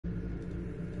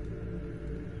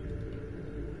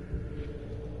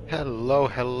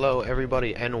Hello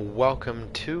everybody, and welcome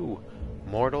to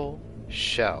Mortal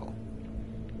Shell.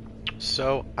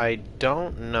 So, I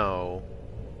don't know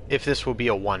if this will be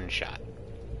a one-shot,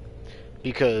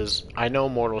 because I know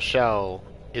Mortal Shell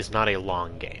is not a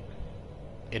long game.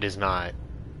 It is not...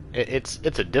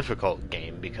 It's a difficult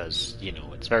game because, you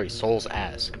know, it's very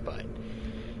Souls-esque, but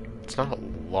it's not a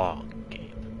long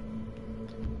game.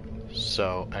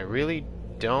 So, I really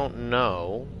don't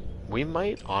know. We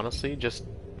might honestly just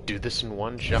do this in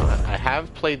one shot. I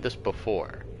have played this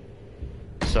before,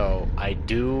 so I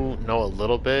do know a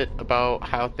little bit about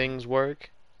how things work,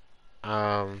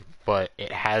 but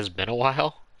it has been a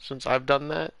while since I've done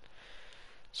that,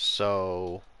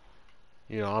 so,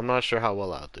 you know, I'm not sure how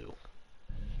well I'll do.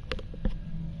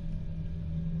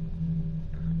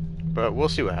 But we'll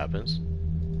see what happens.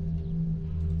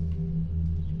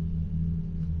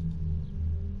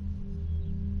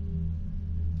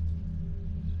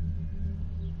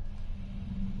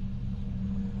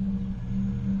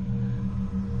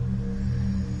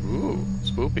 Ooh,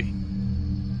 spoopy.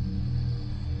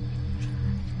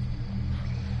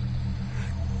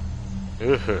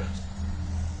 Ugh.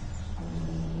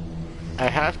 I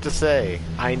have to say,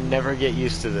 I never get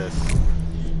used to this.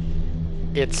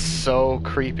 It's so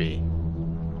creepy.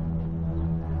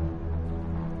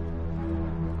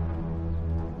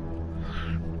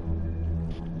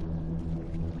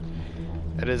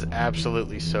 It is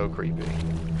absolutely so creepy.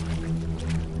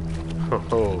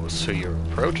 Oh, so you're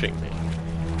approaching me.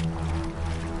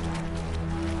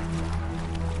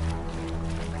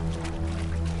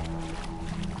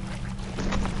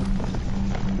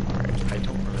 Alright, I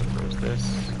don't remember, is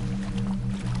this...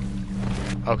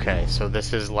 Okay, so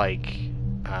this is like, you know...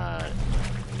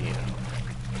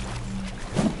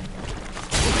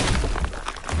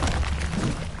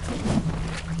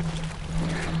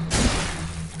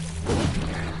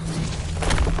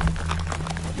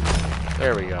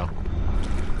 There we go.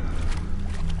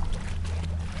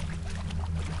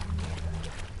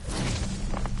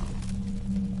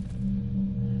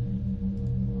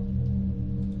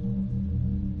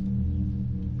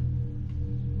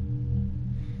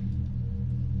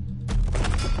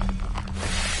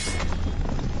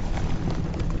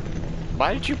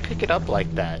 Why did you pick it up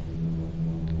like that?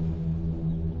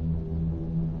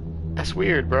 That's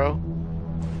weird, bro.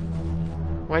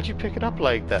 Why'd you pick it up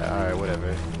like that? Alright,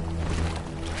 whatever.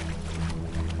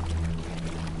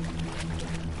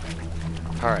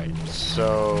 Alright,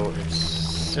 so it's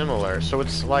similar. So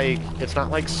it's like, it's not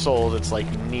like Souls, it's like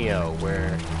Neo,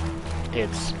 where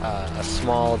it's a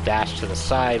small dash to the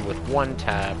side with one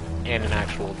tap, and an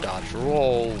actual dodge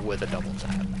roll with a double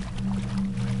tap.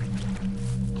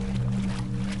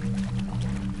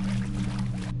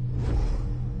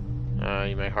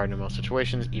 You may harden in most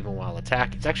situations, even while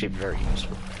attack. It's actually very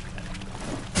useful.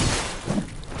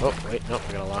 Oh, wait, no,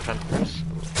 we're gonna lock on first.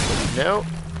 No.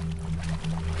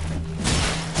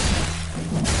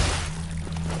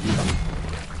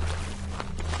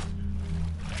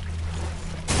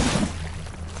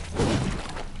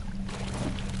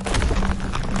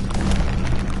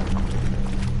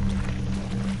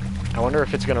 I wonder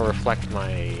if it's gonna reflect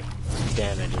my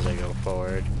damage as I go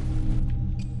forward.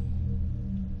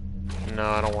 No,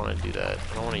 I don't want to do that.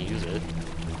 I don't want to use it.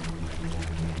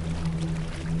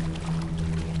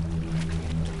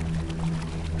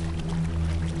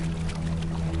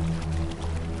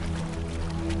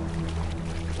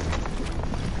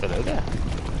 Hello there.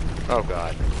 Oh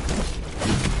god.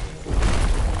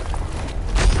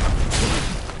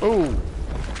 Ooh!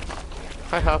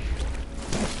 Hi, Huff.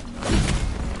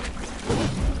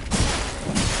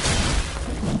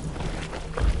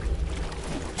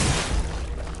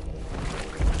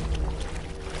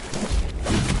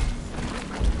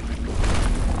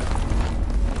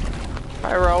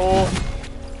 Hi, Raoul.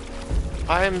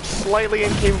 I am slightly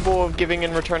incapable of giving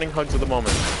and returning hugs at the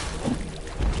moment.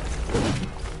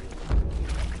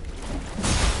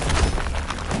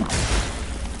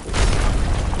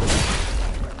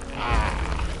 Ah.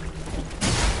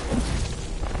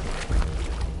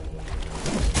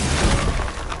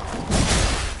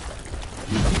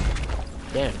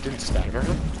 Damn, didn't stagger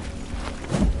him.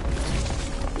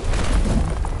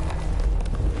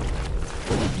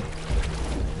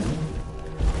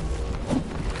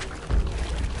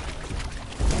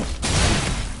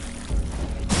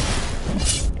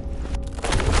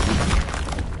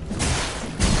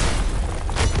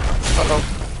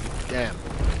 Damn.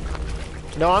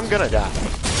 No, I'm gonna die.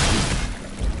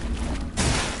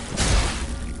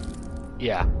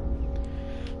 Yeah.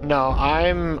 No,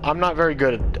 I'm not very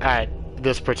good at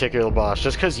this particular boss,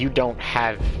 just because you don't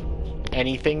have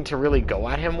anything to really go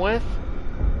at him with.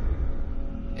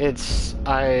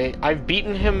 I've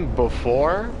beaten him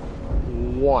before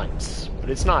once, but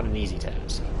it's not an easy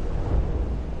task.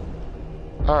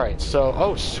 Alright, so,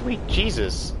 oh, sweet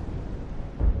Jesus.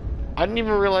 I didn't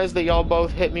even realize that y'all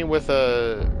both hit me with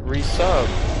a resub.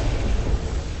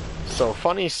 So,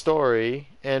 funny story,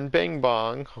 and bing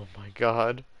bong. Oh my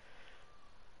god.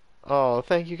 Oh,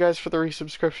 thank you guys for the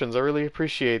resubscriptions. I really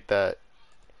appreciate that.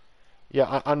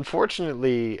 Yeah,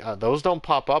 unfortunately, those don't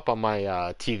pop up on my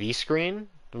TV screen,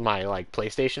 my, like,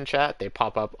 PlayStation chat. They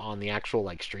pop up on the actual,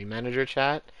 like, Stream Manager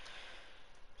chat.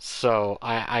 So,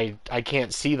 I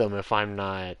can't see them if I'm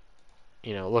not,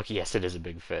 you know, look, yes, it is a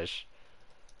big fish.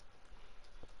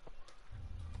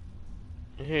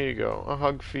 Here you go, a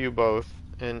hug for you both.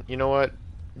 And you know what,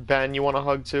 Ben, you want a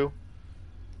hug too?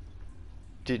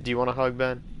 Do you want a hug,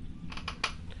 Ben?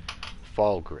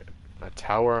 Fall grip. A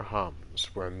tower hums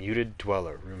where a muted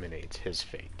dweller ruminates his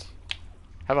fate.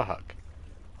 Have a hug.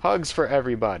 Hugs for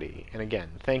everybody. And again,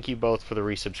 thank you both for the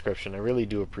resubscription. I really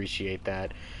do appreciate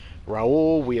that.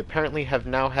 Raul, we apparently have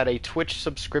now had a Twitch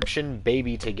subscription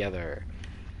baby together.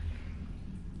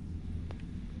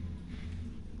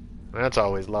 That's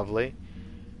always lovely.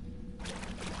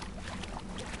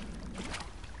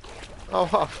 Oh,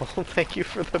 Waffle, thank you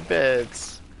for the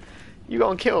bits. You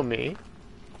gonna kill me?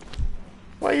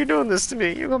 Why are you doing this to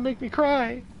me? You're gonna make me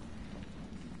cry.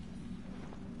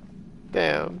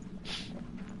 Damn.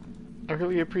 I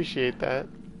really appreciate that.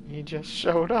 You just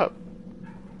showed up.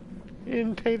 You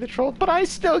didn't pay the troll, but I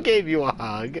still gave you a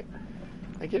hug.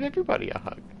 I give everybody a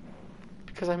hug.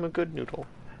 Because I'm a good noodle.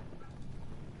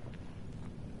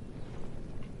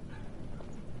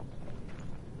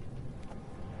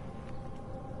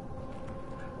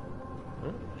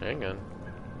 Oh, hang on.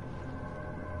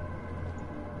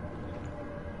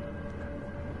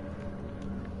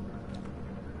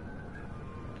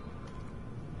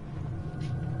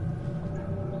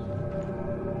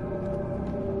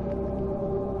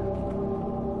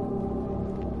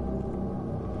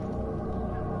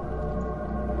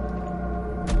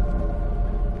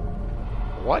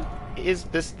 What is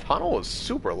this tunnel? Is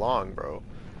super long, bro.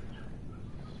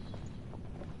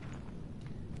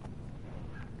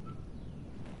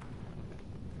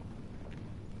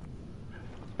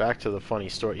 Back to the funny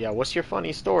story. Yeah, what's your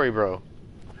funny story, bro?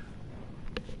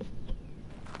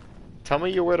 Tell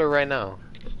me you're with her right now.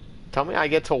 Tell me I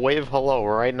get to wave hello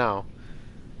right now.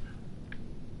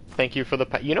 Thank you for the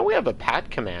pat. You know we have a pat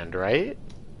command, right?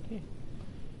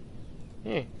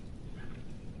 Yeah.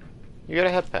 You got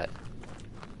a head pet.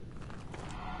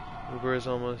 Uber is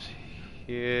almost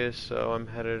here, so I'm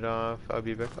headed off. I'll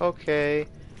be back. Okay.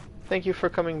 Thank you for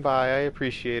coming by. I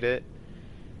appreciate it.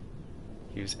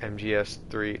 Use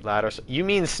MGS3 ladder. You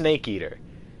mean Snake Eater?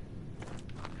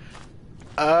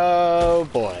 Oh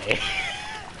boy.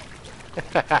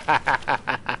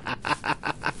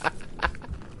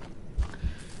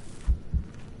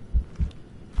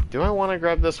 Do I want to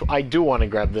grab this one? I do want to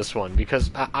grab this one because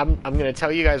I'm going to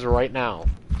tell you guys right now.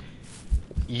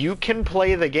 You can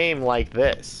play the game like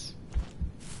this.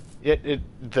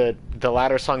 The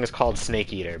latter song is called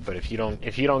Snake Eater, but if you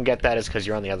don't get that, it's because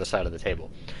you're on the other side of the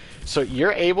table. So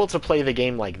you're able to play the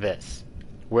game like this,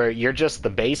 where you're just the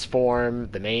base form,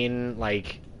 the main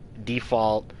like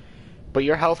default, but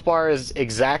your health bar is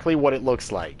exactly what it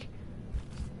looks like.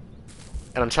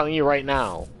 And I'm telling you right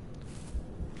now,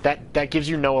 that gives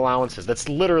you no allowances. That's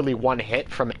literally one hit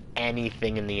from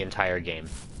anything in the entire game.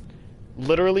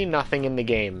 Literally nothing in the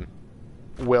game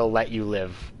will let you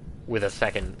live with a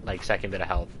second bit of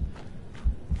health.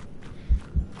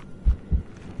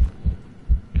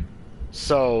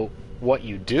 So what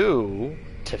you do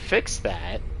to fix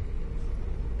that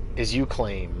is you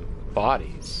claim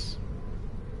bodies,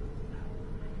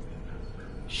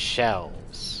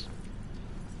 shells.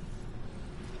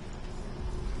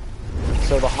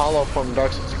 So the hollow from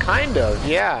Dark Souls, kind of,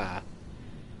 yeah.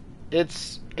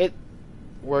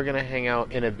 We're gonna hang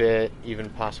out in a bit, even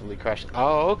possibly crash.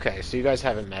 Oh, okay. So you guys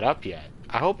haven't met up yet.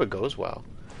 I hope it goes well.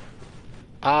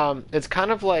 It's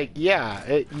kind of like,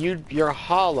 yeah, you're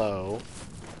hollow,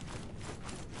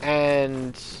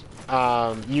 and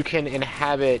you can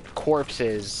inhabit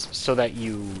corpses so that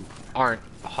you aren't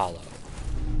hollow.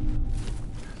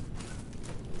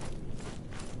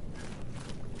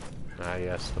 Ah,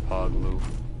 yes, the Pog loop.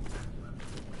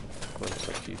 Glimpse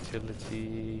of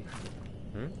futility.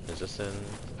 Is this an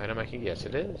item I can? Yes,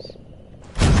 it is.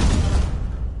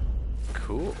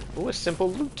 Cool. Ooh, a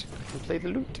simple loot. I can play the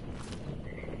loot.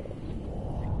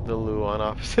 The loo on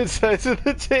opposite sides of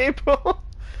the table.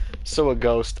 So a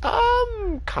ghost.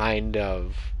 Kind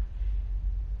of.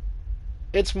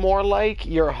 It's more like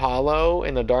you're hollow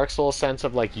in the Dark Souls sense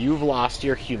of like you've lost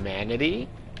your humanity,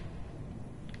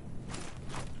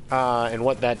 And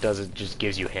what that does is just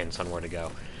gives you hints on where to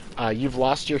go. You've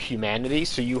lost your humanity,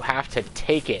 so you have to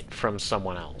take it from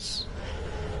someone else.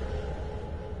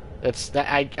 That's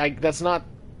not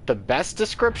the best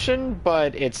description,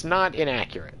 but it's not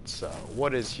inaccurate. So,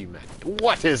 what is humanity?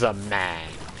 What is a man?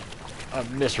 A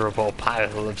miserable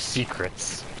pile of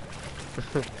secrets.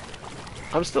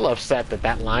 I'm still upset that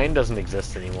that line doesn't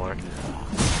exist anymore.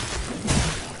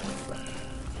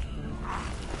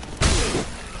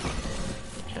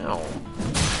 Ow.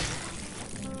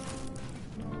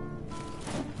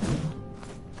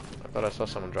 I thought I saw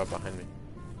someone drop behind me.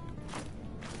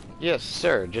 Yes,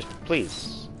 sir, just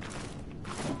please.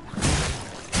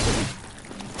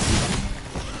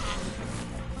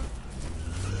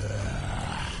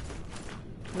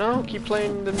 No, keep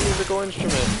playing the musical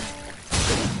instrument.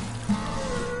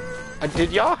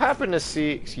 Did y'all happen to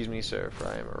see... Excuse me, sir, for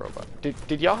I am a robot.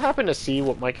 Did y'all happen to see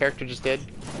what my character just did?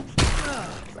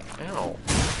 Ow.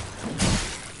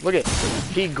 Look at...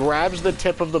 He grabs the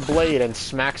tip of the blade and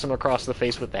smacks him across the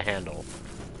face with the handle.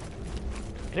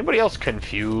 Anybody else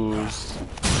confused?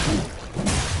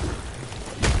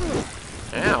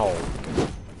 Ow.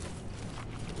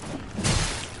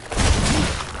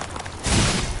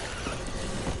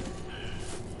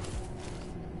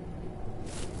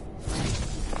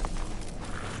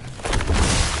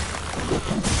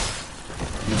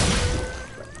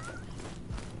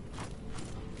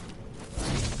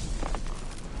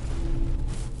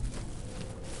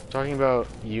 Talking about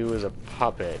you as a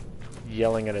puppet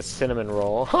yelling at a cinnamon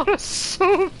roll on a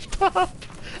stovetop.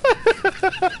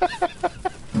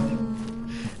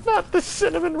 Not the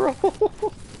cinnamon roll.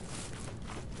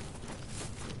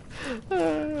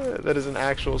 That is an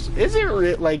actual... Is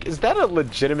it like, is that a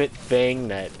legitimate thing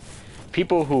that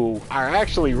people who are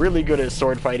actually really good at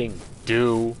sword fighting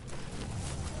do?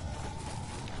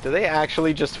 Do they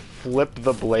actually just flip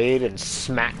the blade and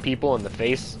smack people in the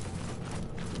face?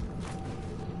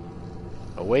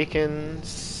 Awaken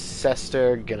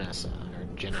Sester Ganessa, or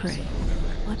Janessa. Pray,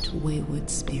 what wayward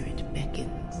spirit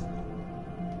beckons?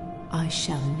 I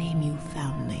shall name you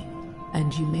Foundling,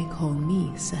 and you may call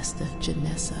me Sester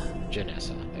Janessa.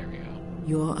 Janessa, there we go.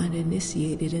 You're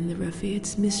uninitiated in the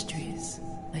revered's mysteries,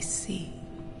 I see.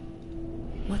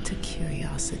 What a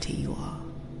curiosity you are,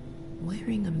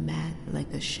 wearing a man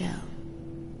like a shell.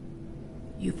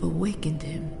 You've awakened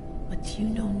him, but you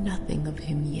know nothing of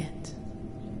him yet.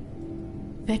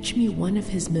 Fetch me one of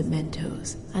his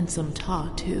mementos, and some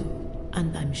tar too,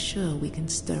 and I'm sure we can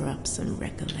stir up some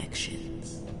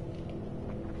recollections.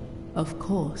 Of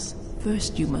course,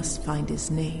 first you must find his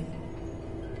name.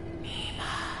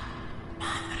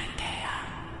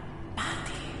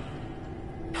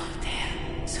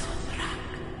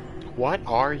 What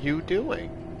are you doing?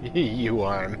 You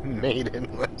are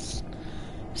maidenless.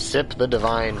 Sip the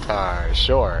divine tar,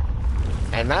 sure.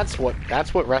 And that's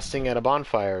what resting at a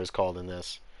bonfire is called in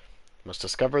this. You must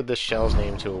discover this shell's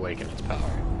name to awaken its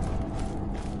power.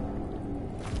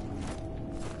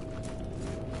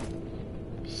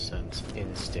 Sense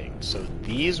instinct. So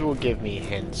these will give me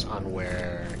hints on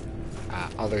where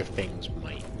other things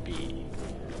might be.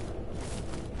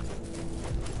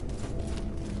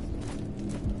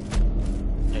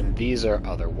 And these are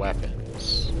other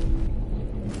weapons.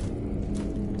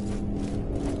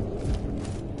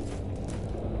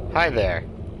 Hi there.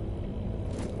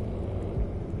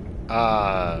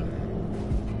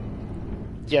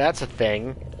 Yeah, that's a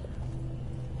thing.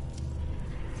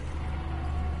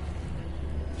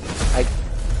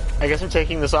 I guess I'm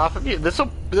taking this off of you.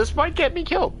 This might get me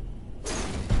killed.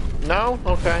 No?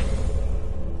 Okay.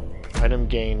 Item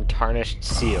gain tarnished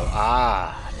seal.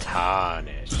 Ah,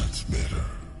 tarnished. That's better.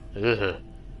 Ugh.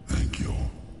 Thank you.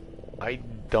 I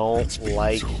don't It's been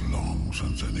like... so long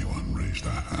since anyone raised a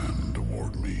hand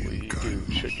toward me in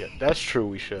kindness. Should get. That's true,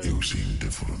 we should. You seem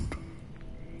different.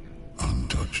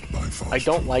 Untouched by false I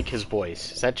don't truth. like his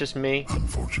voice. Is that just me?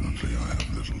 Unfortunately, I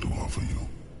have little to offer you.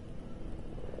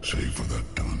 Save for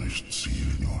that tarnished seal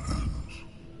in your hands.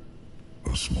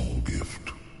 A small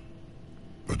gift.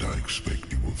 But I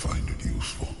expect you will find it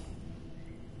useful.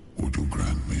 Would you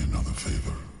grant me another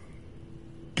favor?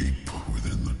 Deep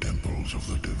within the temples of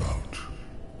the devout,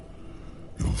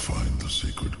 you'll find the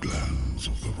sacred glands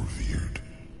of the revered.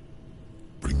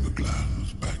 Bring the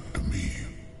glands back to me,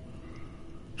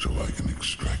 so I can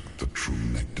extract the true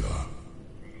nectar,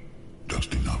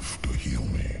 just enough to heal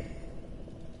me.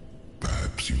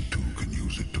 Perhaps you too can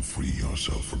use it to free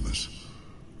yourself from this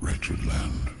wretched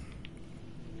land,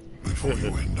 before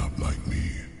you end up like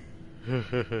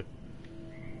me.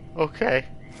 Okay.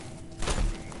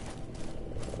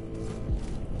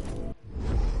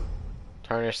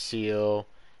 Tarnished seal.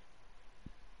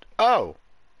 Oh!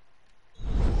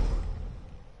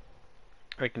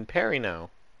 I can parry now.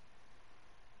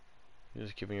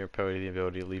 Just giving your parry the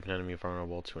ability to leave an enemy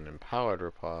vulnerable to an empowered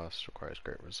riposte. Requires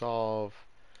great resolve.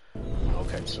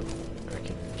 Okay, so I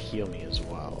can heal me as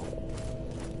well.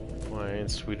 Why I ain't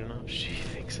sweet enough? She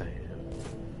thinks I am.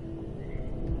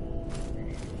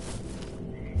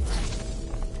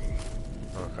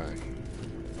 Okay.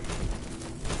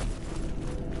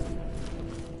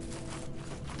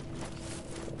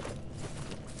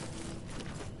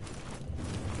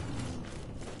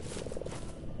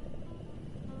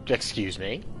 Excuse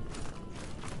me?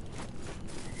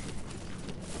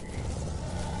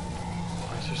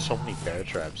 Why is there so many bear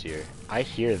traps here? I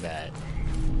hear that.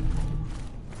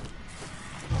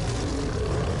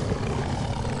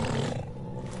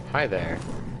 Hi there.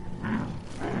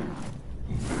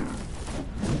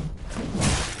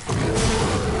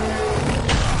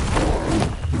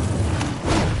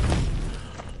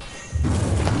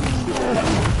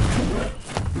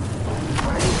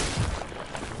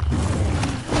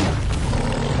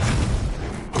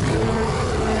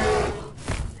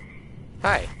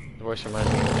 Hi. The voice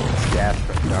reminds me of Death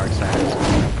from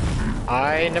Darksiders.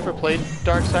 I never played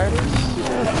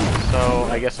Darksiders, so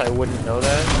I guess I wouldn't know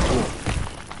that.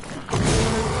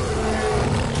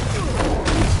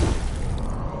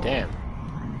 Damn.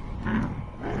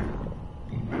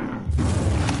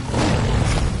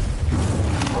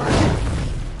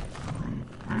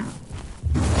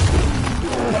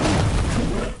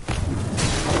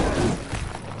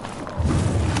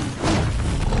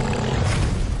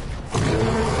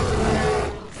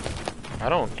 I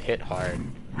don't hit hard.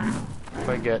 If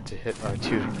I get to hit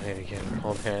R2 and again,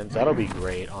 hold hands, that'll be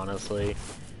great, honestly.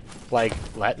 Like,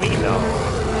 let me know.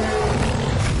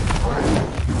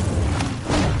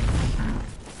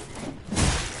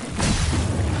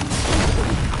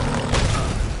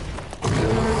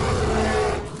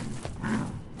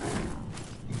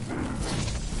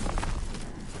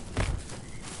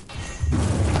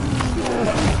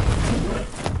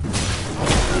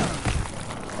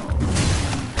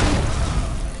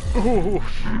 Ooh.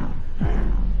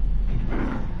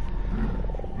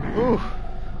 Ooh.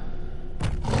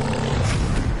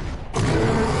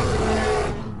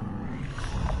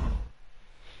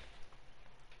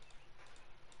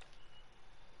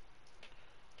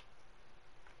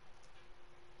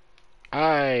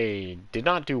 I did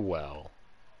not do well.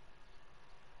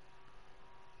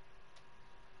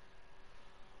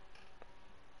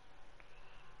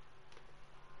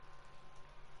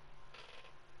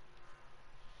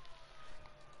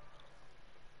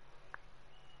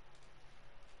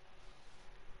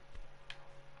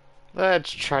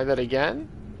 Let's try that again.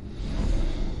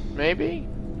 Maybe?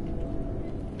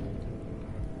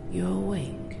 You're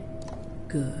awake.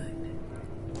 Good.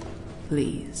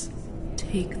 Please,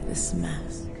 take this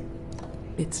mask.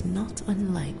 It's not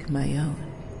unlike my own.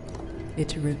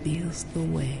 It reveals the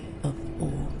way of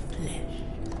all flesh,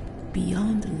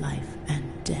 beyond life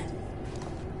and death,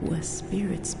 where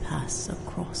spirits pass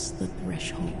across the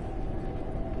threshold.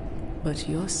 But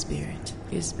your spirit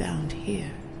is bound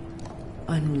here,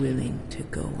 unwilling to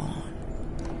go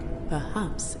on.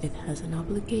 Perhaps it has an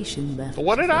obligation left.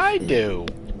 What did I do?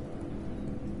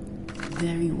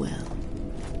 Very well.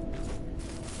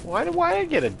 Why did I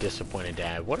get a disappointed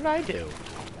dad? What did I do?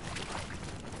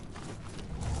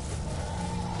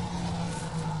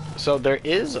 So there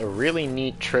is a really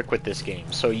neat trick with this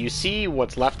game. So you see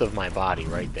what's left of my body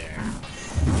right there.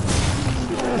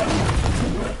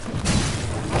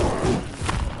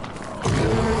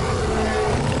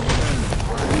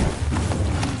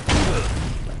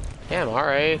 Damn,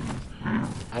 alright.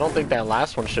 I don't think that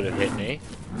last one should have hit me.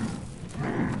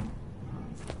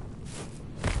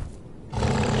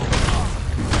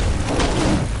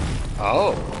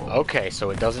 Oh, okay, so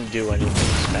it doesn't do anything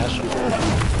special.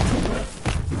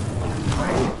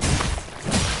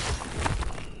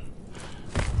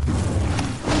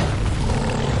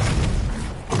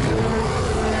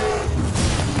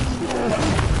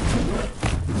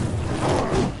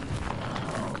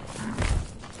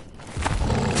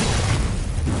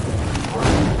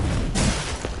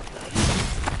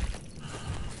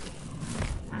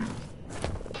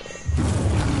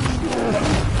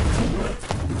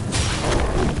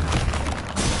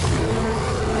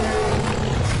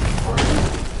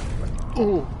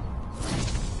 Ooh.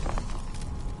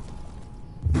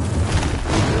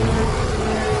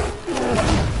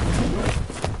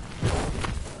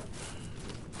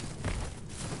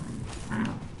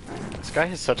 This guy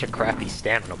has such a crappy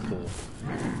stamina pool.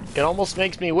 It almost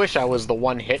makes me wish I was the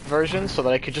one-hit version so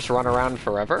that I could just run around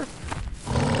forever.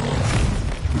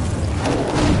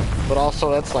 But also,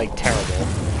 that's, like, terrible.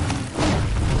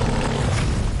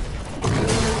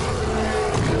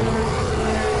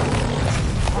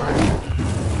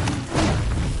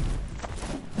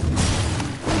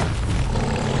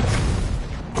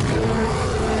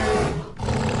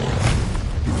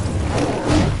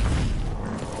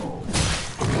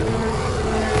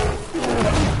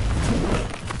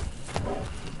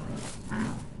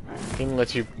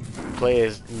 lets you play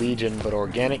as Legion, but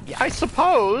organic. Yeah, I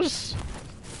suppose!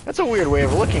 That's a weird way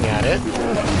of looking at it.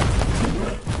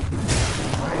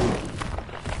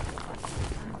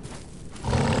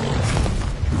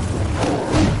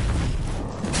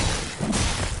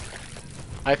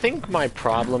 I think my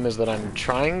problem is that I'm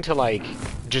trying to, like,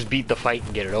 just beat the fight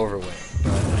and get it over with.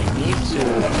 But I need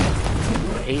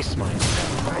to pace myself.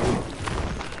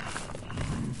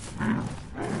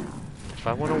 If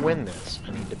I want to win this,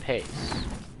 I need to pace.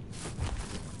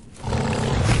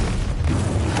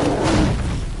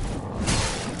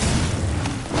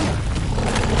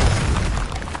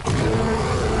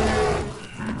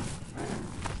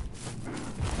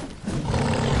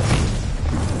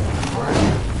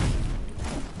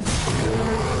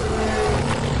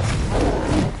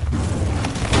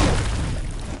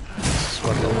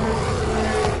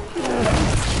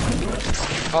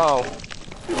 Oh.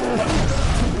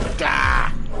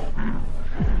 Ah!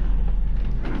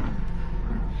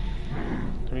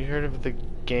 Have you heard of the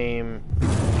game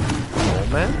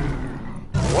Omen?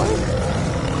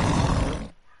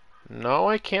 What? No,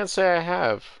 I can't say I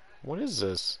have. What is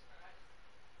this?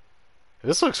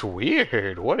 This looks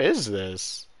weird. What is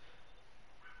this?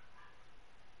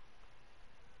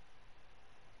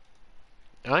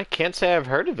 I can't say I've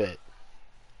heard of it.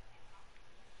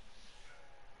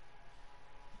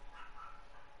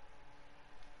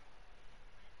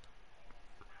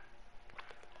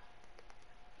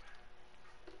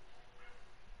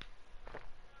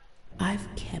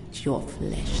 I've kept your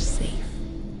flesh safe,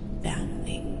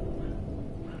 foundling.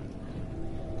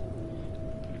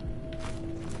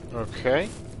 Okay.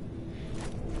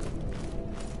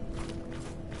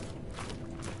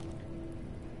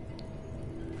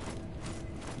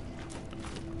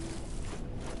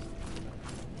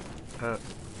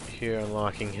 Here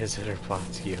unlocking his inner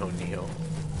Plotsky O'Neill.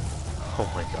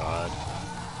 Oh my god.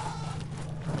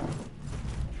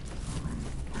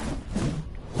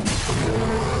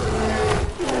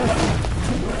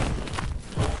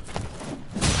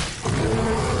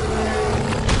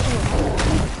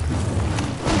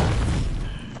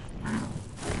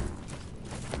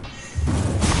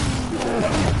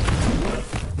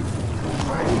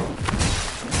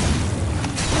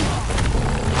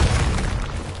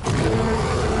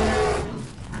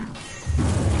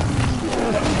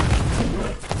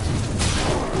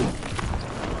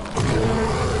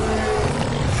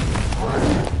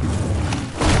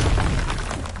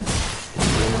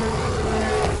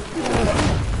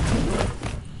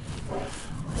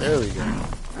 There we go.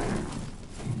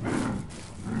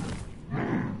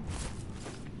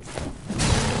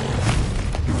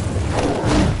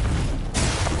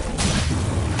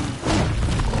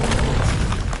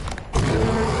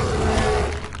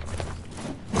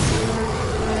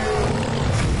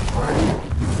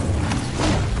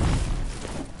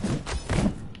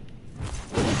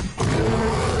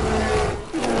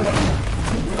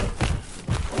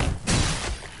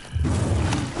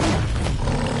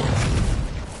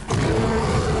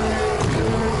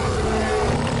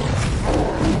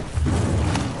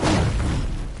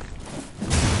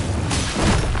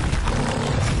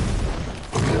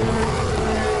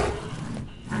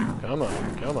 Come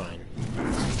on, come on.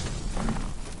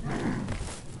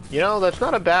 You know, that's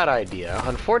not a bad idea.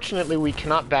 Unfortunately, we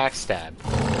cannot backstab.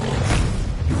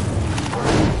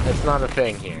 That's not a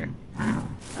thing here.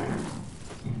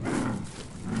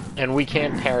 And we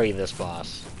can't parry this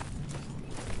boss.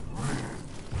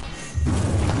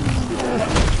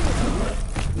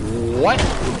 What?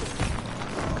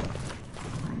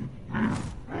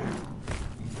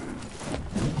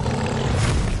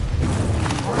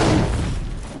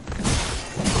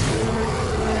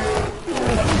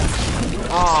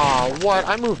 Aw, what?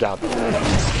 I moved out the way.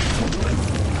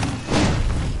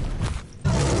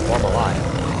 Well, I'm alive.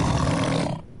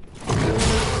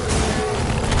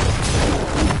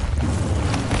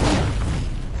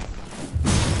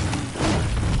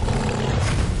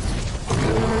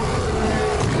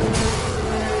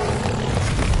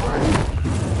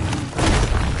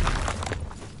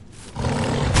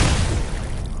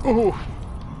 Ooh.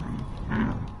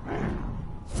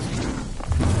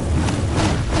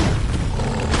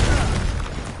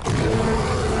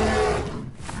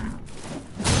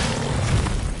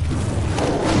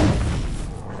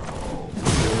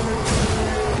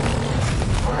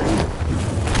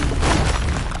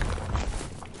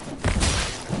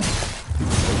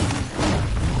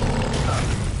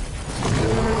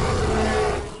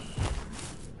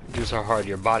 So hard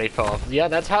your body fell off. Yeah,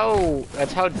 that's how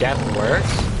death works.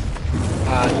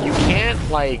 You can't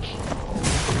like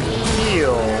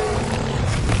heal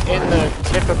in the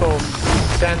typical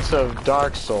sense of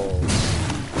Dark Souls.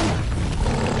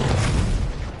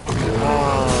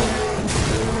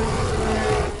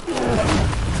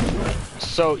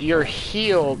 So your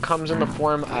heal comes in the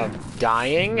form of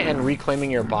dying and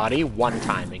reclaiming your body one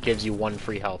time. It gives you one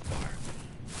free health bar.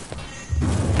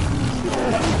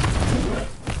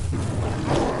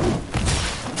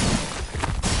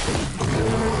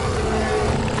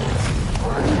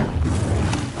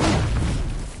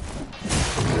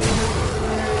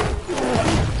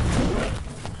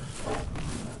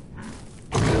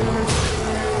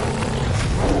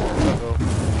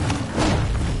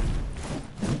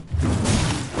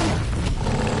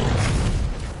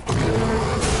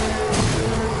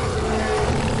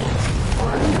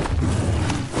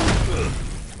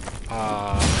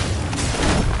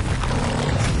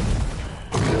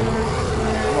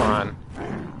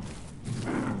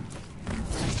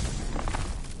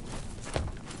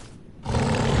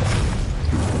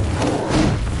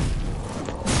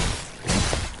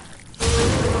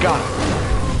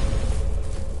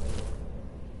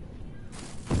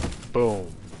 Boom.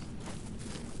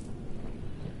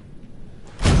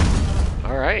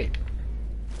 Alright.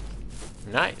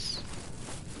 Nice.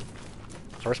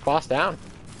 First boss down.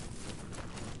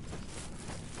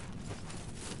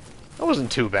 That wasn't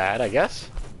too bad, I guess.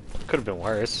 Could have been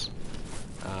worse.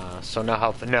 So no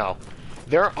health. No.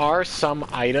 There are some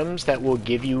items that will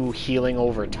give you healing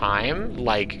over time,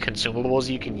 like consumables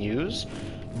you can use,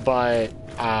 but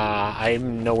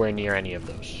I'm nowhere near any of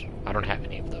those. I don't have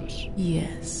any of those.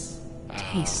 Yes.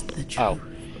 Taste the truth.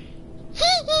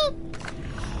 Oh.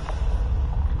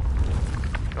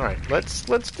 Alright,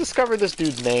 let's discover this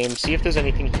dude's name, see if there's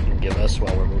anything he can give us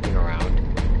while we're moving around.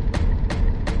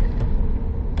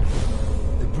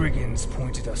 The brigands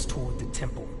pointed us toward the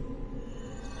temple.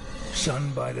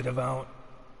 Shunned by the devout,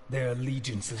 their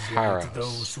allegiances were to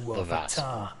those who are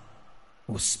Fatah,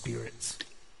 or spirits.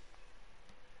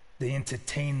 They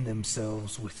entertain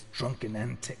themselves with drunken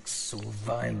antics or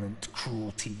violent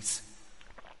cruelties.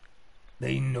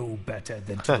 They know better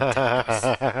than to attack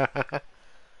us.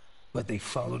 But they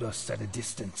followed us at a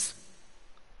distance,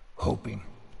 hoping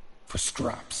for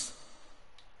scraps.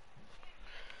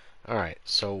 Alright,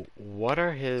 so what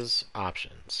are his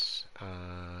options?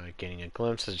 Gaining a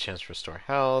glimpse has a chance to restore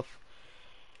health.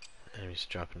 Enemies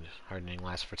drop into hardening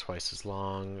lasts for twice as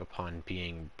long upon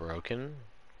being broken.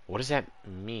 What does that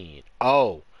mean?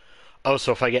 Oh! Oh,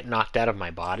 so if I get knocked out of my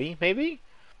body, maybe?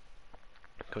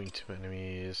 Going to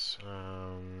enemies.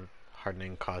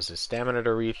 Hardening causes stamina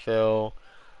to refill.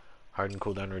 Harden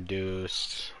cooldown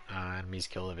reduced. Enemies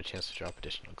killed have a chance to drop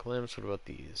additional glimpse. What about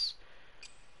these?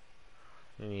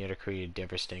 You need to create a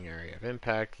devastating area of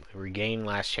impact. Regain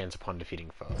last chance upon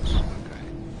defeating foes. Okay.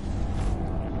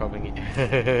 Probably.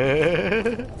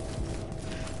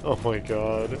 Oh my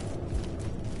god.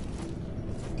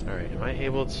 Alright, am I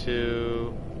able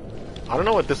to... I don't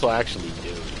know what this will actually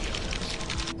do, to be honest.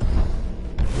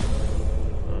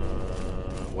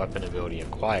 Weapon ability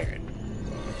acquired.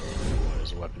 What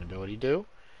does a weapon ability do?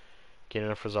 Gain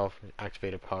enough resolve to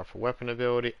activate a powerful weapon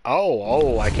ability.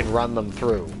 Oh, I can run them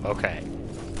through. Okay.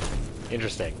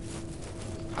 Interesting.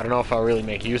 I don't know if I'll really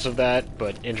make use of that,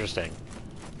 but interesting.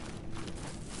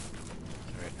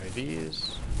 Alright, are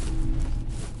these...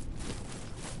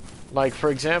 Like,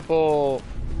 for example,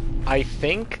 I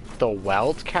think the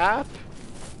weld cap...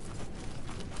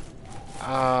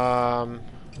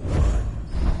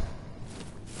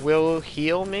 will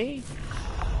heal me?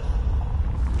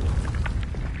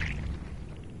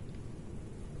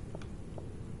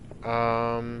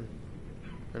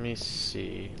 Let me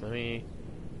see. Let me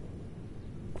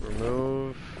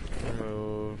remove.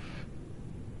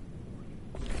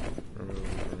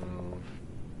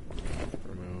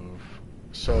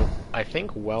 So, I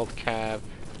think weld cap.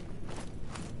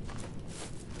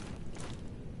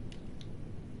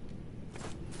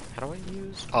 How do I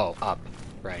use? Oh, up.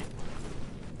 Right.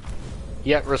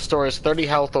 Yeah, restores 30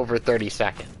 health over 30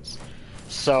 seconds.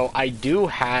 So I do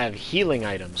have healing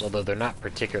items, although they're not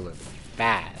particularly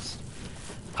fast.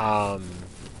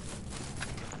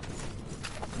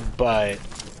 But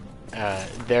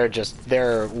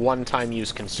they're one-time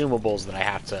use consumables that I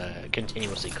have to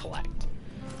continuously collect.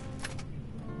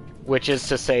 Which is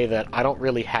to say that I don't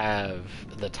really have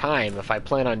the time if I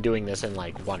plan on doing this in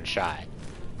like one shot.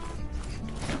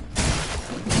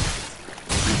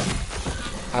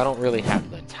 I don't really have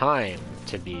the time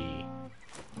to be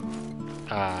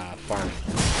farming.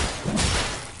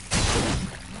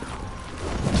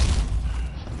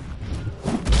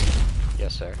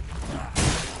 Yes, sir.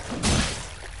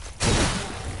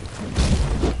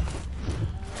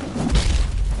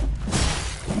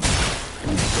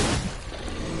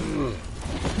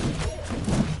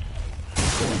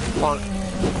 Bonk.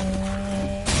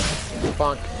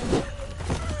 Bonk.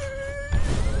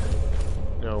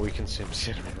 No. No, we consume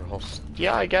cinnamon rolls.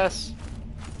 Yeah, I guess.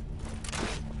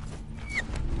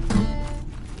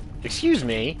 Excuse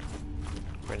me.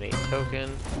 Grenade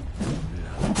token.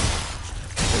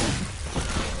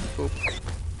 Oop.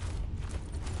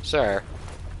 Sir.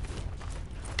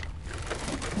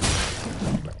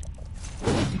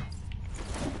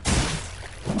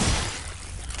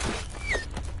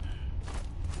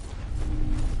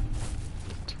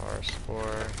 Tar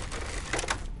spore.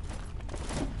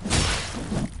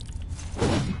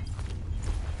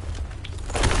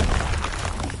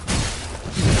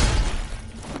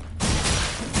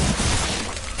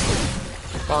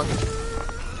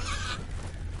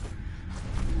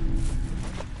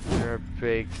 They're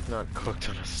baked, not cooked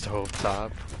on a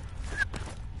stovetop.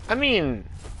 I mean,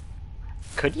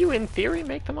 could you, in theory,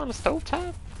 make them on a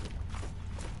stovetop?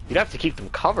 You'd have to keep them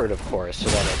covered, of course, so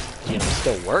that it, you know,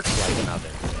 still works like an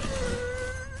oven.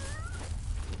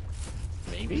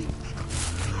 Maybe?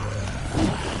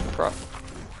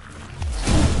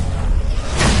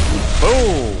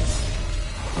 Boom!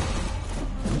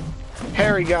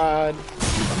 Harry God!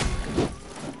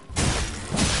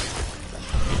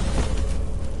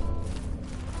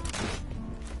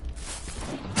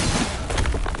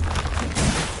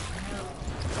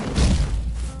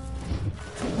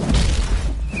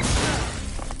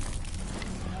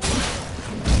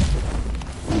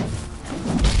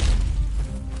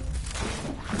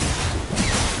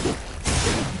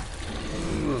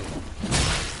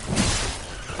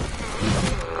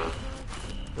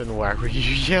 Then why were you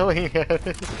yelling at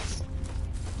us?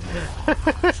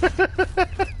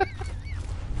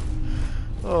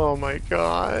 Oh my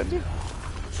god.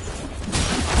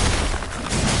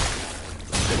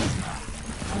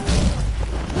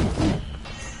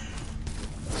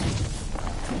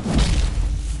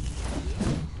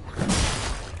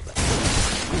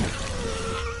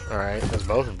 Alright, that's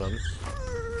both of them.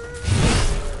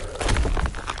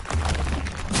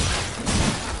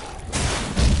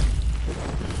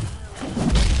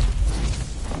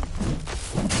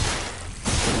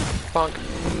 Punk.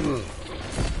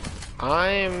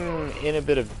 I'm in a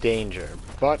bit of danger,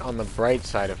 but on the bright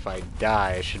side, if I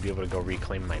die, I should be able to go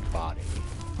reclaim my body.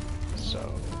 So...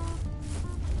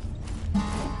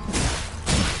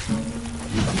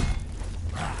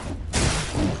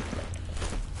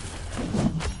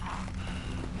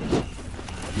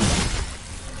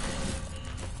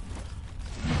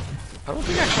 I don't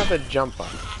think I have a jump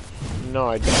up. No,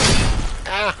 I don't.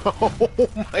 Ow!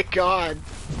 Oh my god!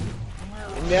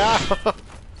 No!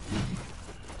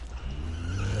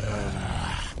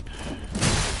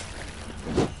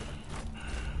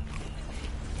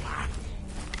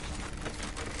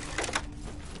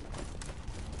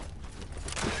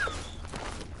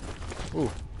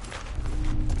 Ooh.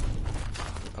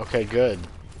 Okay, good.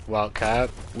 Well, Cap,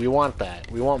 we want that.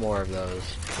 We want more of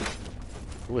those.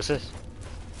 Who is this?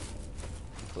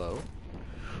 Hello?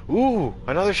 Ooh!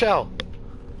 Another shell!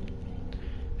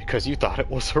 Because you thought it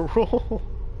was a roll.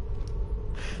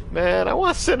 Man, I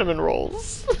want cinnamon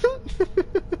rolls.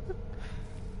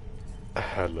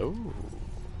 Hello.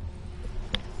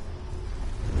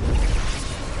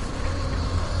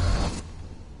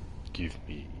 Give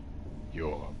me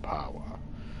your power.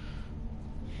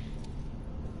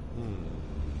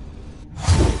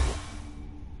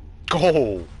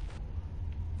 Go!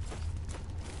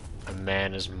 A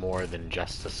man is more than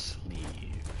just a sleeve.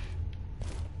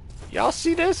 Y'all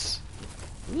see this?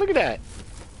 Look at that.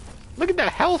 Look at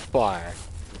that health bar.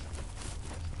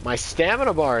 My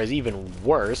stamina bar is even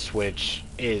worse, which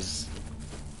is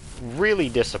really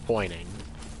disappointing.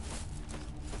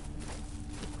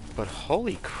 But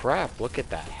holy crap, look at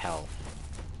that health.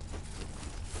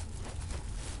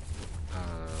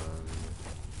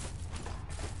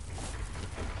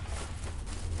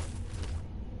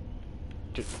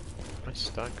 Dude, am I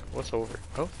stuck? What's over?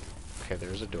 Oh, okay,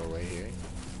 there's a doorway here.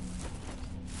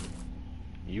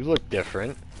 You look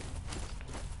different.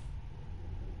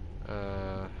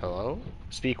 Hello?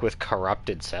 Speak with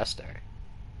corrupted Cester.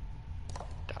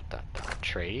 Dot, dot, dot.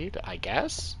 Trade, I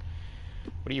guess?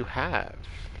 What do you have?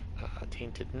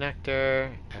 Tainted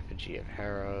Nectar, Effigy of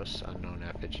Heros, Unknown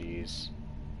Effigies.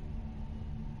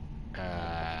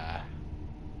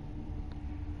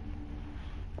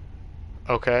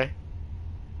 Okay.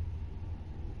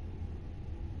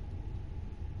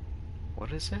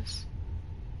 What is this?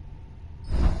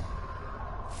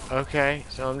 Okay,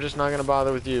 so I'm just not gonna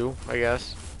bother with you, I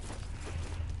guess.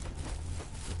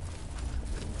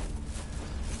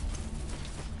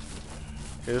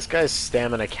 This guy's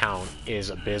stamina count is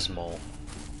abysmal.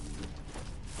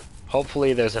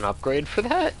 Hopefully there's an upgrade for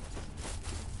that.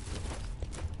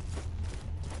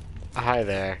 Hi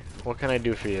there. What can I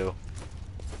do for you?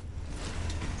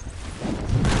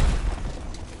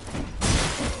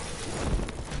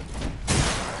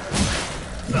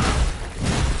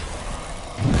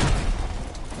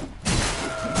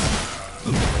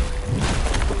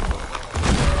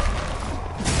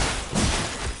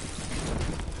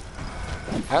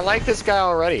 I like this guy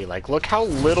already. Like, look how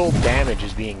little damage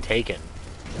is being taken.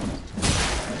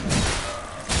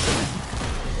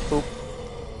 Boop.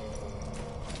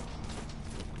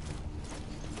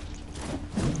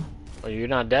 Oh, you're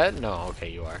not dead? No, okay,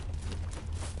 you are.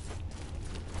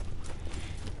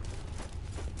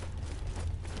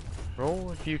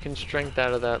 Roll if you can strength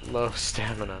out of that low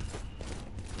stamina.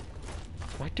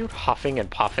 Is my dude huffing and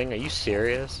puffing? Are you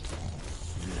serious?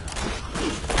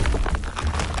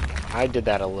 I did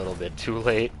that a little bit too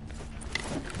late.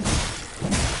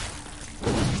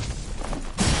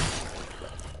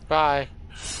 Bye.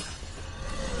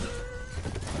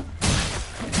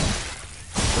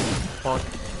 Bonk.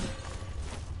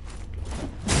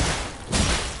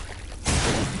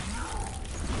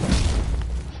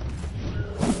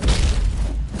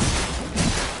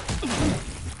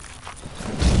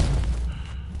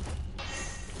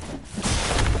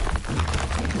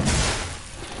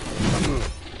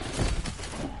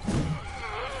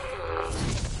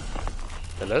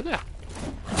 Hello there.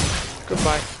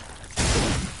 Goodbye.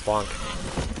 Bonk.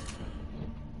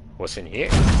 What's in here?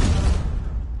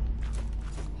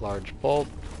 Large bolt,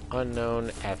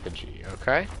 unknown effigy.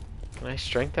 Okay. Can I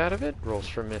strength out of it? Rolls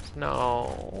for myth.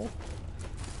 No.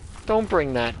 Don't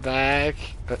bring that back.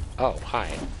 Oh,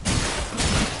 hi.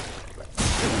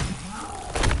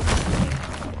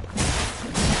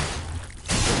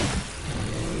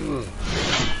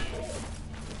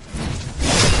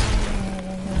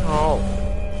 Oh.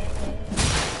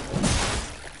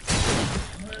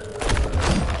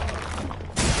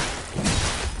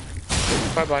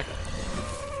 Bye-bye.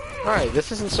 Alright,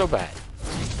 this isn't so bad.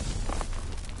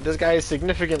 This guy is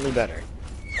significantly better.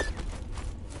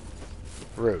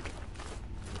 Rude.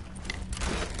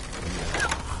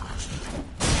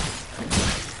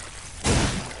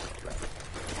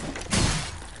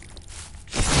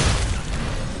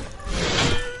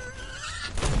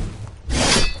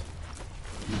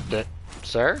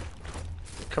 Sir?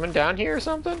 Coming down here or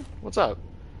something? What's up?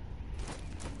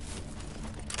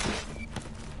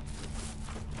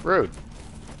 Rude.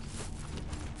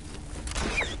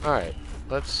 Alright,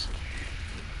 let's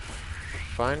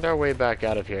find our way back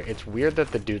out of here. It's weird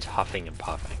that the dude's huffing and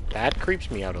puffing. That creeps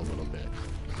me out a little bit.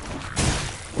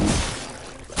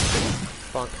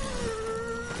 Funk.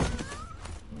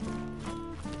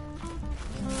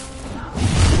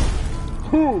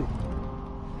 Whew.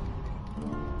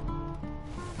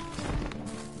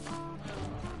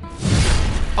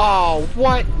 Oh,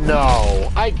 what?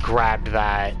 No. I grabbed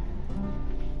that.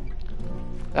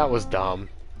 That was dumb.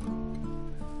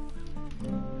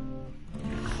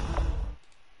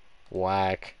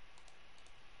 Whack.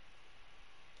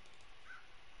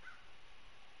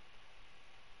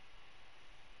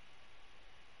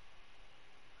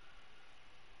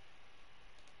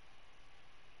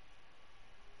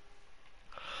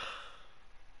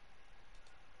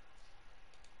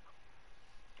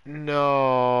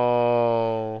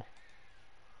 No.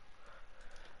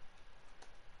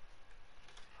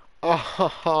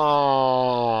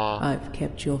 Oh. I've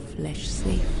kept your flesh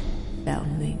safe,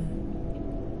 foundling.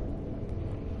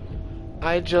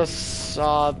 I just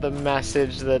saw the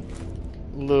message that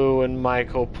Lou and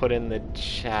Michael put in the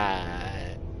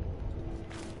chat.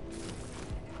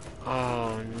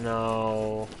 Oh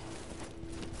no.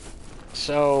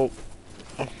 So,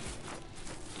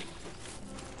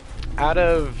 out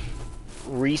of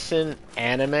recent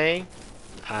anime,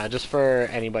 just for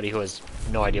anybody who has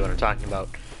no idea what I'm talking about,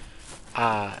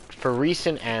 for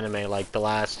recent anime, like the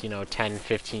last, 10,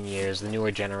 15 years, the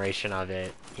newer generation of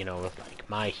it, with like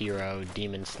My Hero,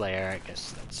 Demon Slayer, I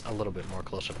guess that's a little bit more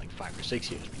closer to like 5 or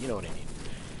 6 years, but you know what I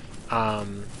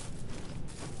mean.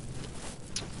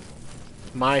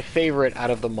 My favorite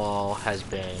out of them all has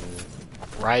been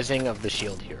Rising of the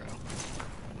Shield Hero.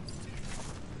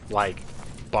 Like,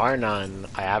 bar none,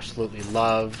 I absolutely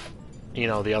love,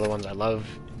 the other ones. I love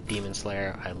Demon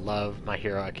Slayer, I love My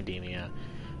Hero Academia,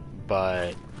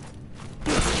 but...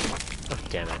 oh,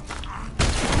 damn it.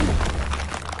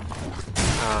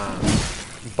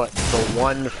 But the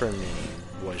one for me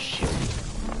was Shield.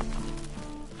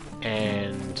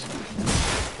 And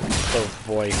the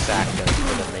voice actor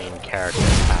for the main character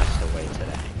passed away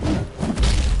today.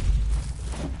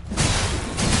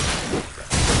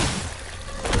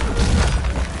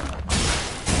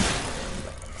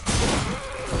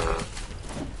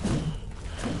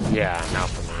 Yeah, not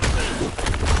for me.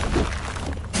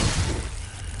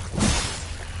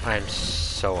 I'm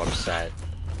so upset.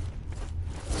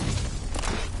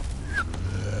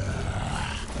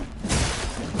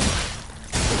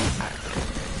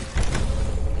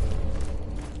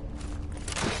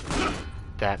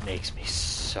 That makes me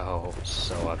so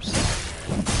upset.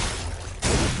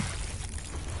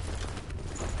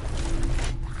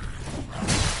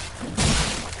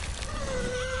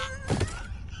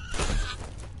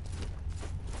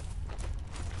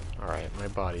 Alright, my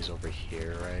body's over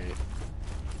here, right?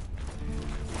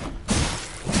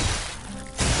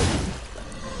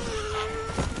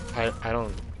 I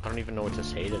don't even know what to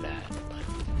say to that.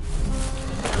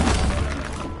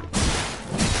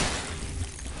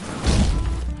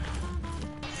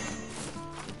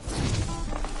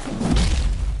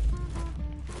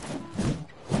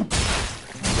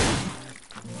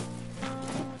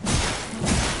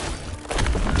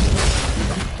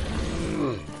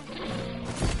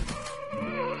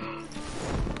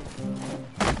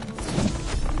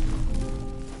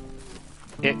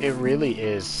 It really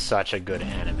is such a good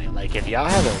anime. Like, if y'all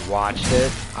haven't watched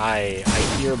it, I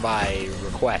hereby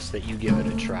request that you give it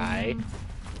a try.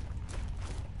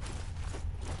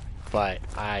 But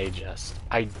I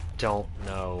don't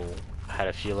know how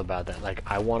to feel about that. Like,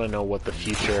 I want to know what the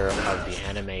future of the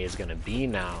anime is going to be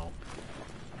now.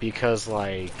 Because,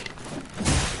 like,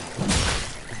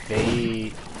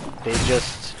 they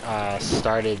just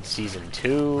started season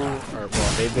 2, or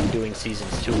well, they've been doing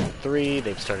seasons 2 and 3.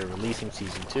 They've started releasing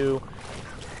season 2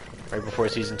 right before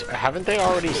season 2. Haven't they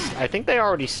already? I think they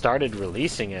already started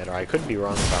releasing it, or I could be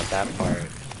wrong about that part.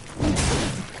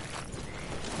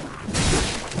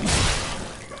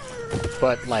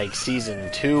 But like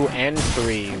season 2 and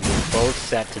 3 were both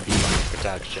set to be in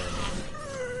production.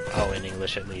 Oh, in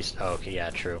English at least. Oh, okay,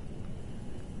 yeah, true.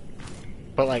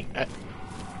 But like.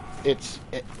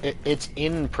 It's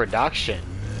in production,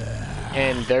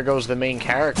 and there goes the main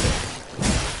character.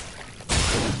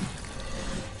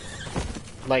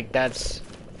 Like, that's...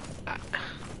 what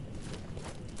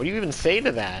do you even say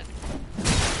to that?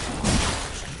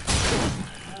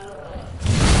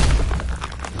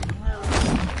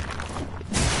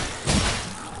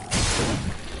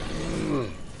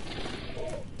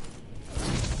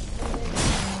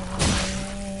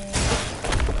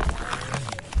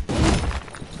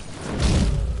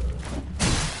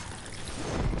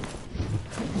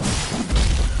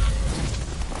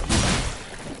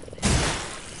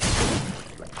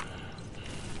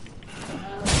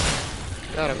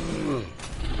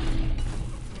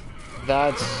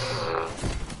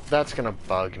 That's gonna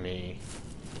bug me.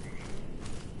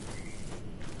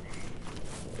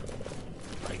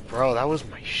 Like, bro, that was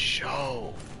my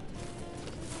show.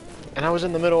 And I was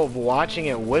in the middle of watching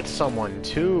it with someone,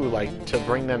 too, like, to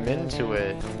bring them into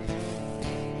it.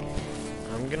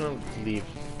 I'm gonna leave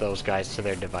those guys to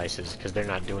their devices, because they're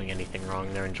not doing anything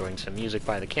wrong. They're enjoying some music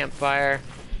by the campfire,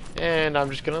 and I'm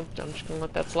just gonna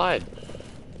let that slide.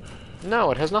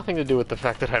 No, it has nothing to do with the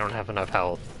fact that I don't have enough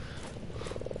health.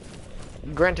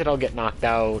 Granted, I'll get knocked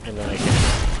out, and then I can...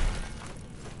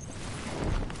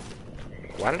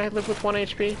 Why did I live with 1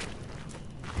 HP?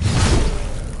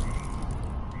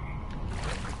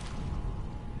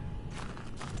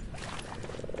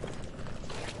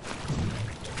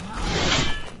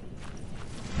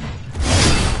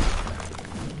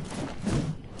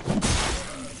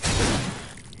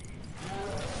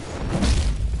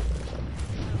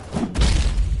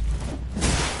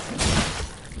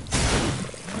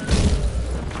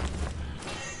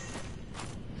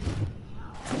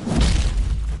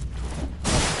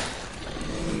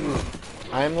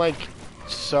 I'm, like,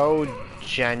 so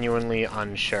genuinely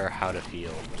unsure how to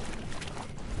feel.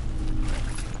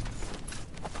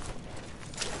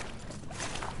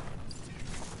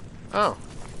 Oh.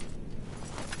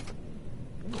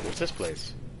 What's this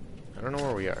place? I don't know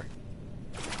where we are.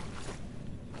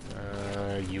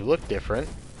 You look different.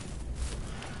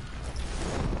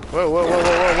 Whoa, whoa, whoa,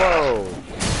 whoa, whoa, whoa!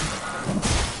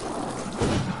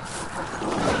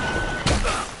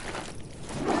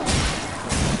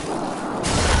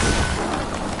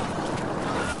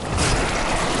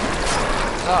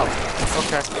 Oh,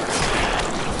 okay.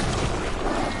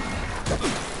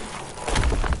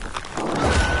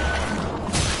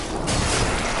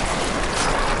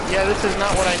 Yeah, this is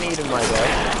not what I need in my day.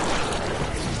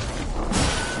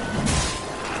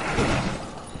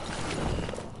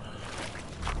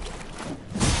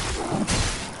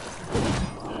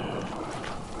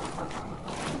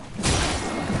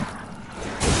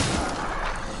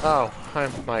 Oh, hi,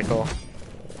 Michael.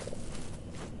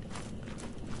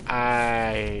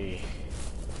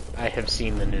 I have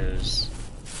seen the news.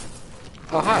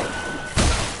 Oh, hi.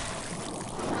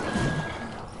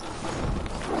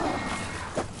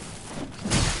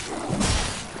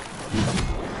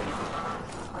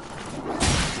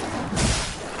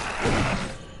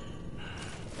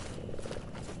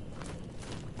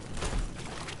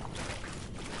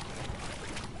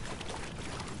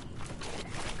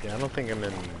 Yeah, I don't think I'm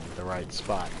in the right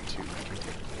spot to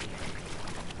continue.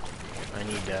 I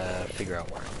need to figure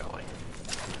out where I'm going.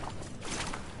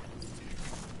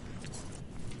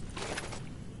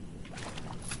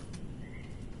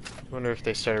 I wonder if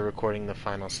they started recording the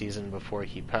final season before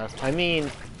he passed. I mean,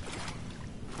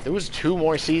 there was 2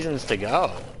 more seasons to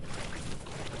go.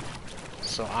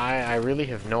 So I really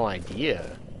have no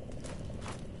idea.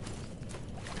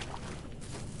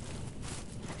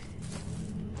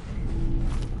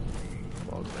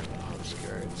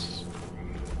 Outskirts.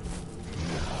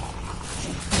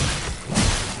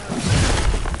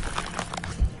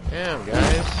 Damn,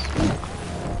 guys.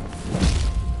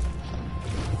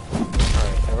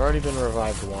 Alright, I've already been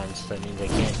revived once. That means I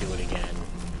can't do it again.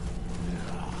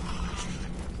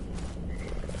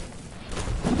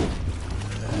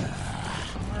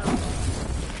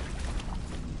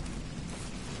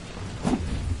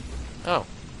 Oh.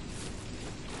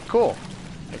 Cool.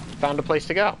 I found a place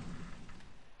to go.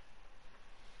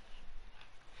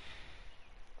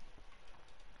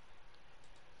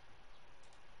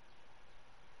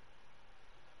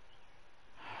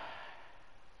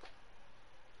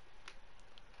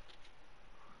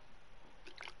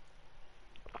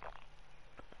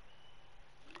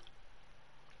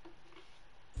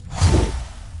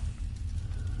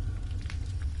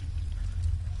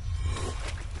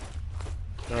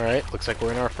 Alright, looks like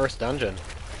we're in our first dungeon.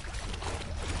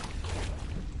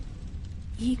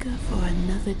 Eager for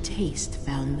another taste,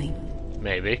 foundling?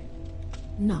 Maybe.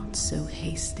 Not so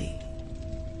hasty.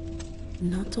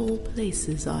 Not all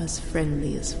places are as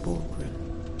friendly as Fulcrum.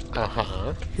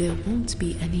 Uh-huh. There won't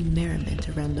be any merriment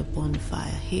around the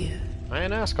bonfire here. I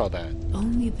didn't ask all that.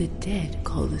 Only the dead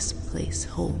call this place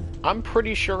home. I'm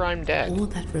pretty sure I'm dead. All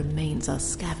that remains are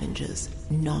scavengers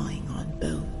gnawing on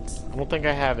bones. I don't think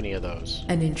I have any of those.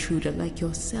 An intruder like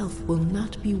yourself will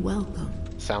not be welcome.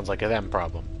 Sounds like a them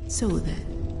problem. So then,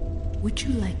 would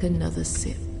you like another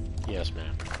sip? Yes,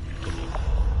 ma'am.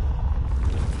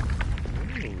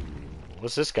 Ooh,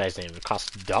 what's this guy's name? It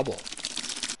costs double.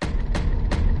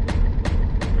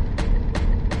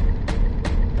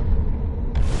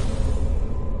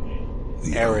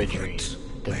 The Eridrine,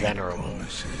 the made Venerable.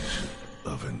 promises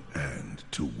of an end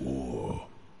to war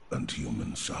and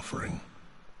human suffering.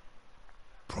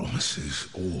 Promises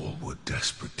all were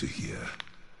desperate to hear.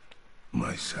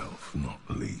 Myself not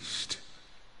least,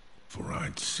 for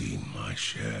I'd seen my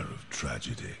share of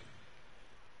tragedy.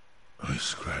 I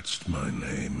scratched my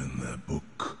name in their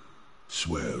book,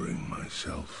 swearing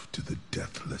myself to the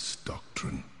deathless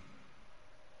doctrine.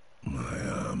 My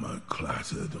armor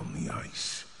clattered on the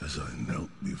ice as I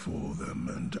knelt before them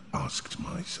and asked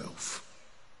myself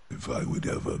if I would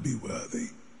ever be worthy.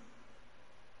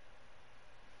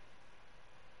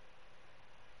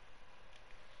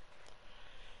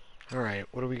 Alright,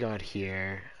 what do we got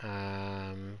here?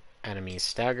 Enemies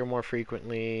stagger more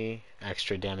frequently.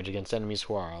 Extra damage against enemies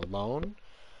who are alone.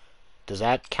 Does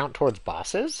that count towards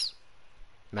bosses?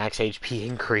 Max HP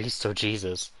increased, oh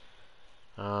Jesus.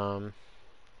 Upon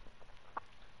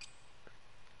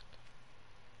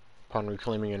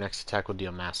reclaiming your next attack will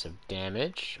deal massive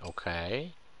damage.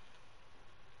 Okay.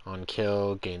 On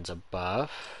kill, gains a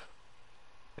buff.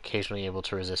 Occasionally able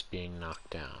to resist being knocked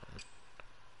down.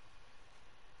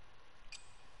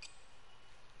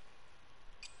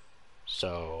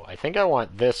 So, I think I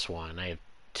want this one. I have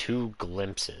 2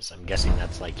 glimpses. I'm guessing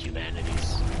that's like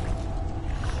humanities.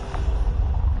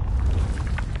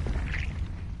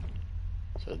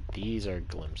 So these are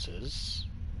glimpses.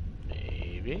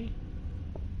 Maybe.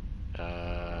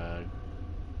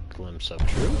 Glimpse of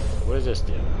truth? What does this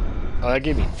do? Oh, that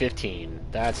gave me 15.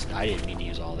 I didn't mean to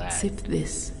use all that. Sip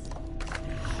this.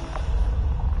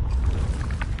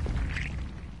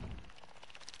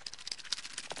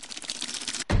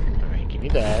 Alright, give me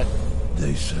that.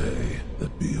 They say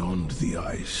that beyond the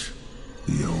ice,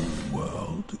 the old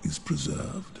world is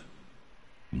preserved.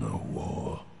 No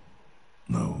war,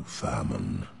 no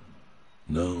famine,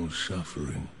 no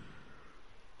suffering.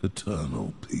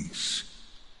 Eternal peace,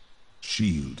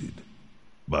 shielded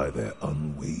by their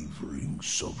unwavering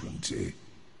sovereignty.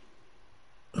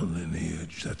 A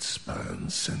lineage that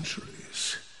spans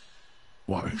centuries.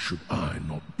 Why should I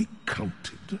not be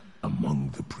counted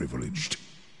among the privileged?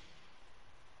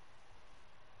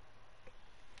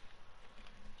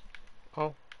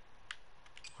 Oh.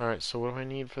 Alright, so what do I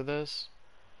need for this?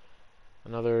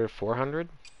 Another 400?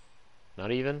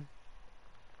 Not even?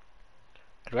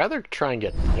 I'd rather try and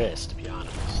get this, to be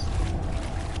honest.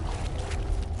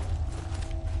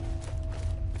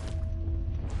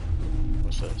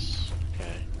 What's this?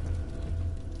 Okay.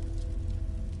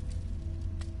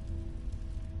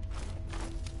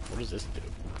 What does this do?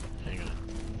 Hang on.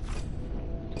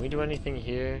 we do anything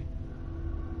here?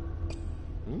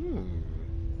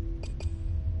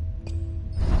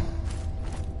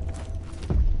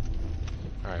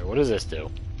 Alright, what does this do?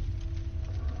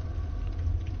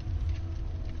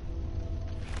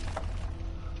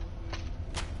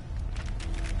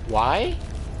 Why?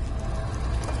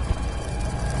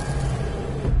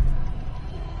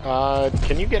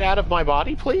 Can you get out of my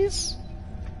body, please?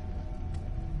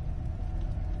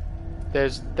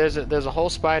 There's a whole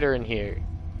spider in here.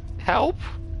 Help?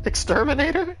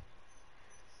 Exterminator?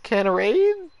 Can a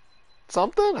raid?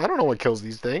 Something? I don't know what kills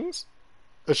these things.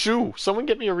 A shoe. Someone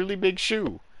get me a really big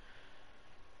shoe.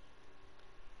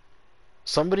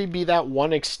 Somebody be that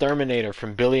one exterminator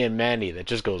from Billy and Mandy that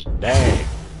just goes, dang,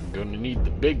 I'm gonna need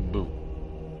the big boot.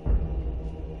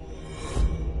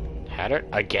 Had it?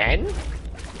 Again?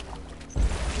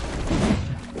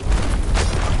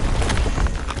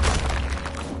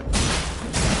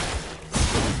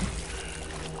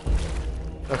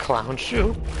 A clown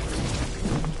shoe?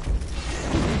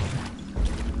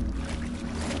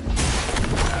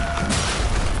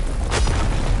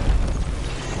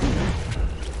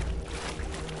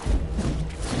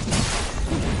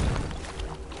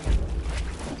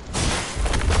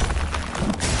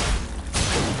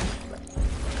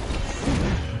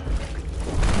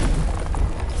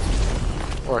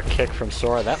 Or a kick from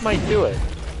Sora. That might do it.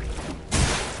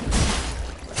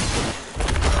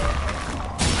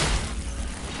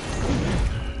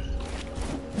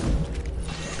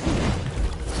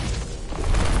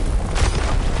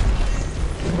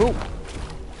 Ooh.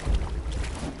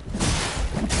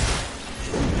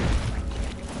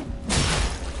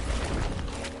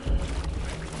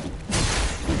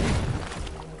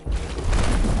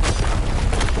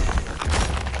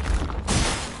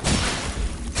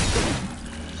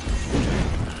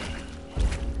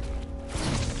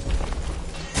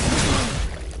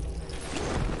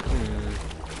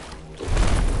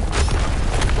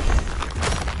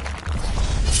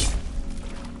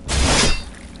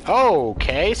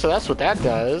 Okay, so that's what that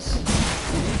does.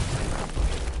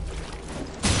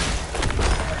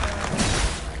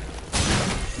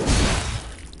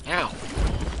 Ow.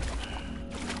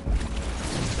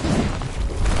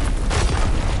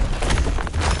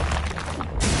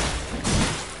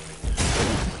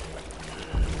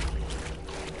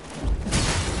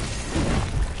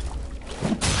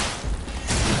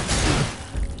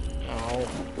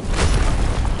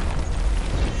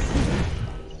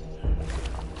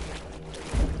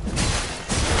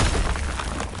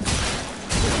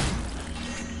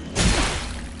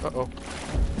 Uh-oh.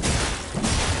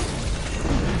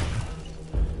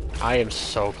 I am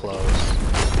so close.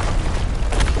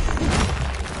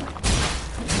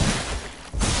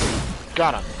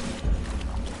 Got him.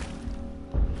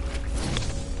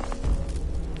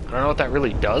 I don't know what that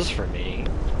really does for me.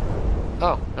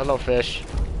 Oh, hello, fish.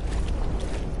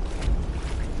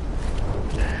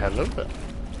 Hello there.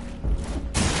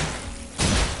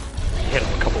 Hit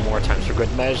him a couple more times for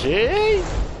good measure.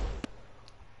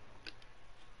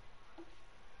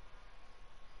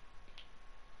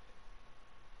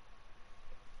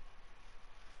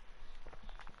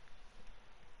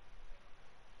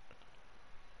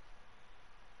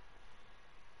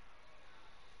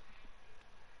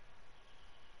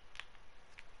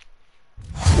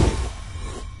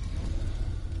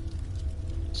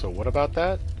 So what about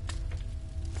that?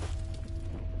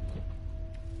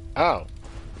 Oh.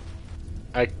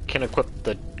 I can equip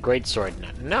the greatsword now.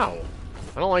 No!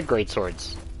 I don't like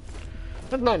greatswords.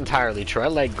 That's not entirely true. I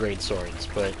like greatswords,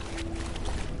 but...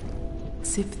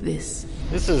 Sip this.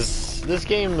 This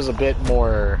game is a bit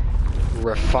more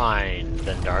refined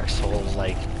than Dark Souls,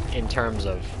 like, in terms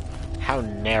of how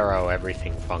narrow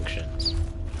everything functions.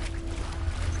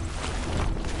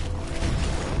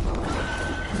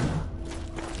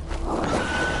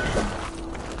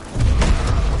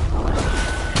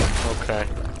 Okay.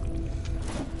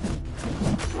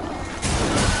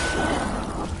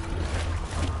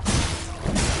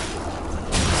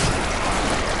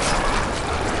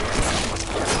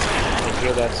 I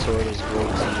hear that sword is great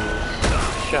to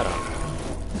use. Shut up.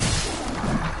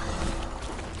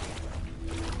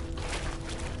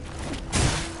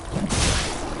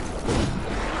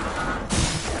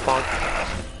 Bonk.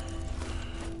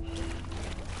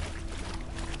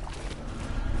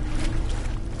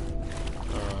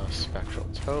 Spectral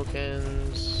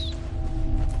tokens.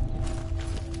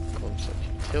 Glimpse of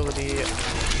utility.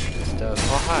 This does.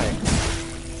 Oh, hi.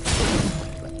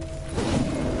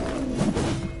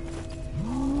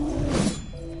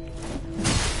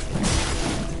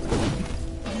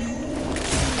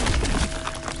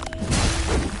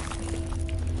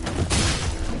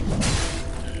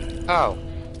 Oh,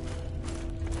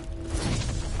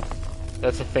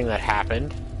 That's a thing that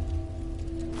happened.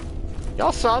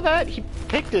 Y'all saw that? He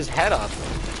picked his head up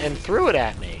and threw it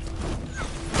at me.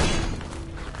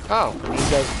 Oh, and these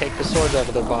guys take the swords out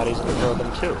of their bodies and throw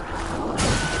them too.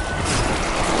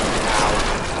 Ow.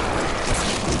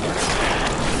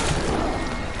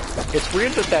 It's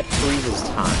weird that that freezes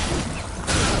time.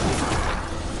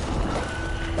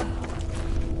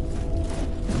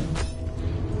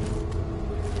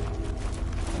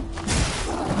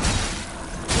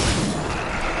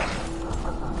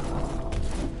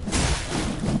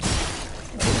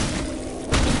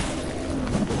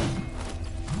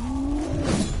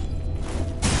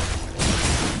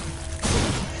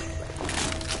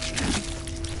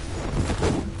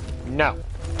 No.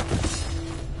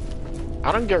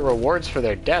 I don't get rewards for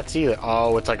their deaths either.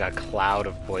 Oh, it's like a cloud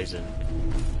of poison.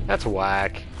 That's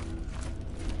whack.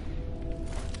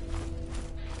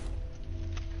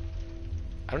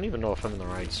 I don't even know if I'm in the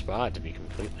right spot, to be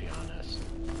completely honest.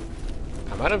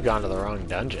 I might have gone to the wrong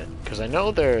dungeon, because I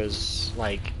know there's,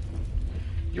 like...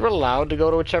 You're allowed to go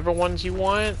to whichever ones you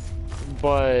want,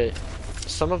 but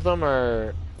some of them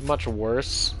are much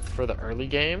worse for the early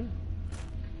game.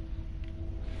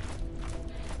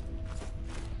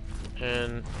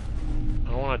 And I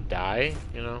don't want to die,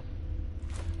 you know?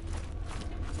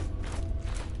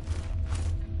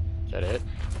 Is that it?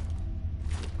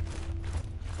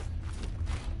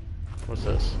 What's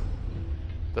this?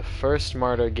 The first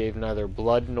martyr gave neither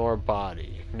blood nor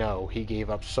body. No, he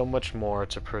gave up so much more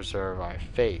to preserve our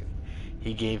faith.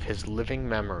 He gave his living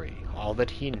memory, all that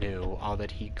he knew, all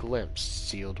that he glimpsed,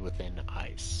 sealed within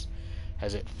ice.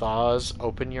 As it thaws,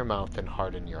 open your mouth and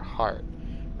harden your heart.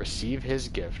 Receive his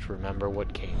gift, remember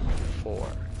what came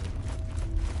before.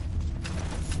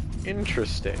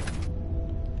 Interesting.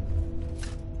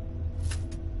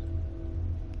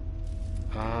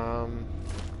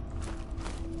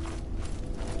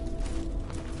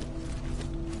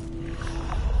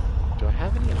 Do I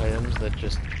have any items that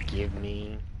just give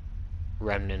me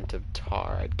Remnant of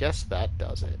Tar? I guess that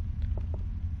does it.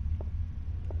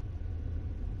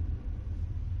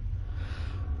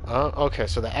 Okay,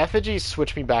 so the effigies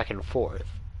switch me back and forth.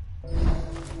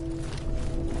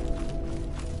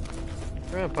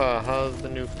 Grandpa, how's the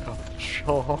new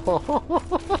couple?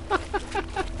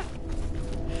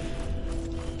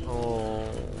 Oh.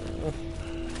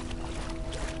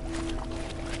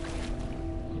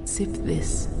 Sip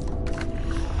this.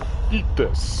 Eat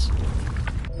this.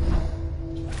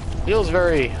 Feels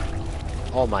very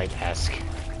All Might-esque.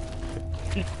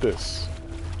 Eat this.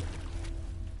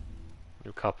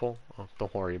 New couple? Oh,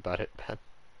 don't worry about it, Ben.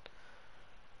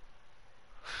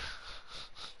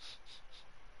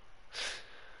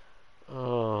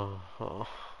 Oh.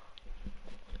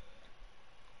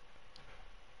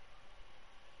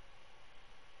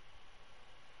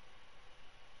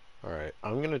 Alright,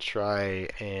 I'm gonna try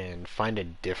and find a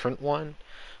different one.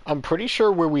 I'm pretty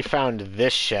sure where we found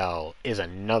this shell is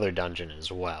another dungeon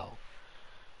as well.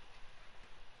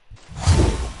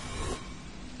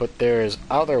 But there's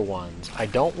other ones. I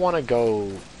don't want to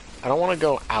go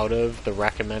out of the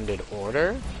recommended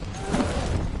order,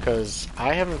 because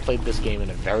I haven't played this game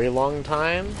in a very long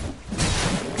time,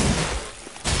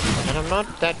 and I'm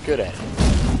not that good at it.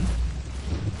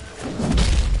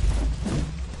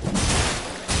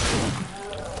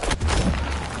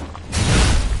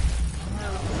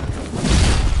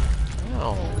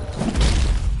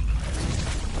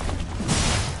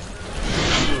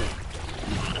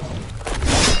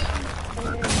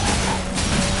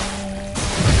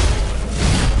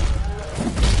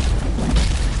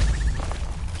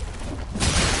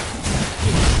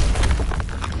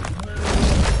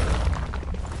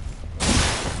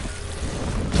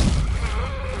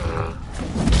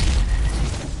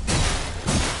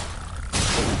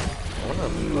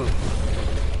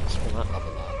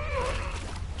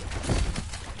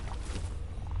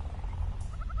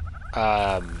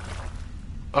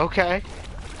 Okay.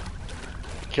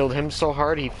 Killed him so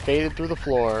hard he faded through the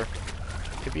floor.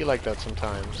 Could be like that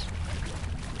sometimes.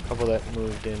 Couple that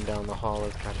moved in down the hall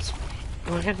has got his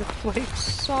brand flakes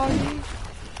soggy.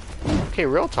 Okay,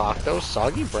 real talk, those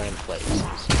soggy brand flakes.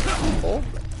 Oh.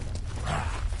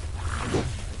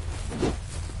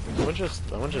 Someone just...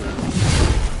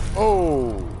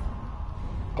 Oh!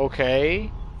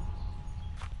 Okay.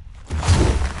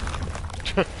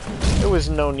 There was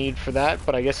no need for that,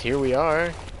 but I guess here we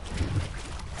are.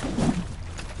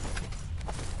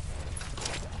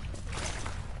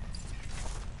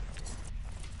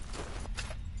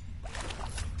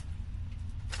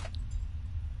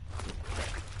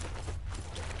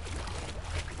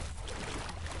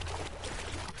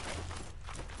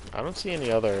 I don't see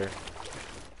any other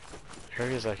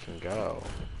areas I can go.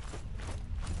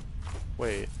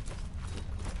 Wait. Is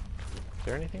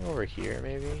there anything over here,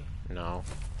 maybe? No.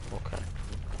 Okay.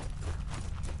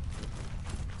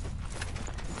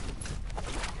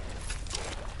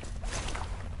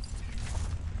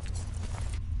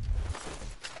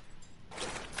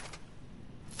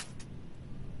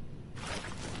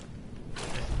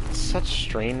 Such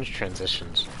strange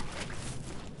transitions.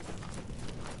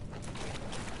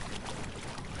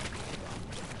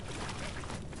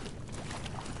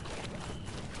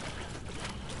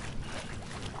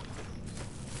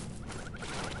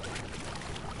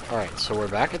 Alright, so we're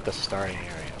back at the starting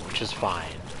area, which is fine.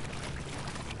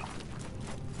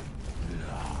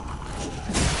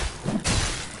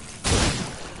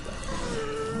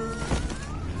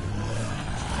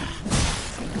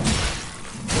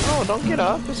 No, don't get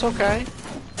up, it's okay.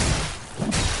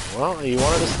 Well, you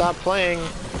wanted to stop playing.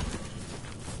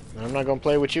 I'm not gonna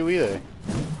play with you either.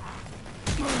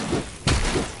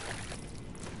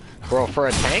 Bro, for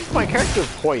a tank, my character's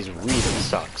poise really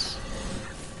sucks.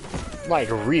 Like,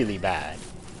 really bad.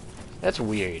 That's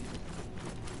weird.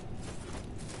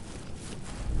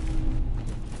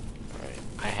 Alright,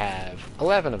 I have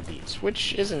 11 of these,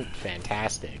 which isn't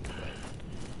fantastic, but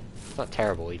it's not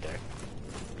terrible either.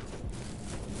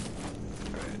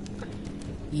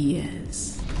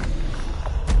 Yes.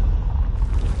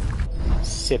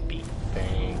 Sippy.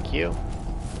 Thank you.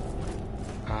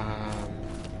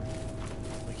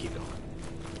 We keep going.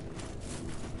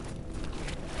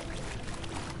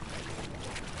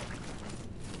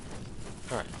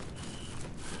 Alright.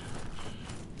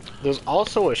 There's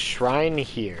also a shrine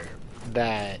here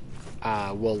that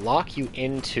will lock you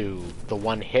into the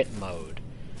one-hit mode,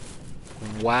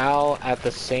 while at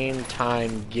the same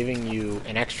time giving you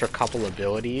an extra couple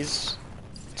abilities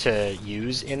to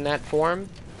use in that form.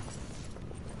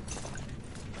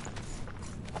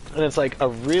 And it's like a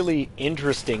really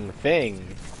interesting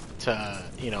thing to,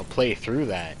 you know, play through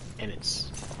that, and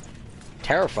it's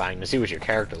terrifying to see what your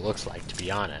character looks like, to be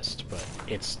honest, but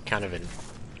it's kind of an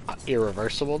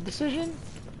irreversible decision.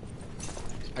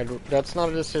 That's not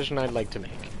a decision I'd like to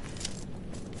make.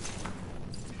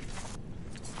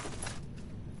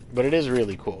 But it is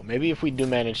really cool. Maybe if we do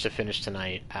manage to finish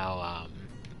tonight, I'll,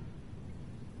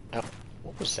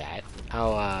 what was that?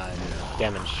 I'll,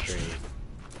 demonstrate.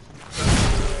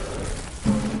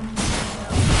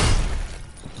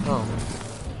 Oh,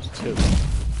 there's two.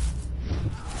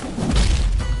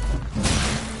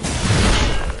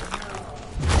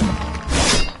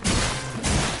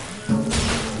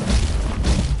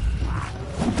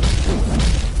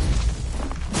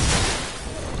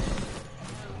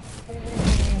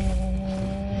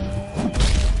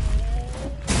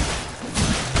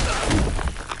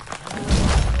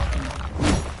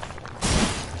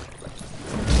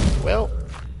 Well,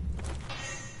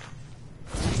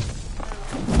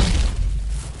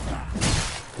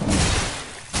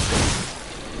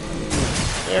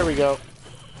 there we go.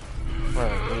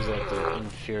 Alright, what is that? The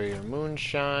inferior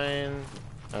moonshine.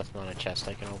 That's not a chest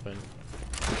I can open.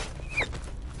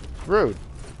 Rude.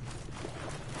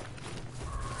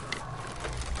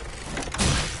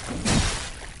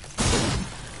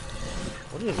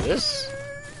 What is this?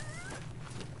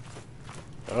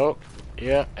 Oh,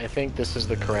 yeah, I think this is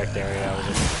the correct area I was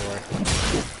looking for.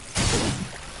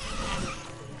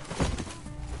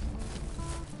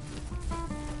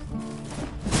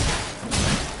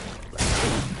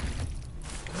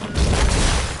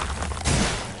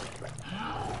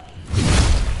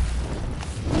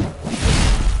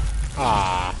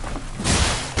 Ah.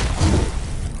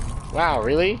 Wow,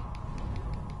 really?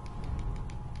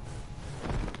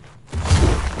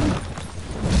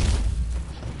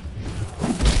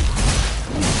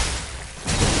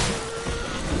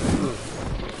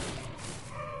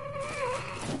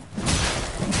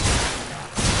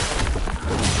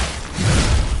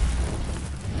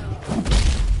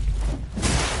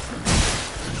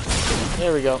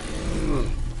 There we go.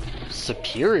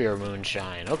 Superior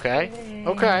moonshine. Okay.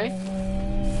 Okay.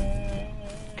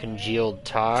 Congealed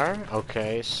tar.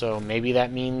 Okay, so maybe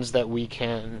that means that we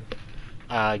can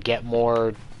get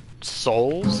more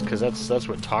souls, because that's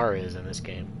what tar is in this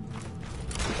game.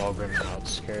 Fulgrim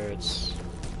outskirts.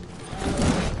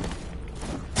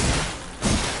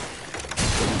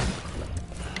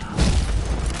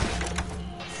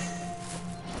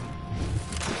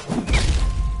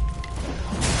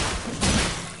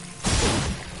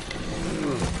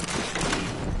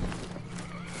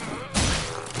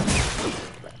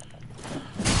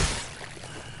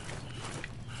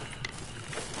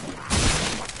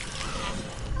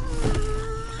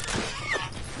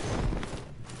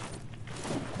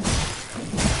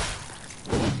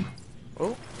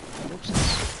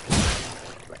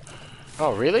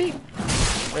 Oh, really?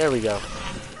 There we go.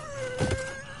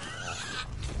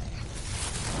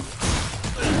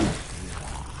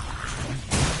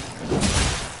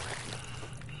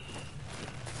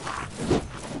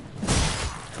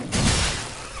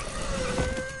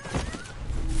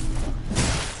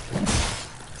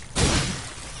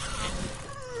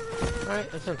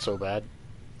 Alright, that's not so bad.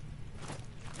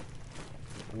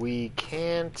 We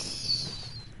can't...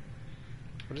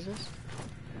 What is this?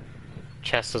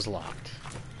 Chest is locked.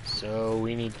 So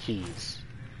we need keys.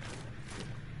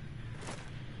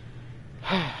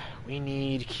 We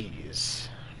need keys.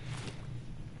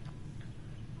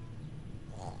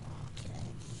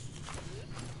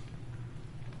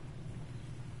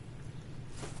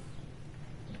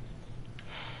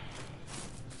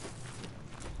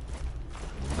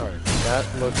 Alright, that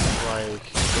looks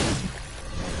like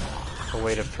a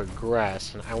way to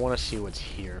progress, and I want to see what's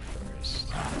here first.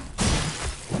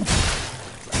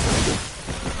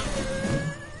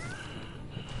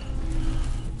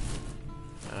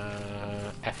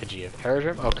 Effigy of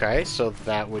Eridrim. Okay, so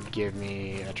that would give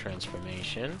me a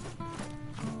transformation.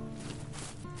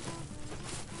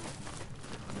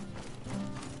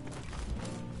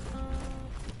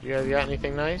 You guys got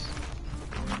anything nice?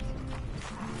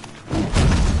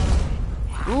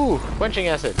 Ooh, quenching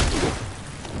acid.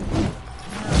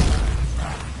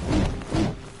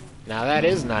 Now that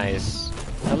is nice.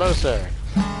 Hello, sir.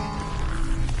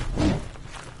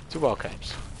 2 ball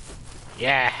caps.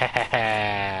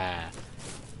 Yeah.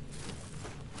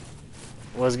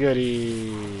 What's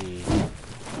goody?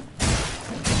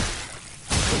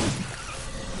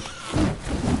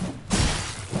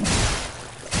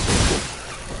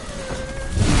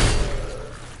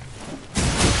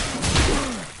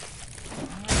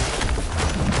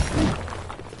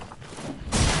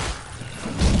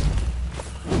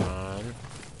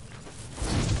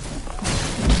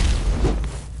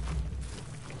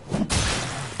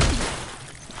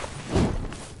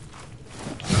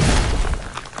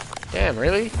 Damn,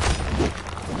 really?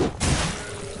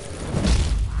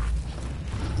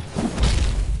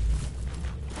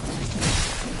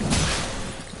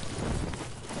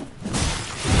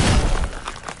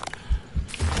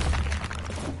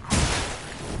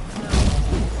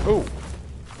 Ooh.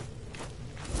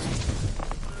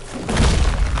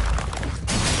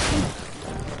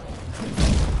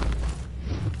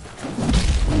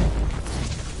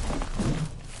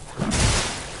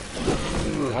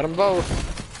 Got them both.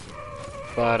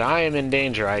 But I am in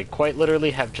danger. I quite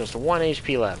literally have just 1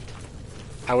 HP left.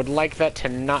 I would like that to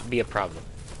not be a problem.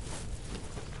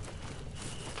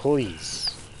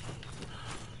 Please.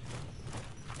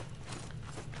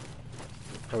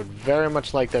 I would very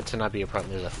much like that to not be a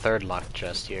problem. There's a 3rd locked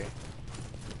chest here.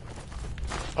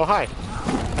 Oh, hi.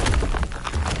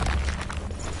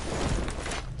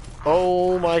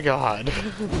 Oh my god.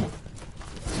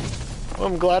 Well,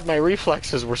 I'm glad my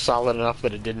reflexes were solid enough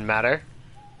that it didn't matter.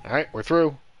 Alright, we're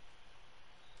through.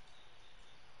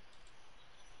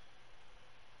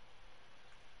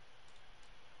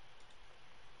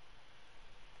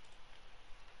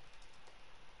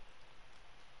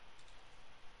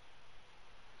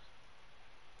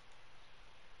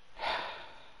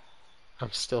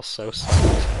 I'm still so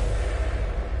sad.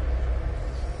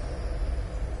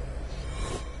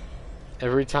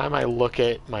 Every time I look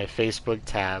at my Facebook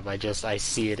tab, I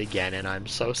see it again and I'm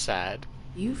so sad.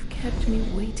 You've kept me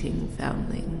waiting,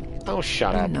 foundling. Oh,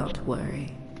 shut Do up. not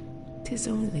worry. 'Tis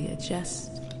only a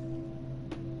jest.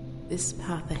 This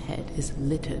path ahead is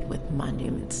littered with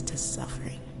monuments to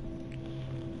suffering.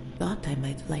 Thought I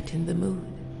might lighten the mood.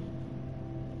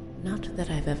 Not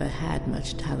that I've ever had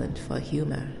much talent for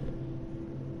humor.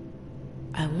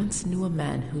 I once knew a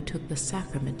man who took the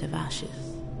sacrament of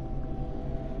ashes.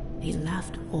 He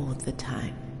laughed all the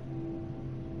time.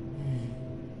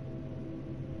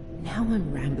 Now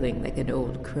I'm rambling like an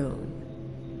old crone.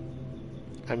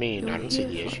 I mean, I don't see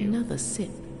the You're here for issue. another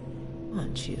sip,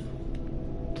 aren't you?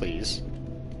 Please.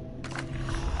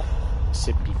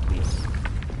 Sippy, please.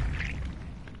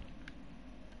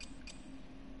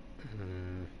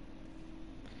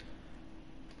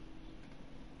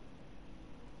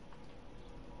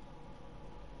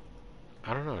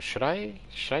 I don't know. Should I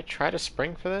try to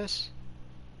spring for this?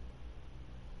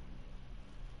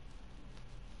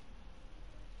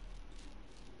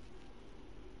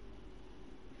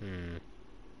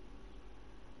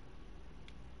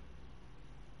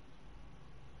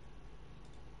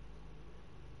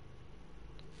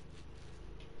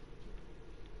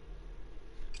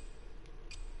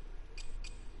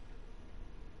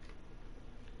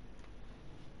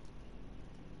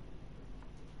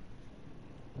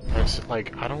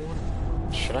 Like, I don't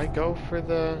want... Should I go for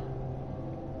the...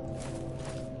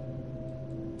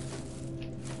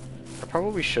 I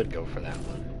probably should go for that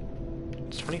one.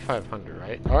 It's 2,500,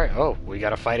 right? Alright, oh, we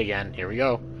gotta fight again. Here we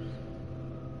go.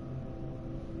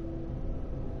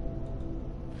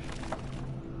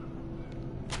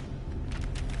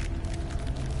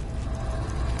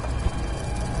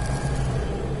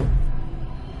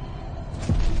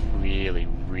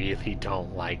 Really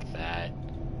don't like that.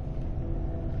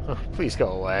 Oh, please go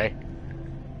away.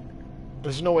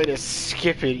 There's no way to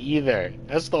skip it either.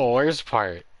 That's the worst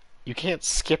part. You can't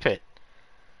skip it.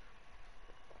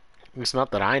 At least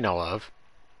not that I know of.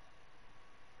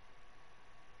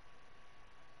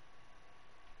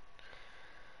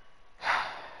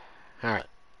 Alright,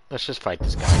 let's just fight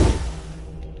this guy.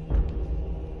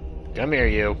 Come here,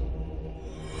 you.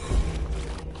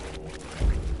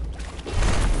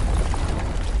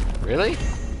 Really?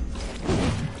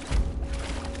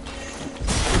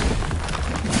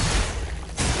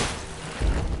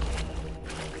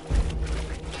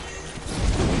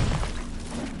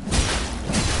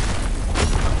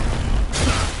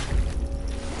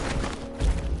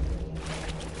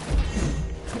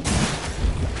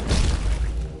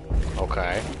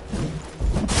 Okay.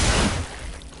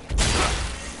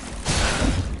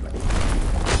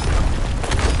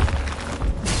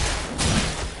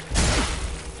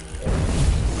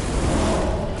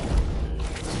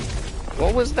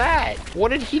 What was that? What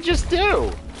did he just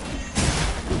do?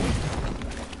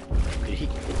 Did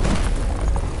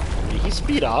he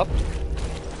speed up?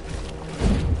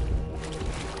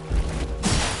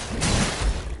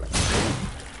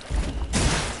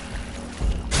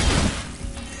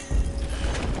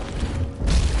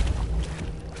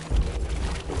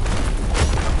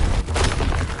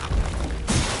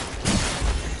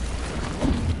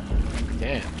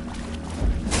 Damn.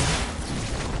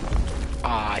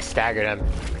 Ah, I staggered him.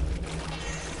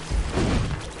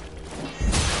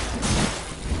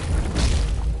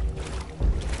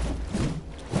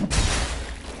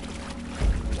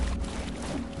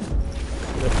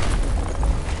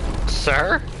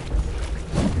 Sir?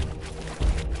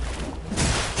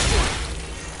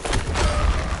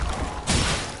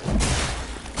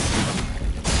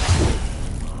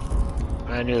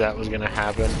 I knew that was gonna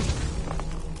happen.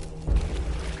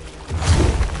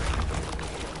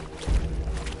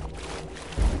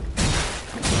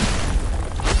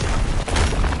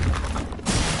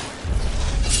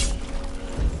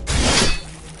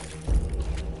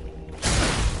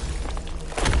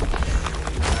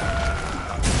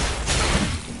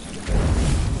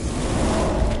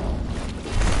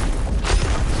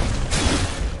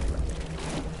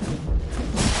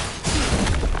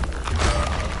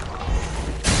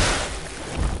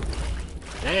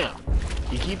 Damn.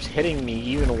 He keeps hitting me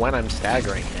even when I'm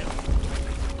staggering him.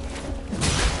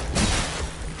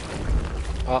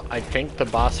 Oh, I think the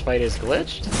boss fight is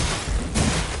glitched.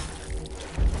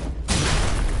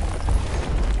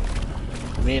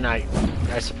 I mean,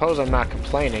 I suppose I'm not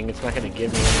complaining. It's not going to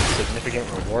give me any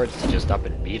significant rewards to just up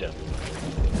and beat him.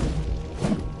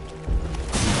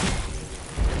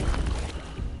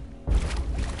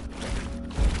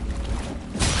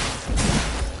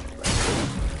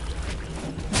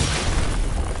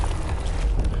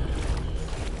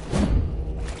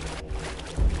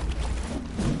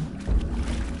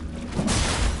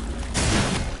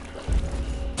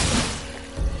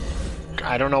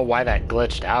 I don't know why that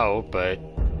glitched out, but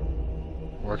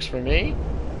works for me.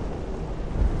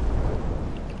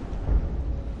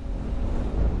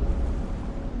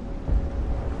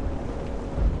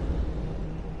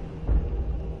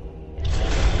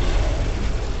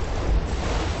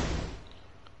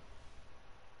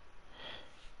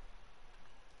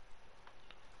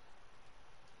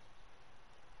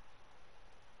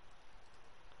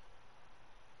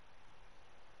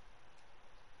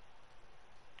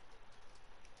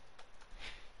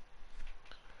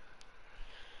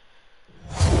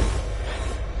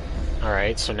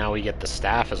 Alright, so now we get the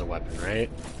staff as a weapon, right?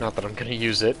 Not that I'm gonna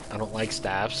use it. I don't like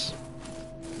staffs.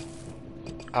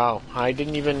 Oh, I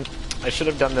should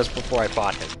have done this before I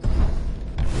fought him.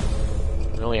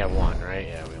 We only have one, right?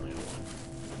 Yeah, we only have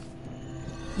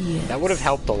one. Yes. That would have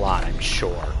helped a lot, I'm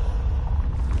sure.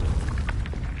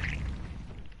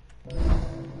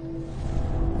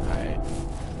 Alright.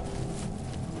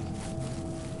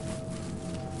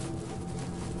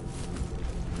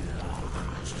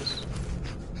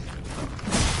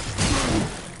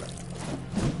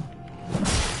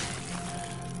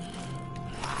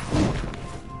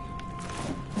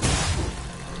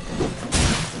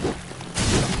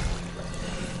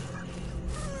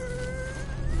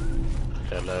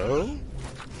 Hello?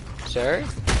 Sir?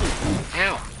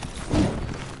 Ow!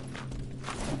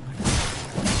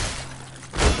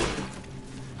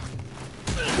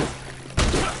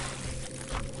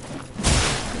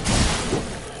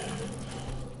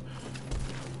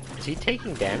 Is he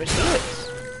taking damage to this?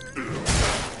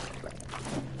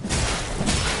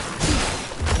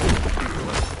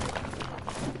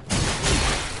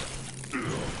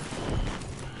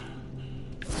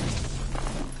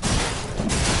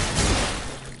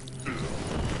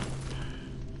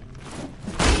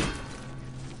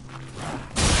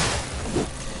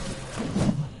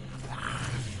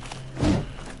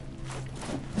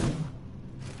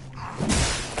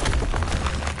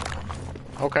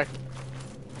 Okay.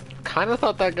 Kinda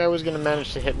thought that guy was gonna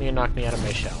manage to hit me and knock me out of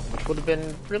my shell, which would have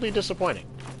been really disappointing.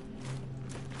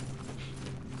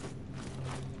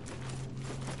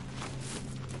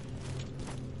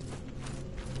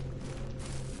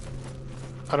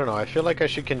 I don't know, I feel like I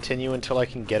should continue until I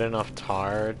can get enough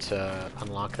tar to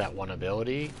unlock that one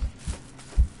ability.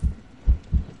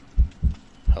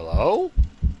 Hello?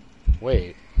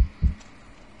 Wait.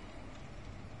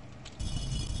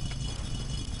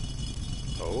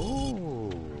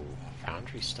 Oh,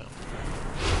 foundry stone.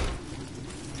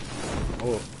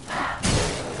 Oh.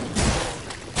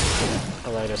 I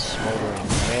light a smoldering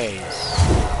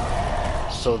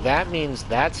mace. So that means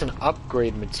that's an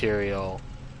upgrade material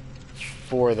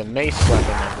for the mace weapon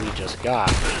that we just got.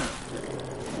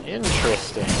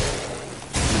 Interesting.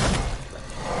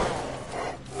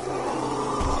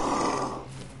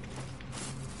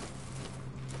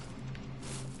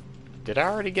 Did I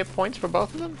already get points for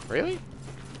both of them? Really?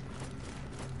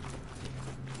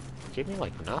 Gave me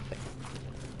like nothing.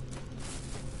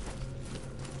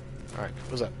 Alright,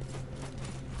 what's up?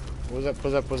 What's up,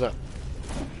 what's up, what's up?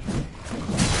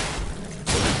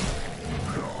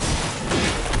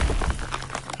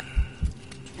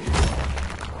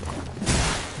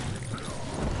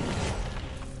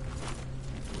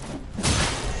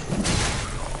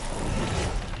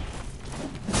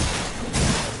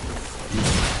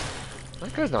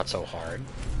 That guy's not so hard.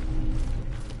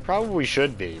 Probably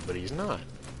should be, but he's not.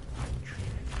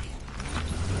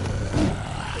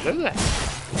 Look at that.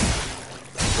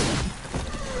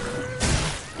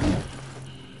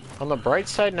 On the bright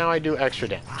side, now I do extra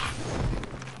damage.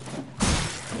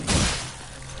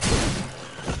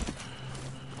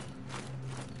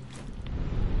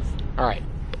 Alright.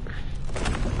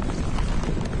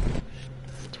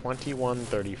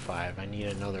 2135. I need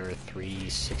another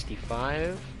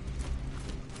 365.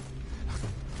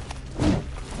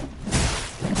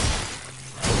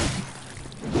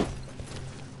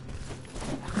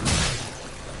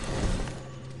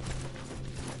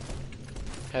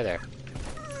 Hey there.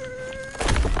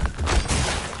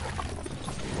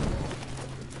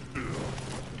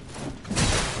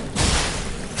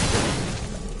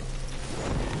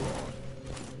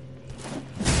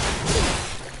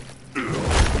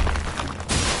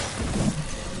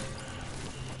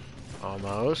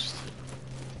 Almost.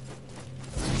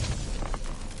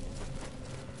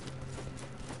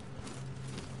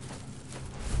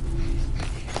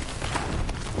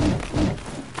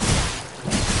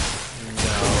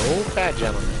 Bad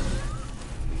gentleman.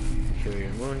 Heal your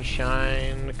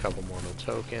moonshine, a couple mortal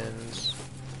tokens.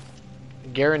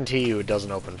 Guarantee you it doesn't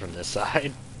open from this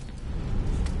side.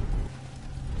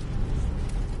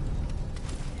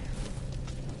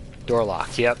 Door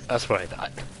locked, yep, that's what I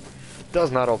thought.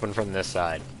 Does not open from this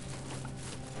side.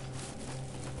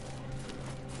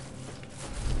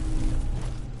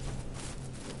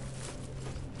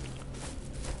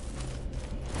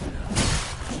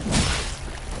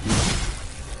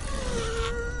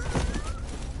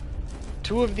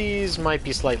 Two of these might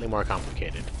be slightly more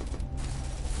complicated.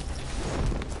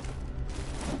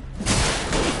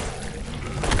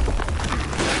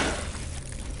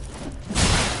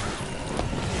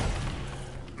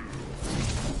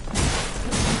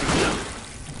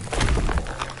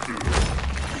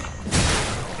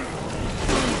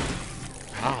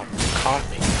 Oh, caught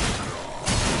me.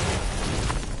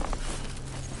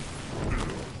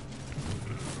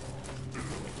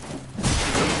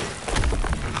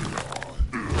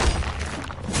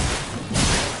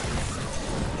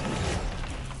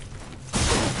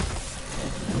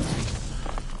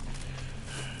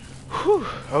 Whew,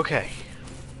 okay.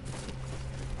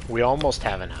 We almost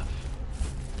have enough.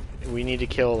 We need to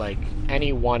kill, like,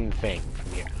 any one thing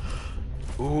from here.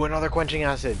 Ooh, another quenching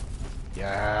acid.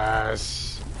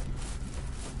 Yes.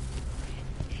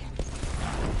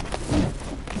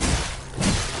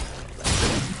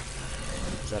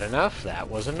 Is that enough? That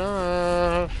was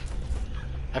enough.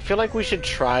 I feel like we should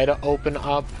try to open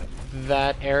up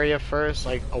that area first,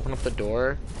 like, open up the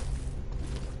door.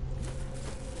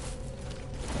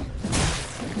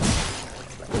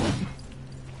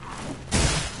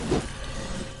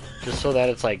 Just so that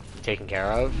it's, like, taken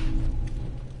care of.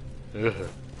 Ugh.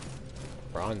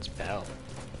 Bronze bell.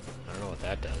 I don't know what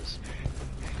that does.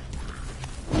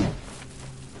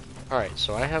 Alright,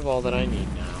 so I have all that I need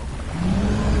now.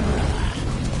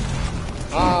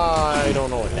 I don't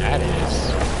know what that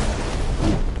is.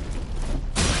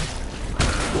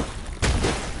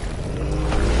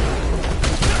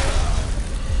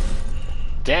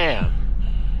 Damn.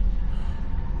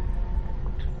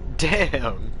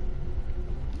 Damn.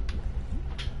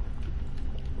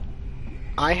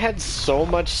 I had so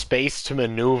much space to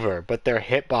maneuver, but their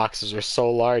hitboxes are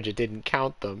so large it didn't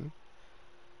count them.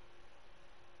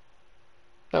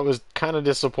 That was kind of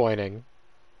disappointing.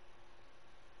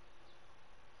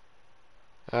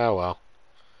 Oh well.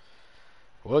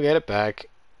 We'll get it back.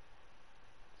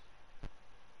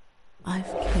 I've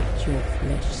kept your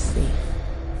flesh safe,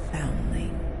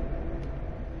 foundling.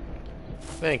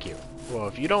 Thank you. Well,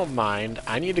 if you don't mind,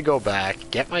 I need to go back,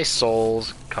 get my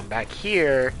souls, come back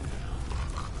here.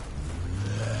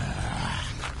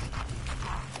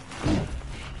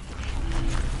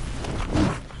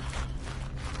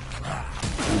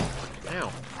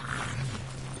 Ow.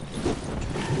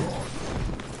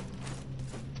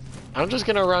 I'm just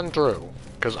gonna run through,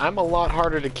 because I'm a lot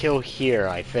harder to kill here,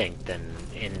 I think, than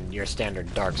in your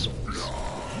standard Dark Souls.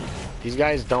 These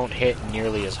guys don't hit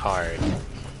nearly as hard.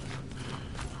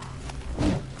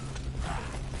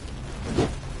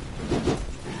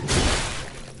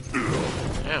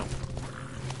 Ow.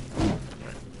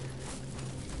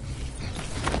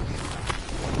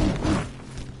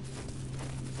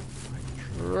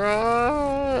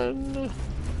 Run!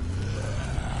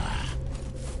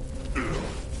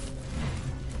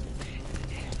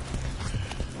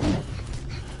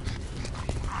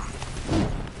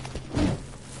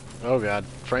 Oh god,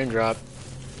 frame drop.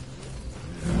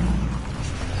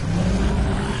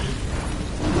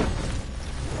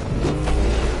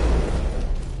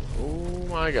 Oh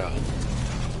my god.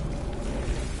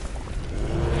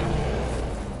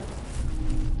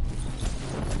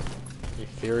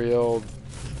 Ethereal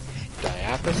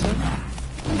diapason?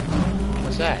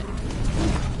 What's that?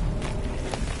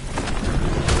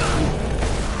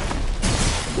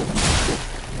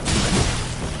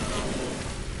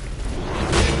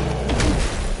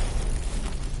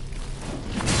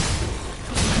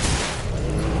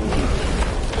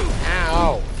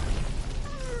 Ow!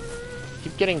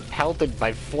 Keep getting pelted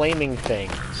by flaming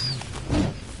things.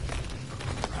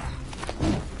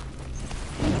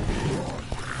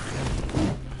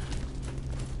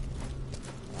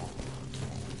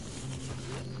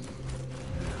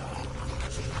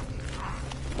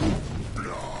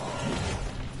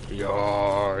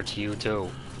 It's you too.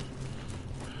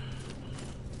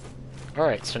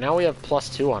 Alright, so now we have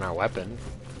 +2 on our weapon.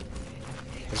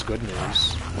 That's good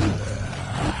news.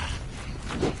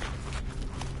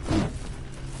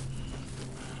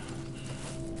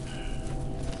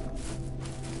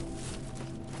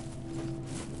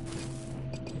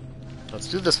 Let's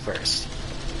do this first.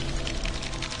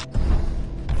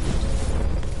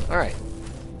 Alright.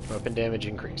 Weapon damage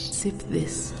increased. Sip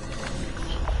this.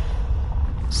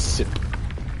 Sip.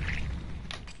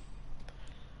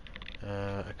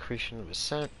 Accretion of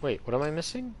Ascent. Wait, what am I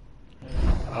missing?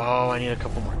 Oh, I need a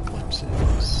couple more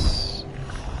glimpses.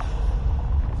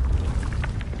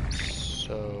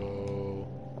 So...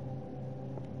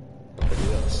 I'll do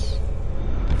this.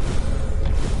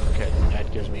 Okay, that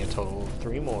gives me a total of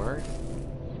 3 more.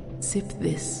 Sip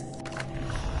this.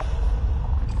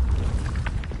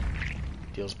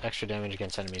 Deals extra damage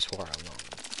against enemies who are alone.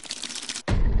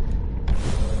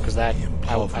 Because that,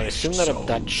 I assume that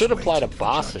that should apply to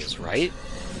bosses, right?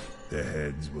 Their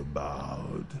heads were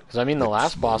bowed. Because I mean, the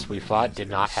last boss we fought did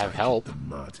not have help. The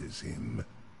martyr's hymn.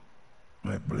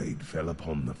 My blade fell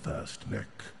upon the first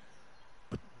neck,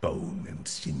 but bone and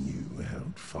sinew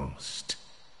held fast.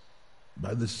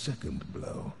 By the second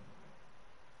blow,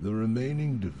 the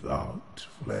remaining devout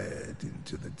fled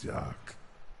into the dark.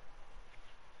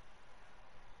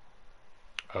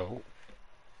 Oh.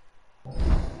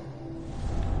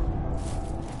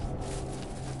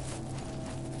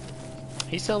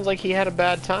 He sounds like he had a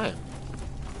bad time.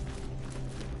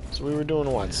 So we were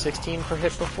doing what, 16 per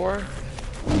hit before?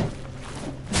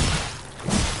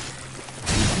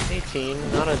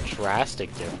 18, not a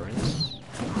drastic difference.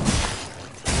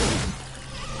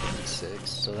 56,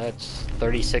 so that's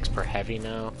 36 per heavy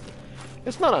now.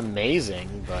 It's not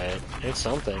amazing, but it's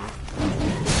something.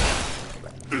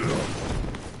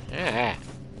 Yeah.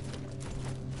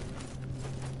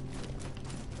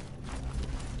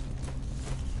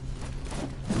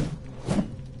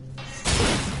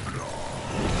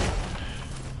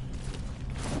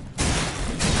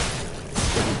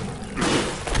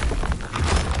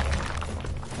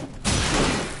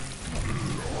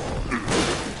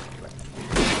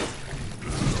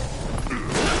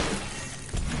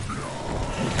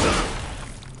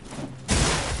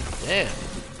 Damn.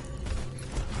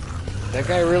 That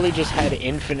guy really just had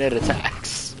infinite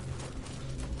attacks.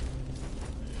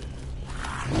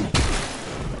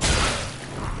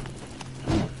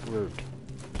 Rude.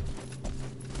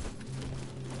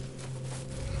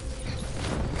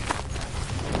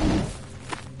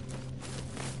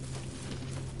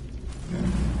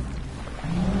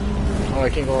 Oh, I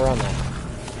can't go around that.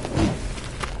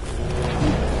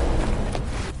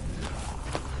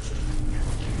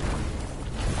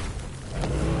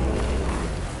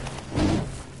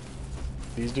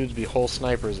 These dudes be whole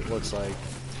snipers, it looks like.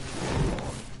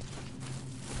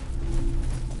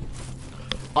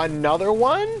 Another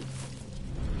one?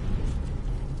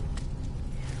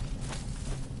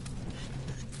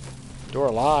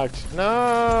 Door locked.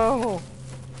 No!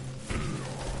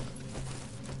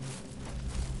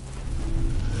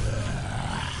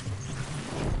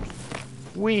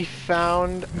 We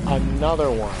found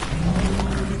another one.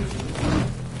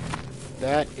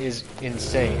 That is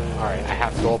insane. Alright, I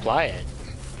have to go apply it.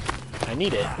 I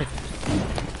need it.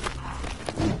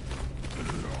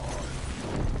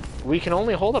 We can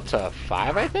only hold up to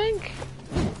 5, I think?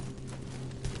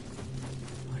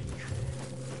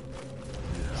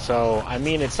 So, I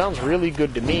mean, it sounds really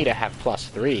good to me to have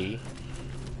 +3,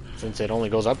 since it only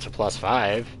goes up to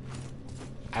 +5.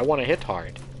 I want to hit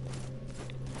hard.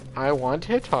 I want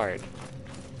hit hard.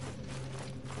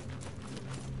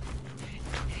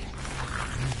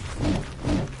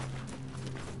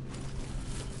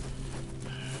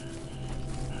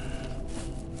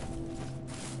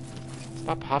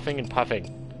 Stop huffing and puffing.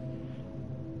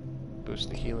 Boost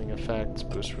the healing effects,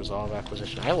 boost resolve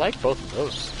acquisition. I like both of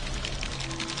those.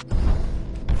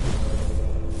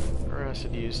 Or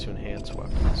acid used to enhance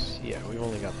weapons. Yeah, we've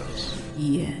only got those.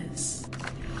 Yes.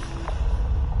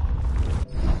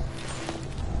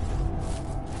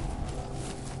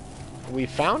 We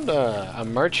found a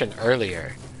merchant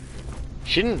earlier.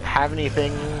 She didn't have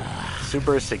anything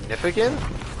super significant,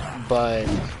 but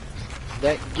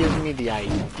that gives me the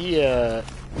idea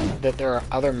that there are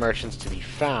other merchants to be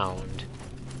found.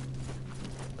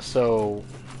 So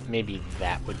maybe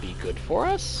that would be good for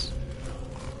us?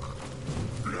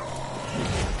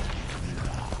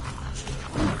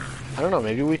 I don't know,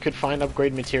 maybe we could find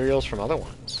upgrade materials from other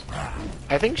ones.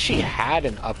 I think she had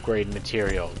an upgrade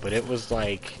material, but it was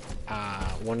like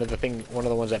one of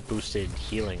the ones that boosted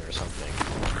healing or something.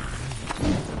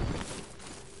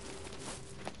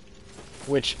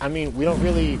 Which, I mean, we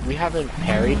haven't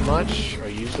parried much or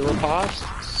used the riposte,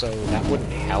 so that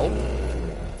wouldn't help.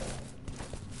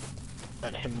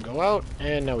 Let him go out,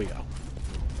 and now we go.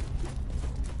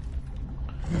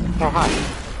 Oh, hi.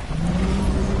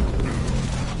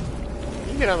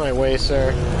 You get out of my way,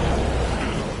 sir.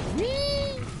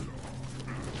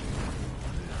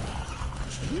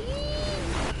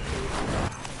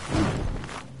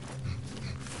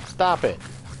 Stop it.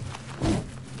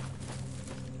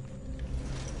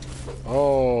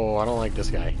 Oh, I don't like this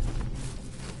guy.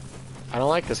 I don't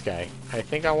like this guy. I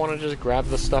think I want to just grab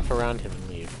the stuff around him and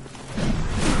leave.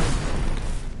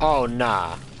 Oh,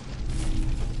 nah.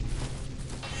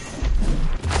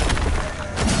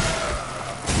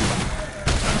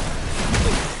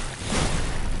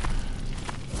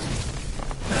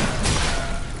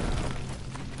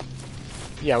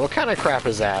 Yeah, what kind of crap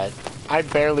is that? I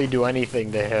barely do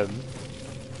anything to him.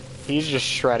 He's just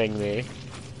shredding me.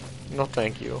 No,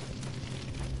 thank you.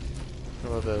 How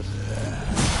about this?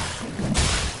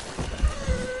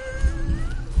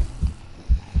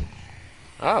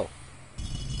 Oh.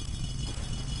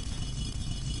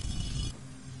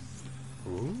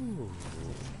 Ooh.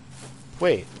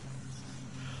 Wait.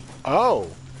 Oh.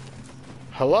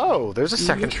 Hello, there's a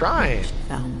second shrine.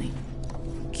 Found me.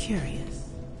 Curious.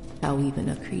 How even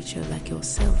a creature like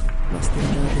yourself must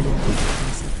endure the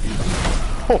importance of them.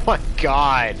 Oh my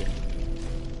god.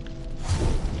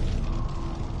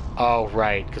 Oh,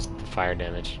 right, because of the fire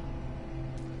damage.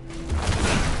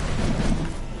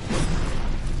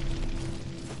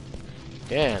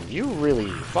 Damn, you really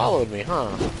followed me,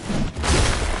 huh?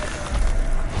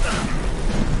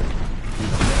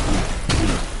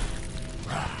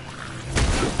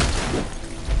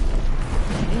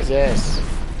 Jesus.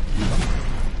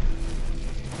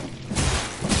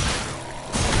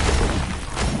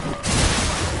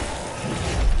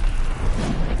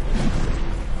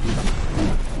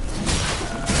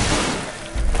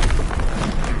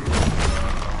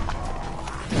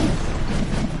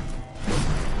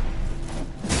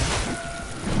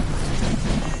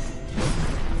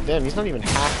 Damn, he's not even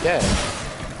half dead.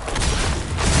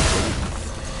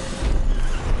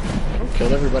 I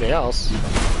killed everybody else.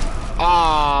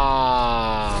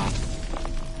 Ah!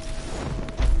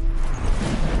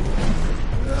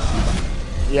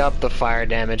 Yep, the fire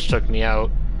damage took me out.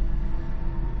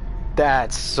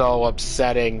 That's so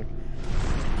upsetting.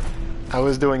 I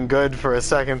was doing good for a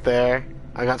second there.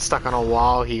 I got stuck on a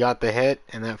wall, he got the hit,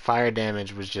 and that fire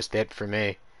damage was just it for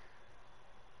me.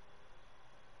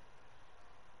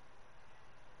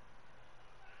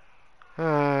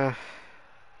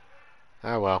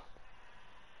 Oh well.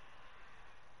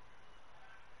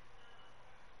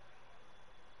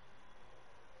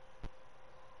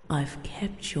 I've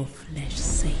kept your flesh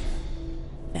safe,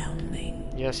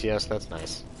 foundling. Yes, yes, that's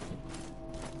nice.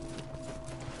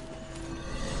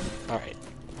 Alright.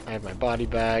 I have my body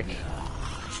back.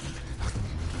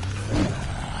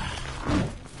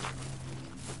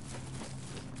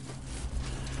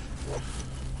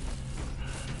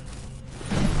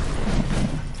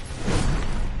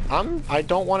 I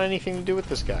don't want anything to do with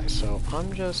this guy, so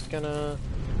I'm just gonna...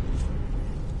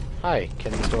 Hi,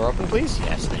 can this door open, please?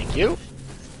 Yes, thank you.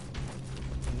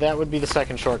 That would be the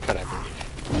second shortcut, I believe.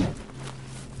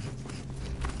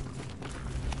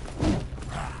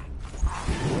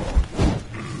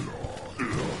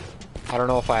 I don't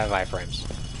know if I have iframes.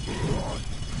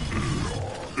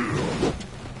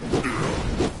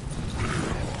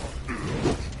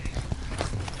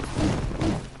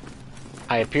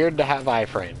 I appeared to have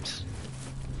iframes.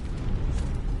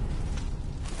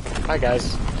 Bye,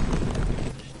 guys.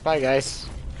 Bye, guys.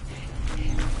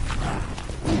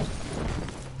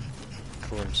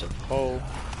 Glimpse of hope.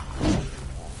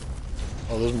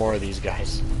 Oh, there's more of these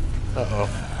guys. Uh-oh.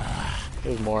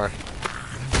 There's more.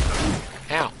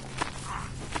 Ow.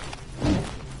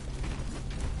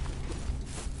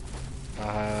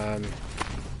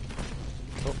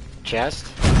 Oh, chest.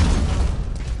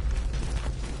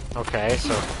 Okay,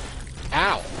 so...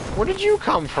 Ow! Where did you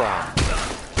come from?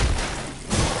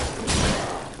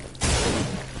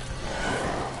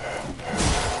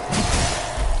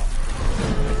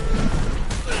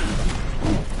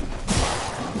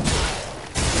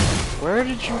 Where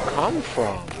did you come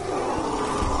from?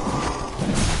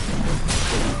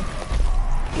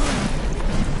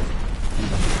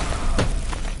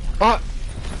 Ah!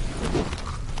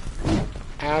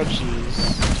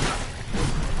 Ouchies.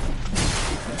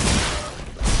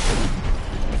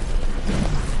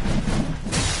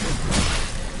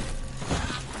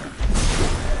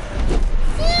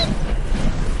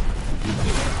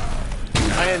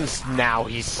 And now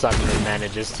he suddenly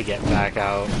manages to get back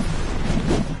out.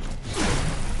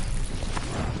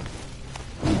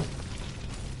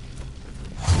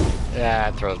 Yeah,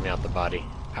 it throws me out the body.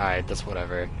 Alright, that's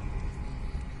whatever.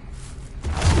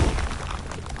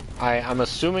 I'm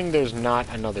assuming there's not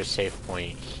another save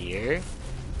point here.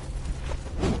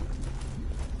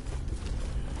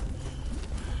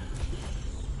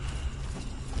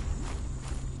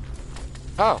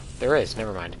 Oh, there is.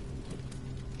 Never mind.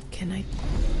 Can I...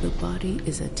 The body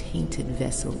is a tainted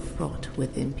vessel fraught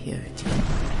with impurity.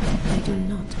 I do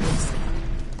not miss it.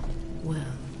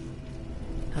 Well,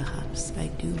 perhaps I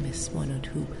do miss one or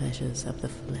two pleasures of the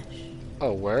flesh.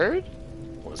 Oh, word?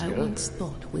 What's I good? once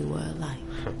thought we were alike.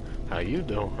 How you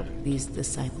doing? These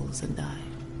disciples and I.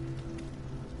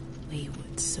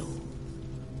 Wayward souls.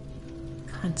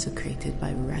 Consecrated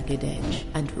by ragged edge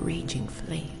and raging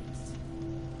flames.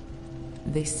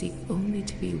 They seek only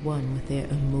to be one with their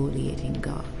emoliating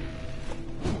God.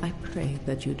 I pray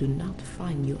that you do not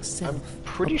find yourself. I'm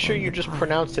pretty sure you just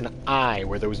pronounced an I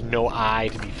where there was no I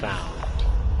to be found.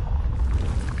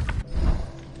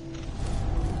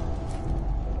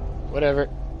 Whatever.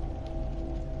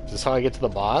 Is this how I get to the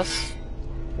boss?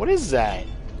 What is that?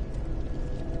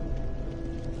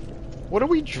 What are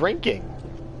we drinking?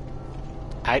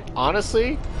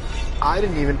 I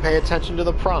didn't even pay attention to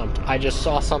the prompt. I just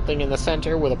saw something in the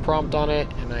center with a prompt on it,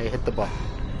 and I hit the button.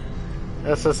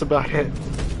 That's about it.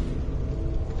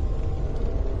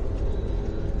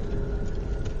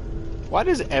 Why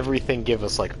does everything give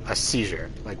us, like, a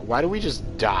seizure? Like, why do we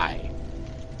just die?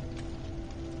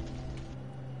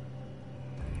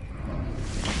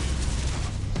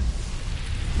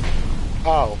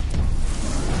 Oh.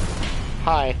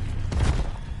 Hi.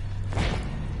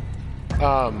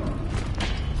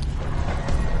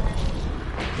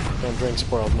 Don't drink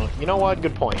spoiled milk. You know what?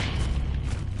 Good point.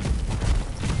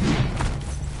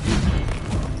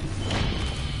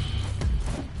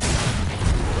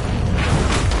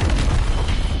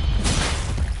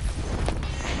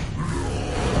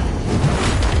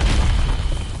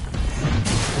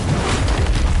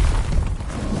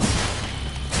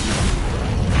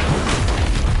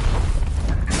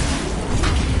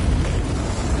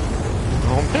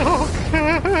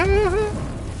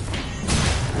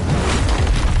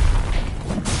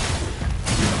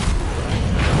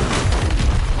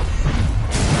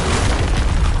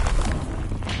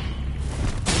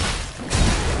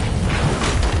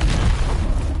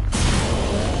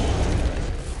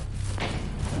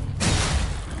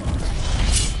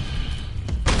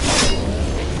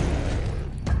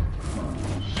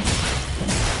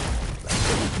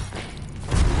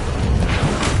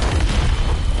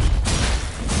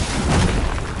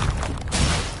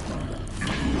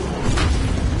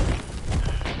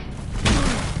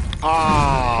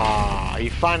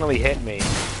 finally hit me.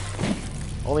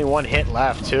 Only one hit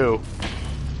left, too.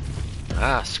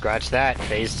 Ah, scratch that.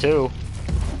 Phase 2.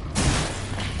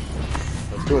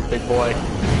 Let's do it, big boy.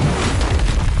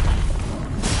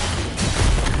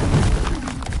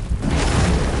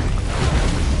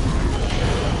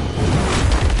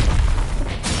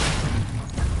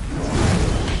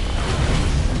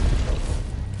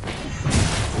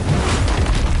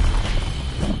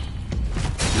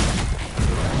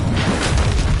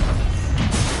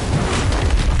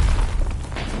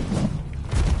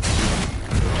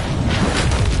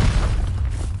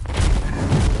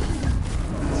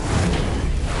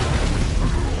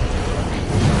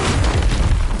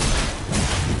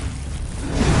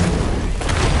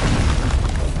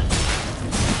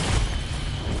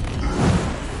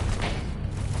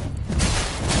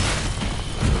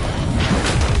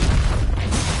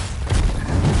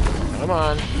 Come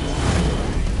on.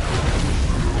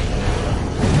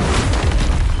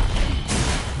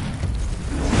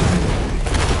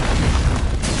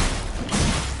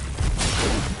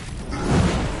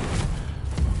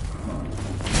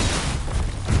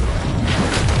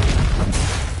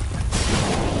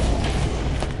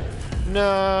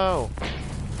 No.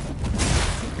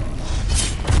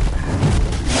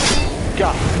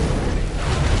 God.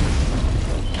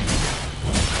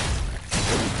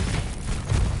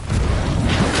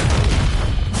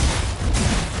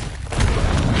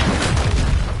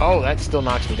 Oh, that still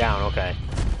knocks me down, okay.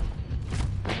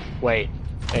 Wait.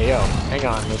 Hey, yo, hang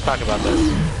on, let's talk about this.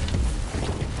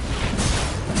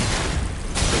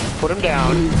 Put him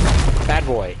down. Bad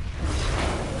boy.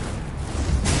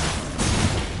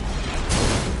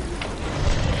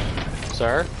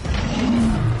 Sir?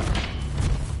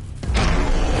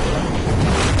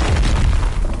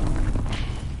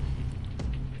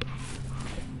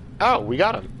 Oh, we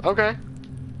got him. Okay.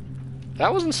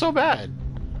 That wasn't so bad.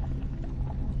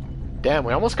 Damn,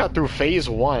 we almost got through phase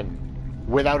 1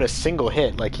 without a single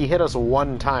hit. Like, he hit us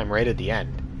one time right at the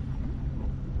end.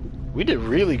 We did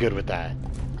really good with that.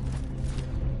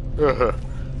 Ugh.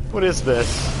 What is this?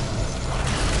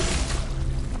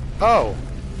 Oh.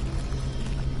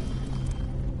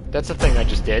 That's the thing I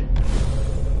just did.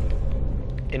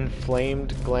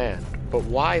 Inflamed gland. But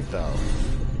why, though?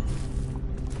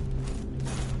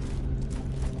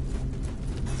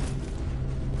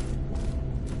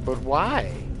 But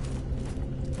why?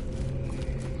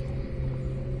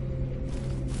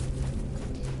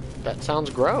 That sounds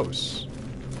gross.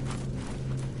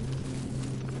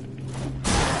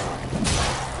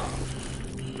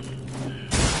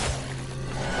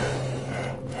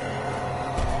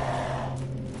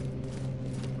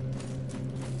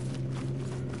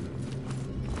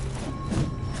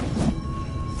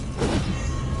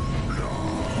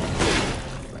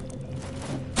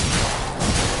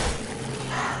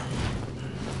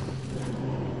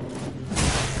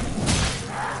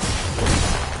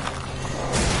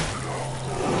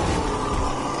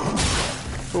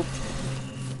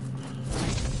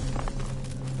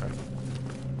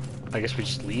 I guess we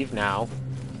just leave now.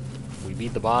 We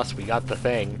beat the boss, we got the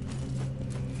thing.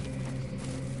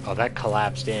 Oh, that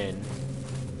collapsed in.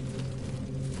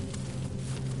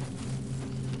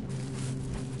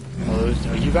 Oh,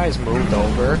 are you guys moved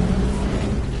over?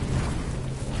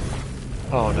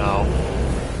 Oh no.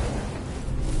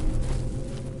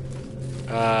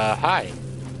 Hi.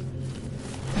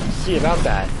 See about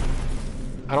that.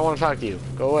 I don't want to talk to you.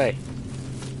 Go away.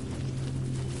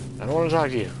 I don't want to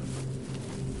talk to you.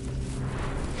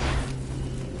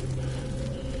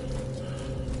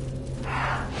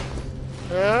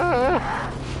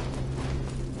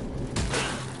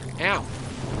 Ow.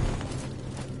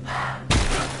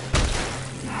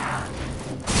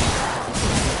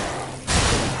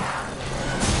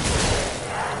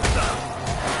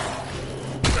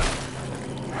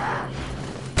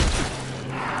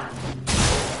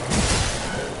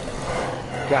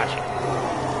 Gotcha.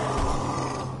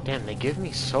 Damn, they give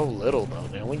me so little, though.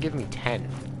 They only give me 10.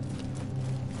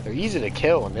 They're easy to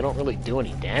kill, and they don't really do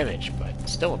any damage, but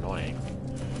it's still annoying.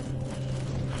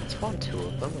 It spawned 2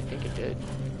 of them. I think it did.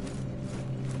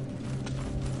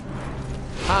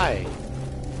 Hi.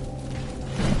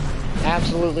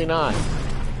 Absolutely not.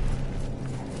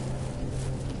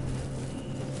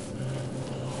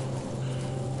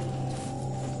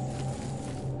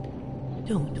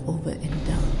 Don't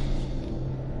overindulge.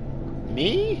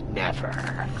 Me?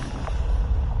 Never.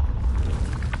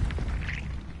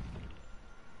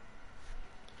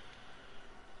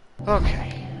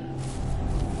 Okay.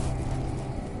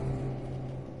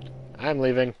 I'm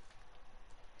leaving.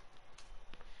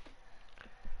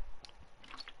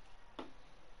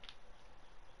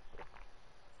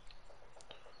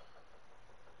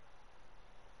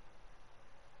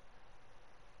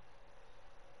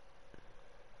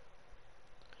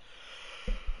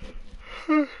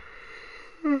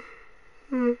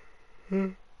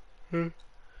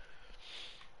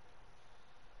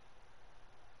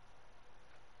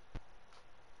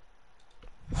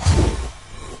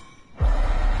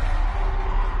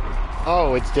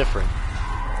 Oh, it's different.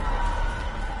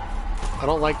 I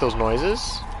don't like those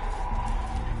noises.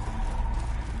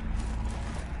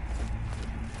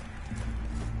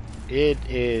 It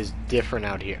is different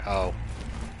out here. Oh.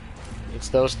 It's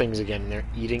those things again. They're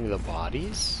eating the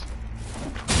bodies?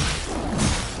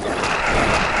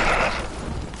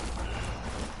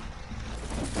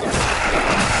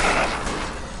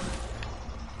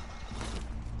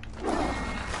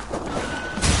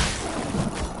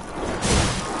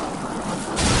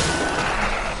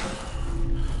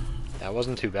 That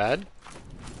wasn't too bad.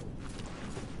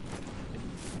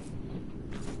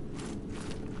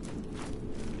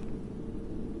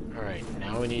 Alright,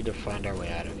 now we need to find our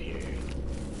way out of here.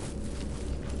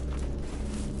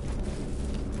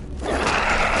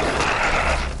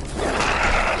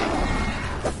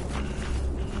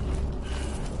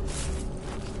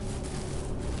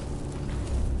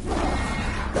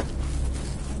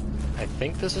 I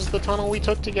think this is the tunnel we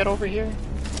took to get over here?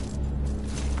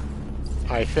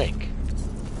 I think.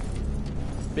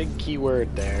 Big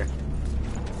keyword there.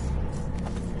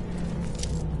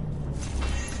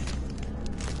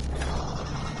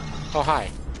 Oh, hi.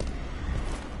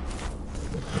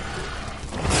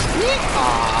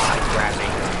 Ah, it grabbed me.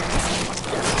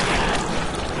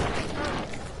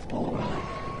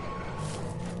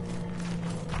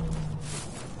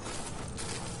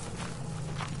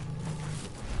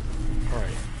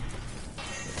 Alright.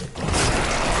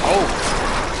 Oh!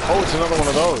 Oh, it's another one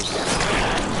of those.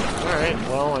 Alright,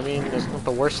 well, I mean, it's not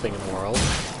the worst thing in the world.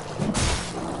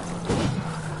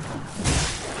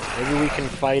 Maybe we can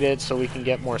fight it so we can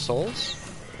get more souls?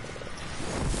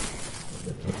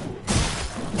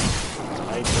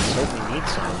 I certainly need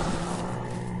some.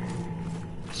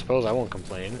 I suppose I won't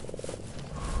complain.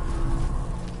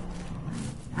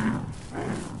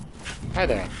 Hi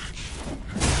there.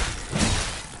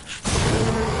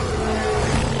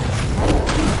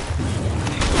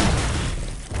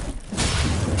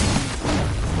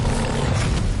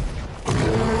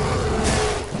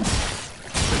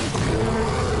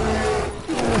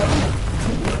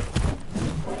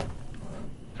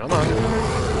 Come on.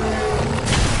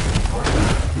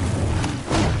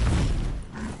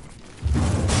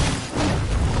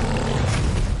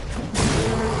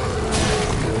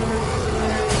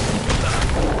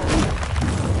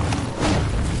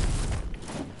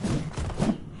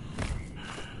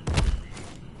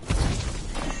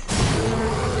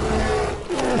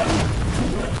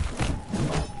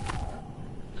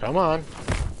 Come on.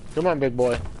 Come on, big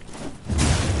boy.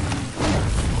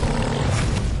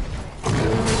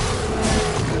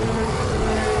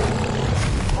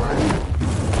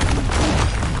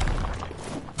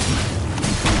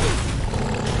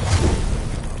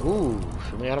 Ooh,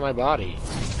 threw me out of my body.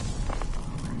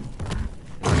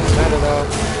 Doesn't matter though.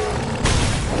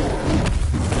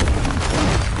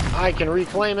 I can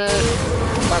reclaim it.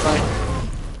 Bye-bye.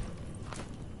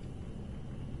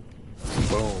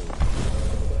 Boom.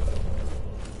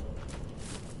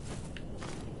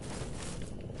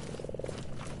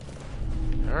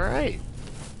 Alright.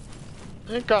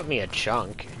 It got me a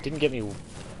chunk. It didn't get me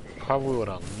probably what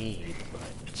I'll need, but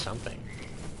it's something.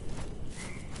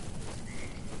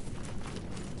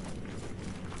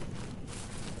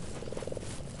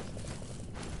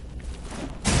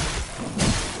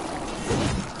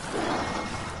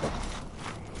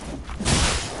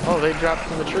 Oh, they dropped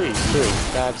from the trees, too.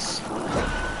 That's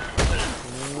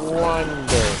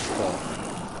wonderful.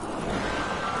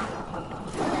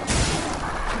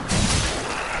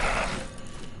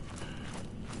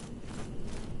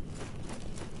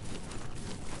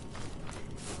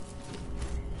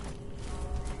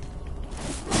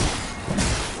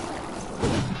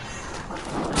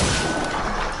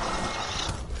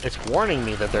 It's warning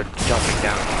me that they're jumping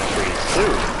down from the trees,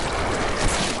 too.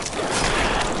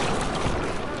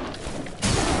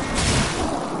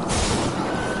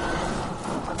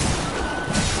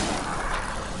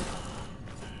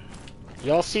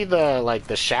 Y'all see the, like,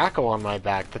 the shackle on my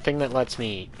back, the thing that lets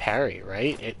me parry,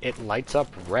 right? It lights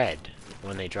up red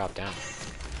when they drop down.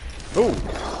 Ooh!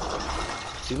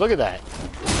 See, look at that.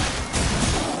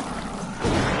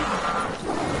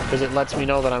 Because it lets me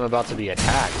know that I'm about to be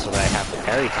attacked, so that I have the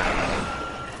parry time.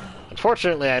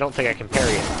 Unfortunately, I don't think I can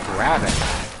parry and grab it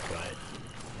back, but...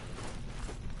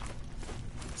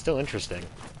 still interesting.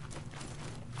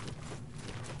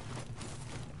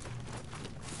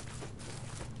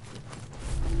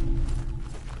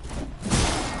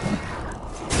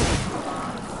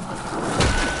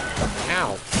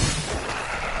 Ow.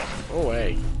 Go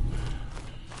away.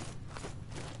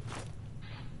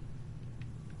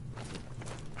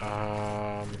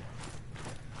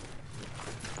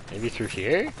 Maybe through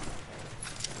here?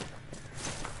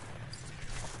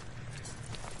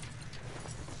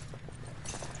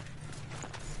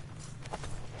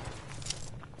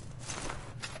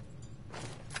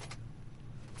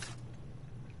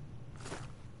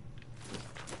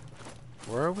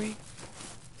 Where are we?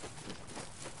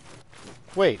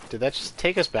 Wait, did that just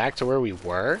take us back to where we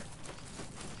were?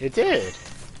 It did.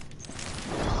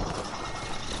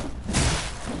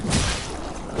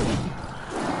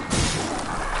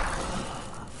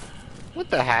 What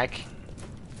the heck?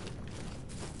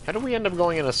 How did we end up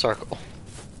going in a circle?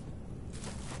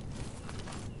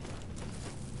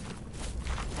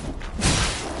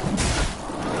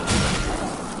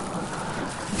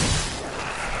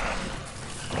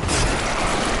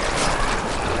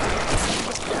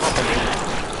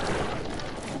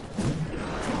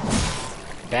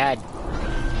 Bad,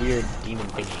 weird demon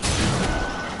thingy.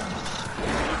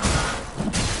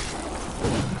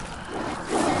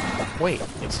 Wait,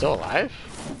 it's still alive?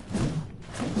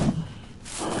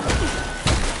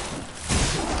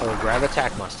 Oh, grab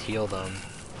attack must heal them.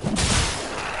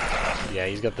 Yeah,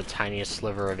 he's got the tiniest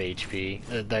sliver of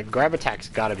HP. That grab attack's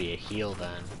gotta be a heal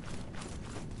then.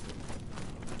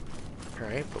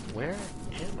 Alright, but where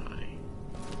am I?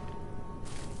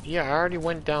 Yeah, I already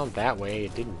went down that way.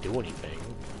 It didn't do anything.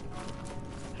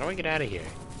 How do I get out of here?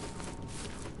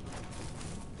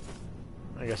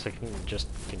 I guess I can just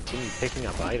continue picking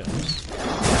up items.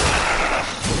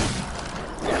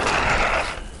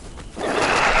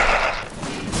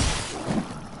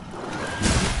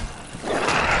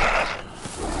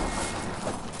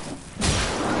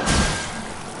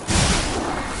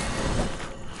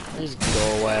 Please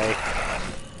go away.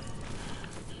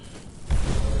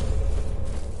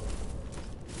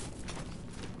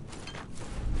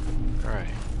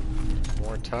 Alright.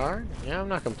 More tar? Yeah, I'm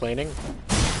not complaining.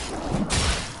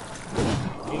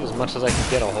 Need as much as I can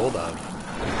get a hold of.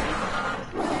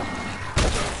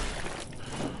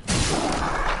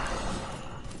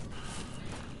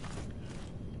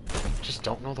 Just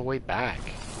don't know the way back.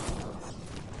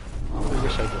 I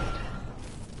wish I did.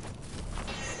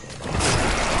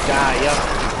 Ah, yep.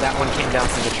 That one came down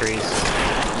from the trees.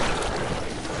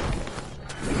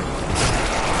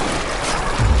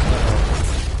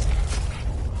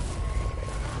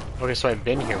 Okay, so I've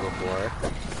been here before.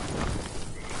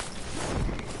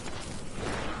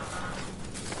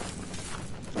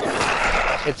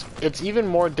 It's even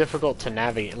more difficult to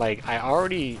navigate. Like,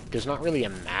 there's not really a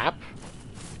map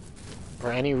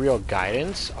or any real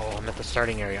guidance. Oh, I'm at the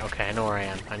starting area. Okay, I know where I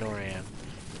am. I know where I am.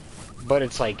 But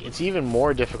it's like, it's even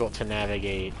more difficult to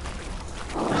navigate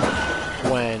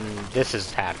when this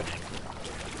is happening.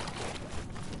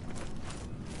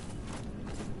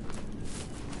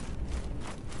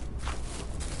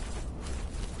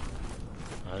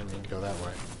 I didn't mean to go that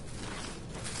way.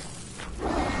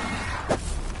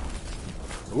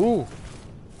 Ooh!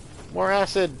 More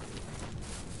acid!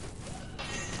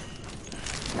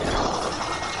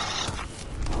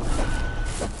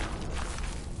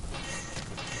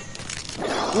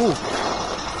 Ooh!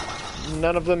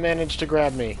 None of them managed to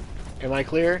grab me. Am I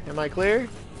clear? Am I clear?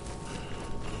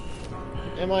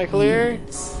 Am I clear?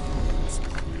 Yes.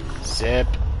 Zip.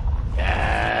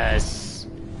 Yes!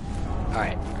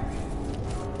 Alright.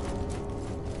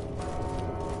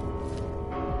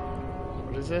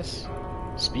 What is this?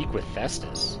 Speak with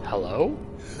Festus. Hello?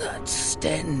 That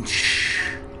stench.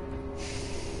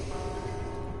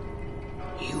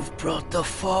 You've brought the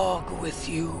fog with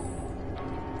you.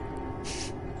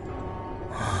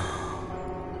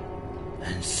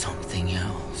 And something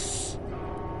else.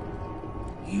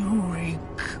 You reek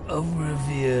of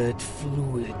revered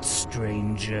fluid,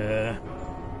 stranger.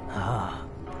 Ah.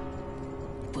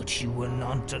 But you were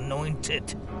not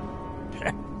anointed.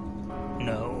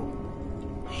 No.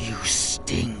 You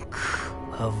stink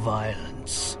of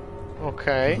violence.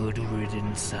 Okay. Good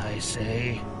riddance, I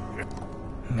say.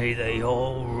 May they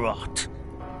all rot,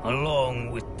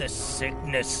 along with the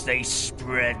sickness they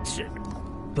spread.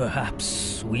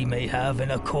 Perhaps we may have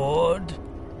an accord?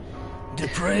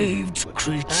 Depraved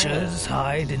creatures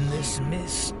hide in this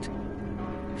mist,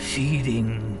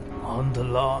 feeding on the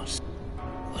lost.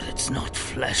 But it's not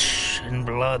flesh and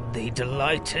blood they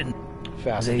delight in.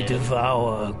 They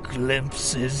devour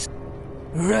glimpses,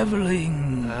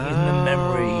 reveling in the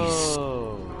memories,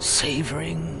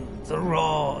 savoring the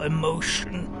raw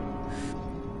emotion.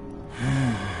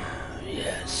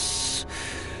 Yes,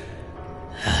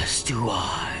 as do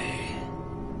I.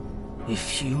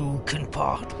 If you can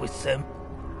part with them,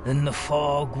 then the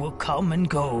fog will come and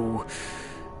go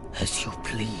as you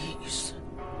please.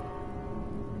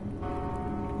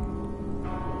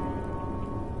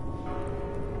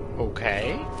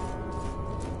 Okay.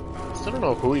 Still don't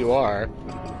know who you are.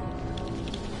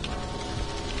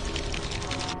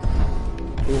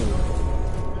 Ooh.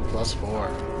 +4.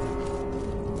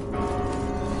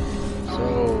 So,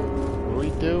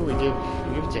 what do? We give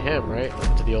it to him, right?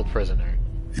 To the old prisoner.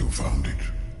 You found it.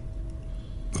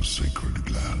 The sacred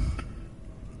gland.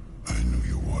 I knew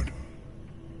you would.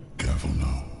 Careful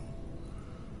now.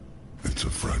 It's a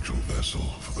fragile vessel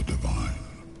for the divine.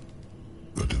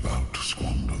 The devout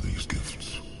squander these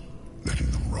gifts, letting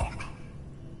them rot.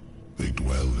 They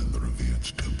dwell in the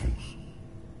revered's temples,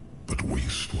 but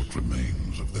waste what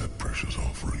remains of their precious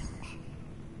offerings.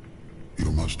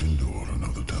 You must endure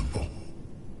another temple,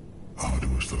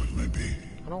 arduous though it may be.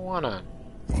 I don't wanna.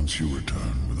 Once you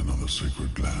return with another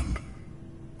sacred gland,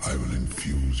 I will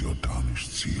infuse your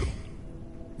tarnished seal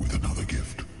with another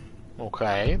gift.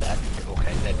 Okay, that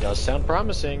does sound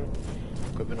promising.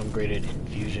 Equipment upgraded,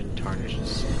 infusion, tarnished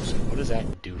seal. So what does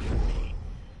that do for me?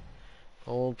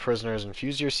 Old prisoners,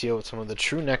 infuse your seal with some of the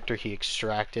true nectar he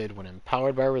extracted. When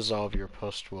empowered by resolve, your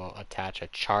post will attach a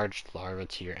charged larva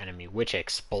to your enemy, which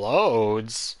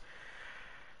explodes.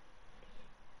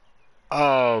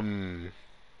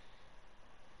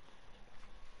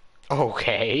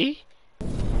 Okay.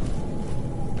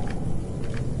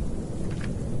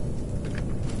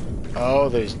 Oh,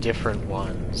 there's different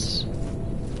ones.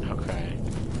 Okay.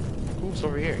 Who's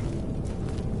over here?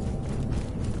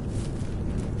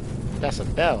 That's a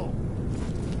bell.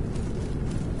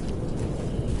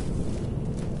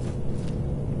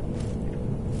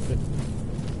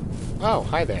 Oh,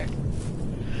 hi there.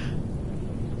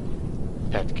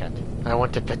 Pet the cat. I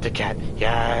want to pet the cat.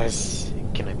 Yes!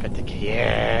 Can I pet the cat?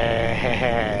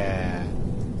 Yeah!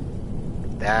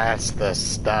 That's the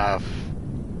stuff.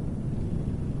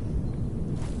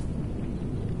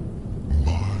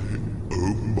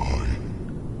 Oh my.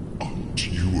 Aren't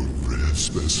you a rare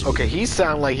specimen? Okay, he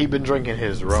sound like he been drinking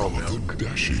his raw milk.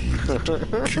 Dashing,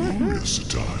 curious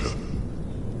attire.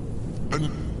 And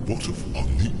what of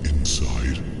on the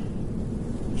inside?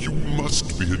 You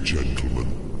must be a gentleman.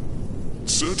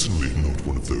 Certainly not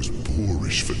one of those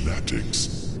boorish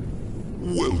fanatics.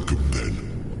 Welcome then.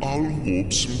 I'll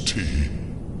warp some tea.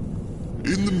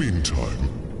 In the meantime,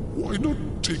 why not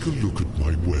take a look at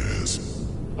my wares?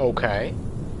 Okay.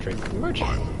 Drink merchant.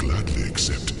 I'll gladly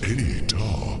accept any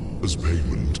tar as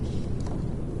payment.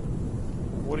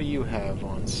 What do you have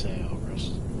on sale?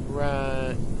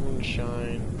 Rat,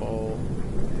 moonshine, bowl,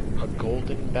 a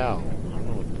golden bell. I don't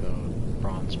know what the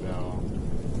bronze bell.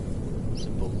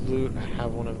 Simple loot. I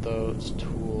have one of those.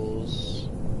 Tools.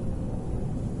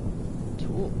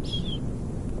 Tools.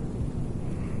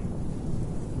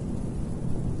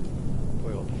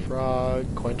 Boiled frog.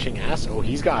 Quenching acid. Oh,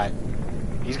 he's got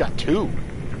two.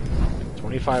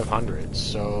 2,500.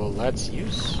 So let's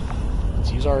use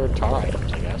our tar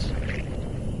items, I guess.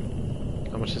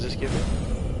 How much does this give me?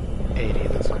 80.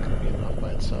 That's not going to be enough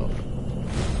by itself.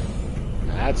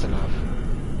 That's enough.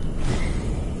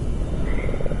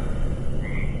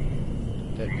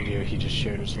 That video he just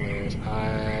shared was hilarious.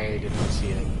 I did not see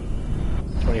it.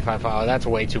 25. Oh, that's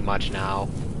way too much now.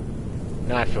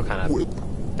 Now I feel kind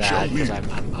of bad because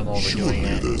I'm overdoing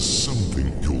it. There's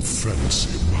something you'll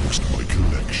fancy amongst my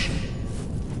collection.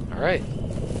 Alright.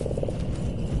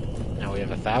 Now we have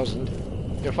 1,000.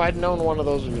 If I'd known one of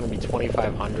those was going to be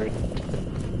 2,500,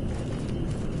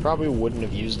 probably wouldn't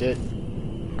have used it.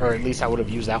 Or at least I would have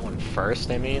used that one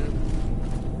first, I mean.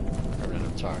 I ran out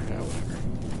of tar, yeah, whatever.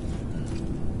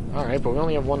 Alright, but we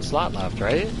only have one slot left,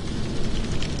 right?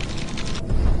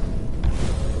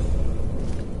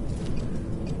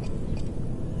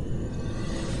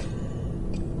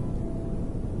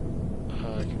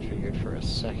 Configured for a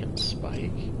second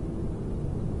spike.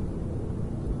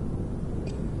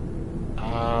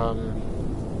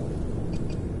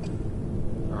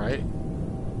 Alright.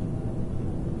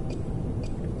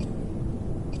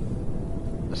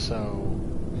 So,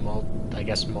 I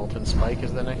guess Molten Spike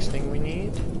is the next thing we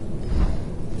need?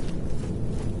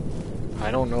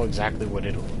 I don't know exactly what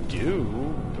it'll do,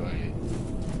 but...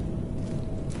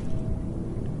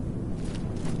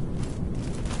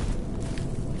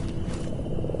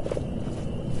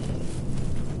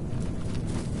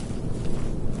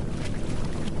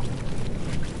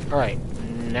 Alright,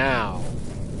 now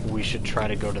we should try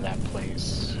to go to that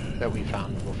place that we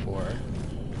found before.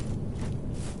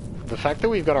 The fact that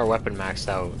we've got our weapon maxed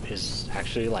out is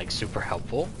actually, like, super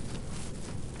helpful.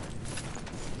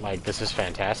 Like, this is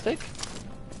fantastic.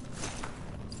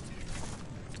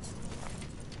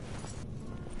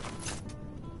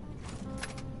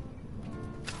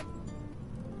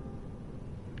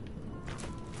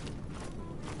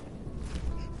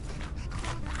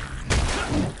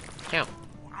 Ow.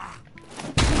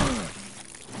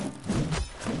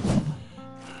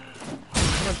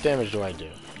 How much damage do I do?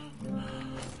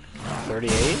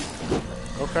 38?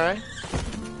 Okay.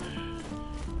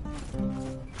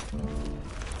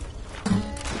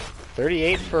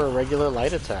 38 for a regular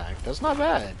light attack. That's not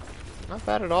bad. Not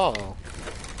bad at all.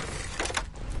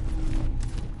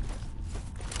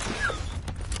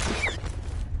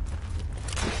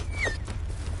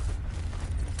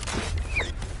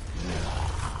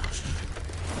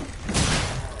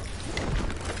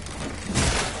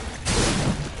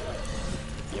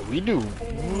 Yeah, we do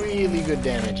really good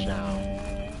damage now.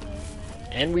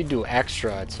 And we do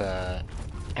extra to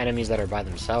enemies that are by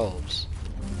themselves.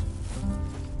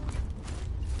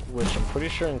 Which I'm pretty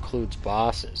sure includes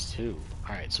bosses, too.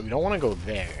 Alright, so we don't want to go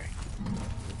there.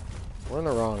 We're in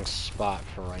the wrong spot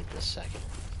for right this second.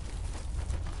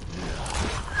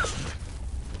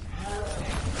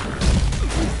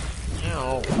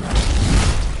 Ow.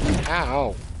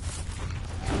 Ow.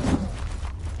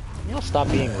 You'll stop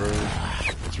being rude.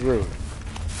 It's rude.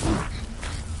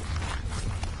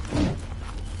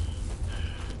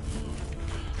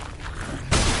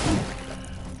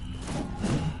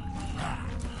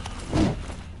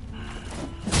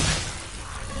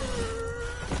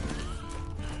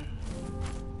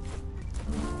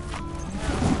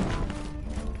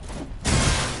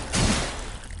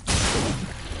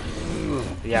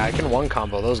 Yeah, I can one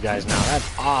combo those guys now.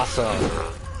 That's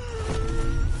awesome.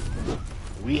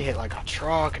 We hit like a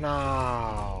truck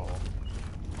now.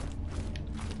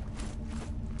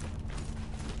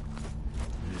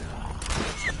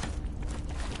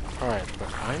 Alright,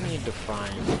 but I need to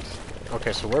find...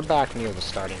 Okay, so we're back near the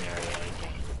starting area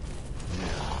again.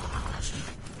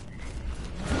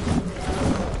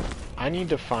 I need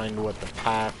to find what the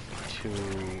path to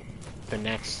the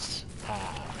next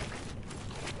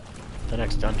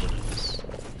dungeon is.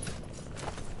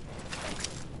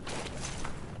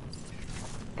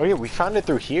 Oh yeah, we found it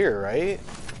through here, right?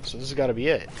 So this has got to be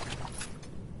it.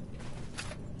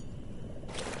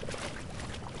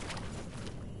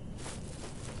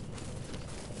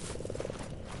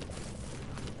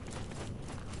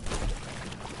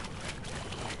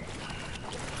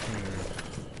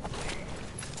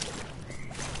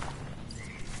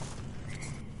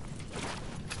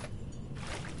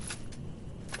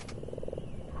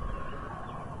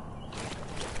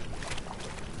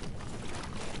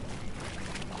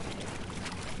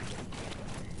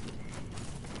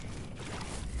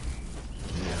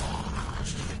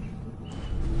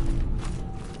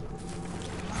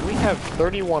 Have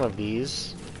 31 of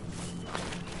these.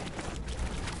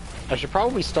 I should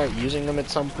probably start using them at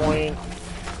some point,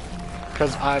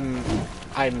 because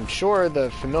I'm sure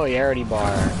the familiarity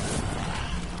bar,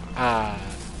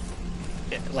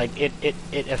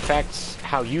 it affects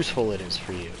how useful it is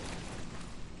for you.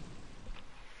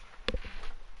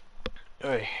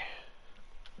 Oy.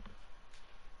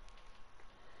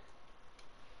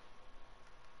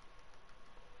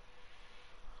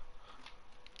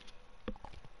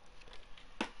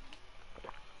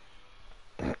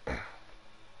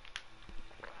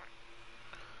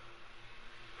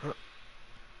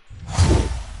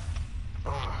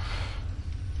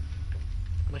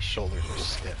 My shoulders are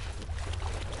stiff.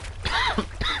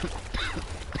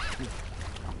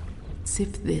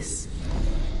 Sip this.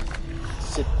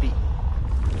 Sippy.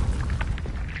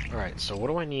 Alright, so what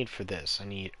do I need for this? I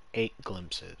need 8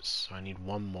 glimpses, so I need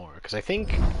one more. Because I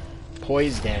think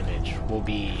poise damage will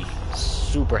be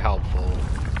super helpful.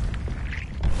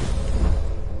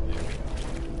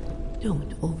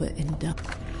 Don't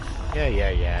overindulge.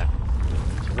 Yeah.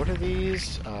 So what are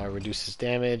these? Reduces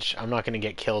damage. I'm not going to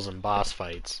get kills in boss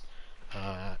fights.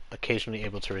 Occasionally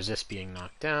able to resist being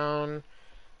knocked down.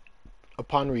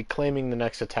 Upon reclaiming, the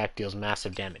next attack deals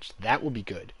massive damage. That will be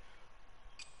good.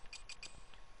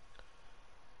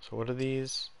 So what are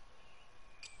these?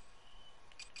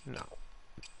 No.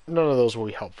 None of those will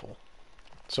be helpful.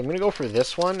 So I'm going to go for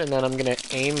this one, and then I'm going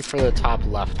to aim for the top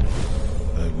left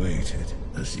one. I waited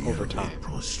as the Over elder time.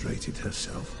 prostrated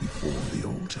herself before the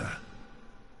altar.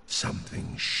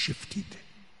 Something shifted.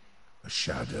 A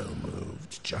shadow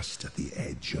moved just at the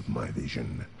edge of my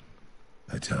vision.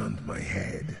 I turned my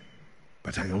head,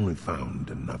 but I only found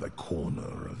another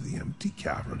corner of the empty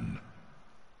cavern.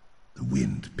 The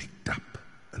wind picked up,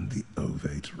 and the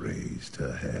ovate raised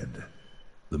her head.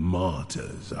 The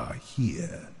martyrs are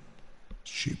here,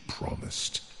 she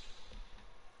promised.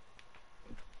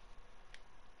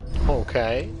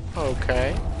 Okay.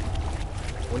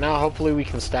 Well, now hopefully we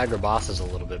can stagger bosses a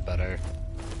little bit better.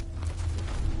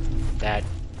 That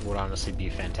would honestly be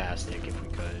fantastic if we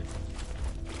could.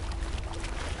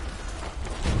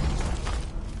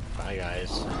 Bye,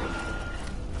 guys.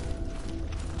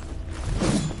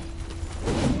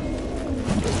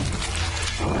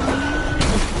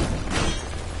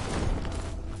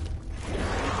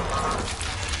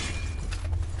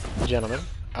 Gentlemen.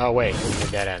 Oh wait, it's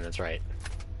a dead end, that's right.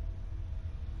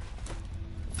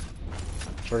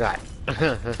 Forgot.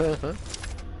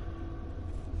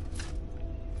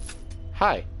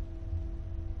 Hi.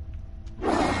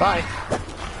 Bye.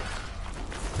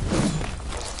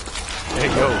 There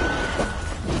you go.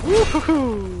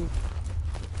 Woohoo!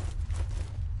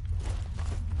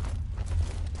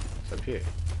 What's up here?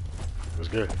 It was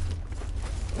good.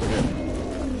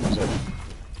 What's up?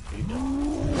 What you doing?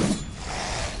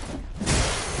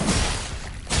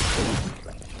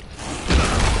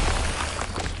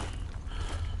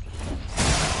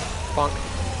 Bonk.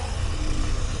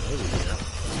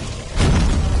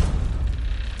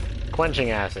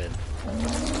 Quenching acid.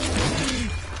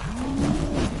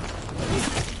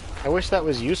 I wish that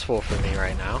was useful for me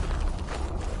right now.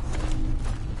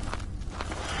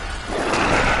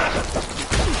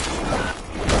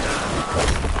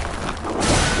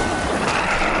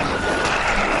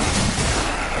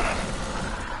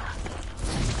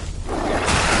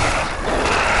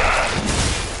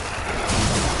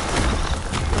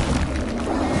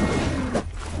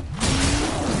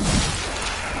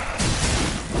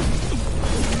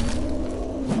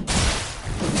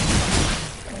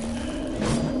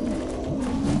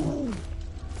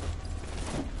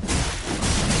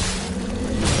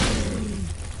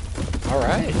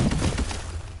 Alright.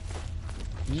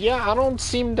 Yeah, I don't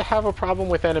seem to have a problem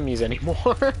with enemies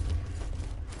anymore.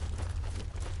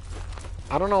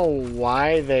 I don't know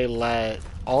why they let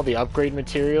all the upgrade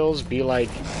materials be like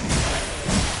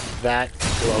that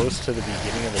close to the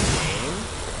beginning of the game.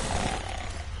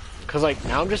 Because like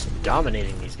now I'm just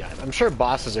dominating these guys. I'm sure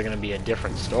bosses are going to be a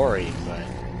different story, but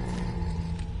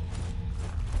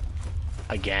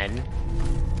again.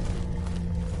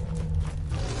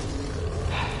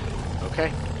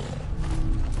 Okay.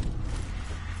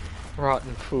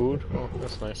 Rotten food. Oh,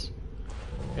 that's nice.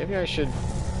 Maybe I should use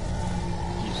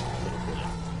a little bit of...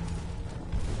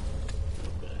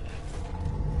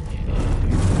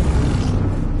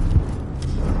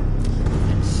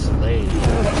 Enslave.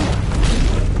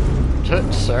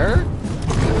 Sir?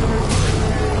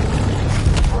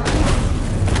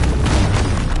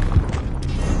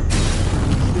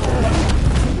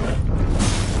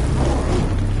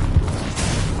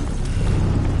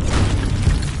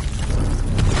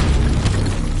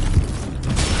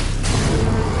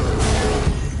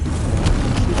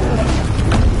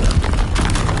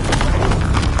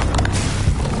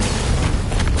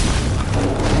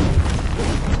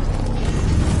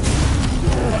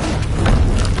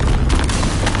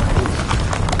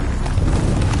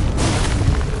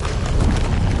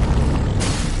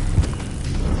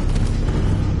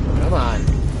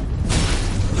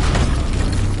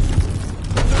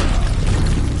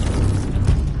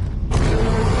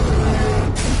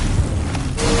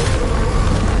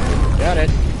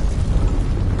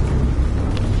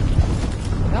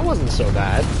 So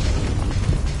bad.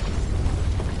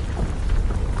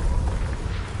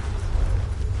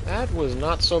 That was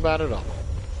not so bad at all.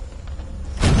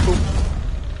 Ooh.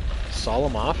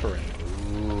 Solemn offering.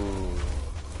 Ooh.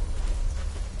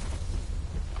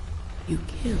 You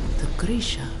killed the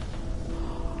Grisha.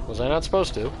 Was I not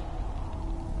supposed to?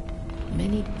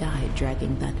 Many died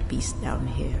dragging that beast down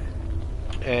here.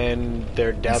 And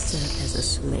their deaths... As a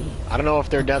slave. I don't know if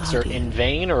their deaths are in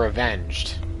vain or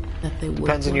avenged. That they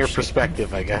depends on your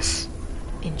perspective, I guess.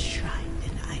 Enshrined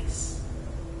in ice.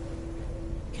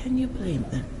 Can you blame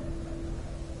them?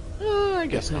 I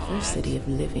guess not. The perversity of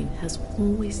living has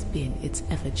always been its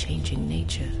ever-changing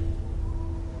nature.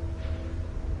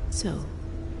 So,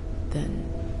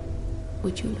 then,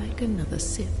 would you like another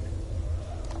sip?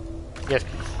 Yes,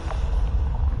 please.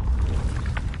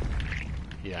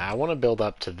 Yeah, I want to build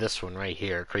up to this one right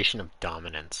here, Creation of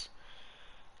Dominance.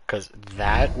 Because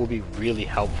that will be really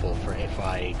helpful for if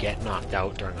I get knocked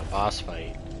out during a boss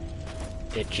fight.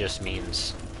 It just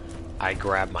means I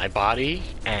grab my body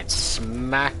and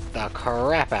smack the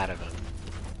crap out of him.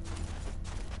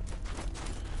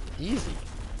 Easy.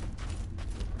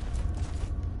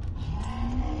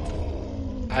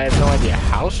 I have no idea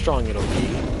how strong it'll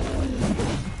be.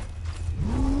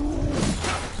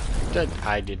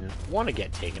 I didn't want to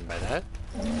get taken by that.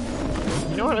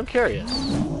 You know what? I'm curious.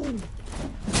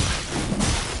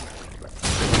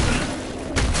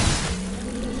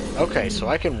 Okay, so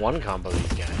I can one combo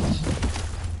these guys.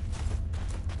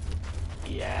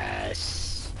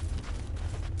 Yes.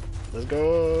 Let's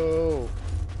go.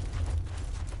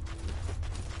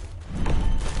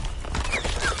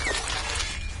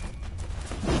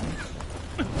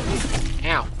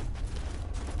 Ow.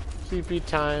 CP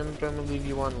time, but I'm gonna leave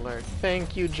you on alert.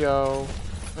 Thank you, Joe.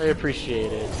 I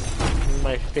appreciate it. You're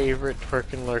my favorite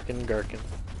twerkin' lurkin' gherkin.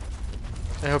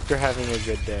 I hope you're having a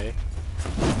good day.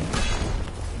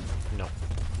 No.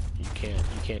 You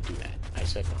can't do that. I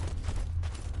said no.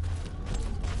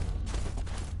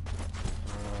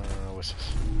 What's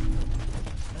this?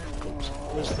 Oops.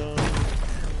 Wisdom.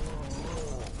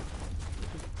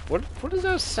 What is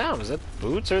that sound? Is that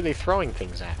boots or are they throwing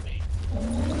things at me?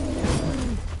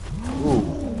 Ooh.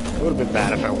 It would have been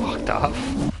bad if I walked off.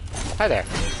 Hi there.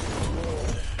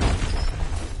 I'm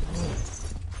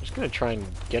just gonna try and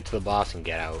get to the boss and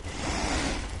get out.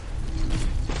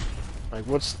 Like,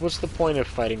 what's the point of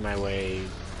fighting my way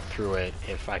through it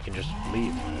if I can just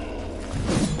leave?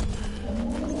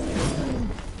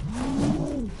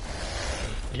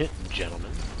 Yeah,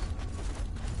 gentlemen.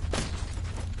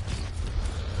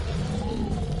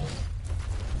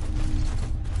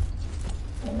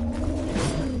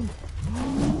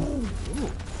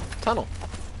 Ooh, tunnel.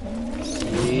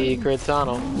 Secret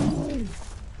tunnel.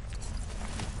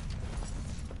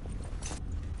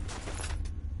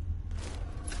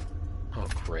 Oh,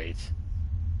 great.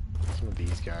 Some of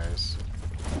these guys.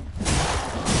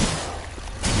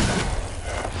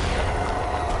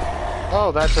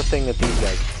 Oh, that's a thing that these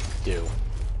guys do.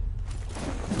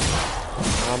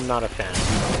 I'm not a fan.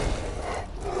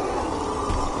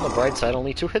 On the bright side,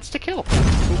 only 2 hits to kill.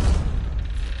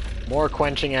 More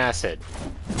quenching acid.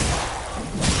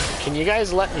 Can you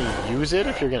guys let me use it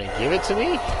if you're gonna give it to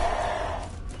me?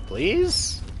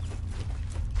 Please?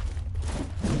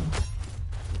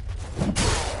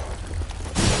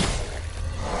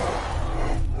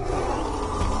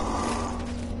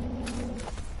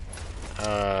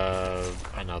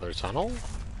 Another tunnel?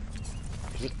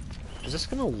 Is this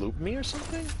gonna loop me or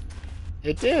something?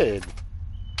 It did!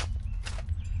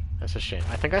 That's a shame.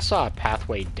 I think I saw a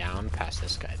pathway down past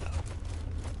this guy, though.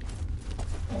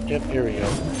 Yep, here we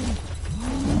go.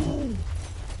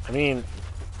 I mean,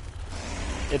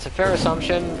 it's a fair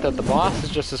assumption that the boss is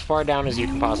just as far down as you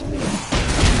can possibly get.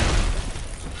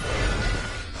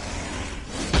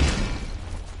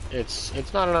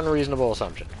 It's not an unreasonable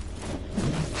assumption.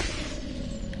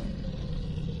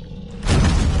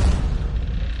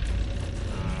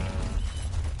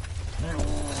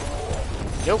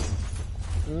 Nope.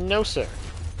 No, sir.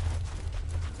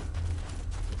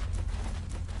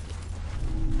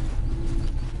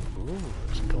 Ooh,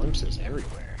 there's glimpses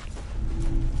everywhere.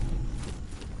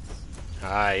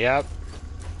 Ah, yep.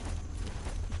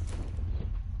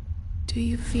 Do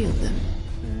you feel them?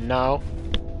 No.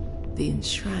 The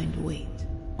enshrined weight,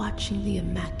 watching the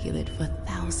Immaculate for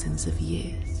thousands of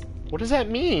years. What does that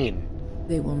mean?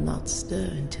 They will not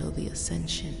stir until the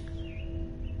Ascension.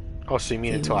 Oh, so you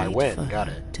mean They until I wait win? for Got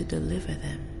her it. to deliver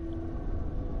them.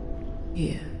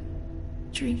 Here,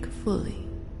 drink fully.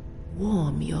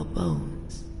 Warm your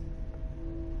bones.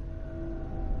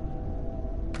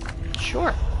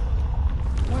 Sure.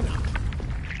 Why not?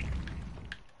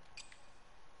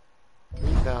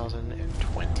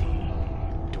 3020.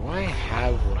 Do I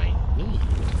have what I need?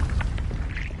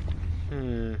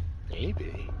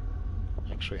 Maybe.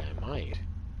 Actually, I might.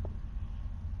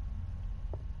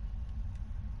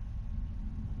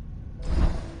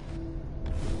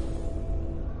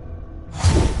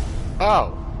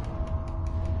 Oh!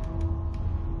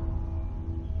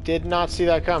 Did not see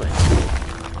that coming.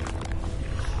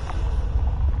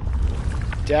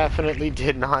 Definitely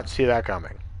did not see that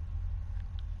coming.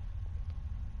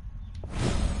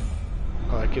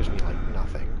 Oh, that gives me, like,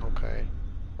 nothing. Okay.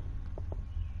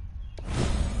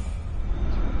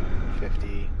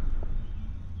 50.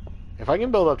 If I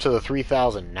can build up to the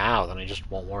 3,000 now, then I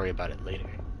just won't worry about it later.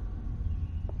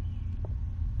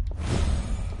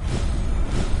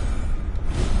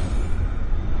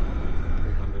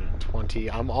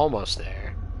 I'm almost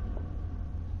there.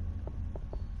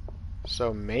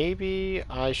 So maybe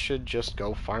I should just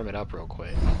go farm it up real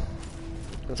quick.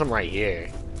 Since I'm right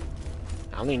here.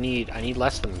 I need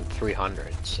less than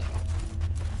 300, so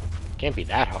can't be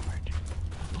that hard.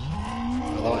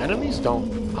 Although enemies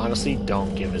honestly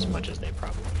don't give as much as they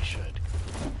probably should.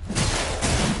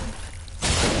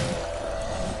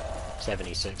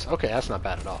 76. Okay, that's not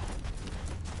bad at all.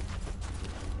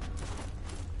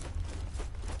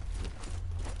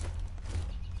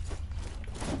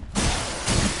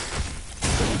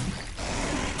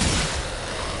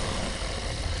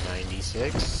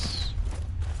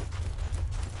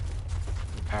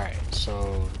 Alright,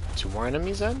 so 2 more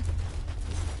enemies then?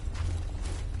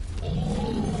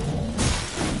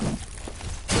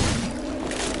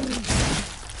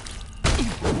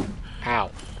 Ow.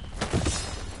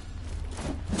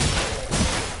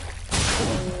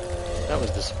 That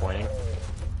was disappointing.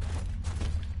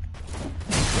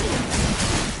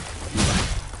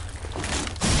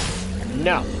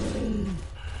 No.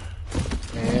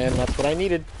 And that's what I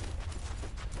needed.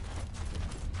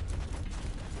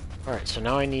 Alright, so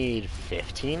now I need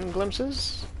 15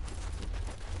 glimpses?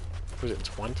 Was it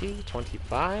 20?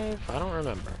 25? I don't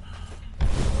remember.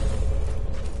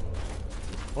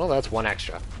 Well, that's one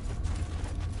extra.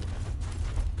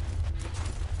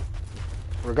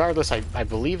 Regardless, I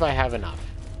believe I have enough.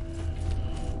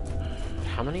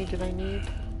 How many did I need?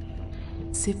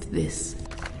 Sip this.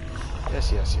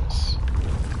 Yes, yes, yes.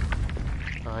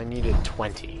 I needed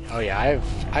 20. Oh yeah,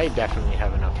 I definitely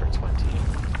have enough for 20.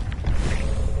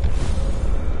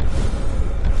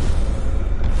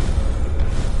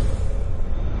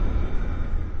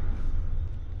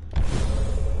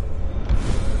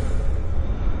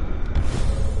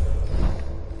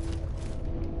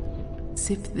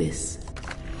 Sip this.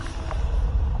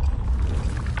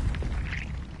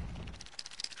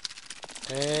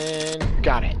 And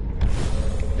got it.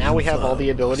 Now we have all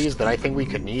the abilities that I think we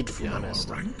could need, to be honest.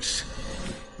 Ranks.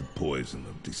 The poison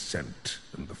of dissent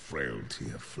and the frailty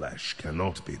of flesh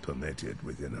cannot be permitted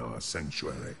within our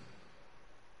sanctuary.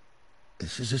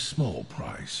 This is a small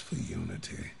price for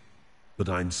unity, but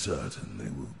I'm certain they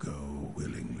will go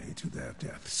willingly to their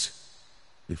deaths.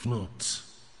 If not,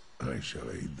 I shall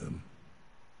aid them.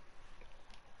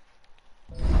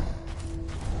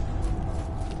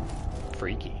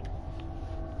 Freaky.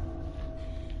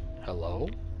 Hello?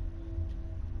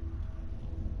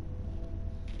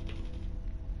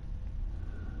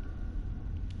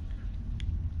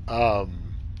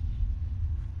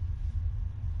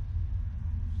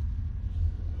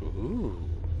 Ooh,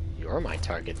 you're my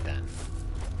target then.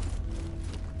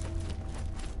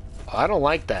 Oh, I don't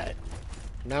like that.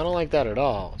 No, I don't like that at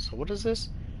all. So what is this?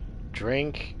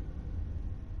 Drink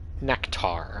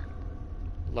nectar.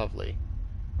 Lovely.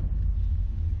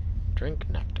 Drink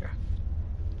nectar.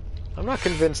 I'm not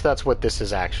convinced that's what this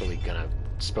is actually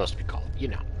supposed to be called. You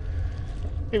know.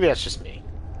 Maybe that's just me.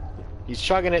 He's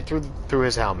chugging it through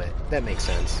his helmet. That makes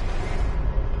sense.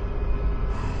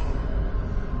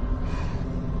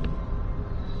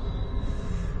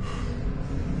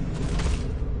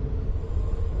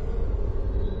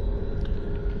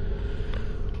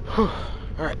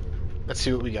 Alright, let's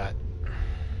see what we got.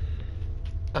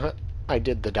 I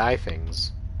did the die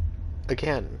things.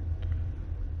 Again.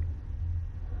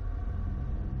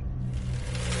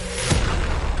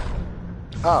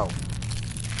 Oh.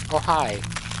 Oh, hi.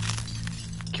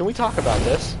 Can we talk about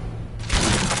this?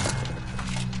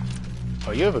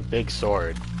 Oh, you have a big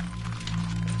sword.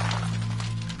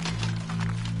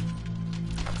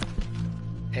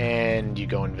 And you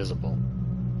go invisible.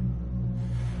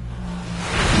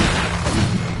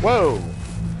 Whoa!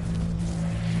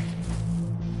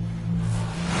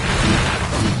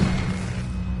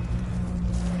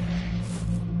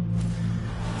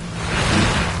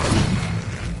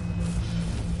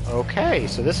 Okay,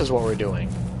 so this is what we're doing.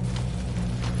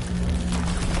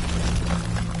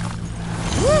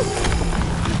 Woo!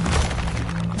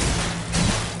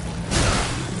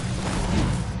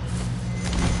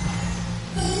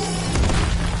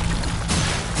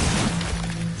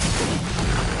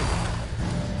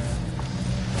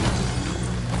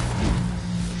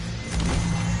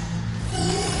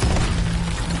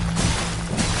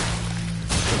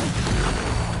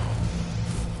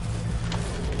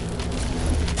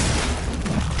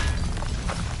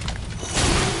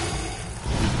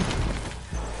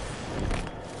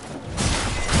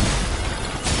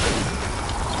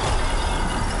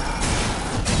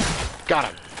 Got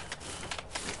him.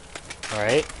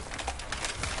 Alright.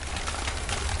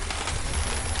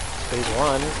 Phase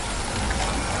 1.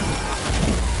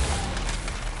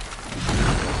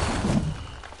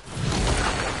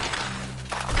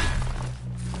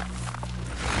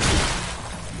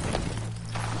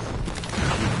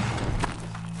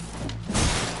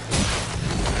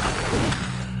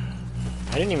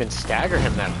 I didn't even stagger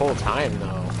him that whole time,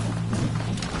 though.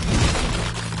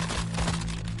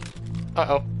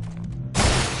 Uh-oh.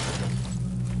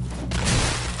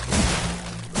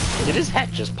 Did his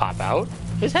head just pop out?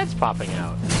 His head's popping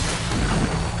out.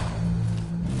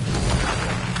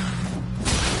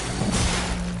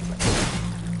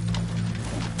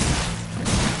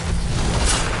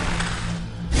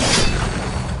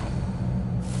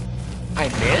 I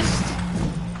missed?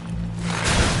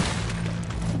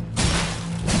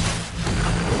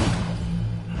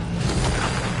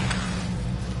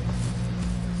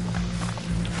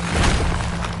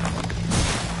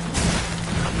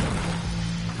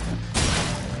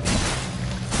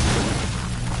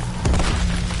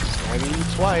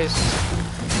 Twice.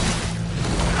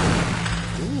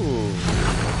 Ooh.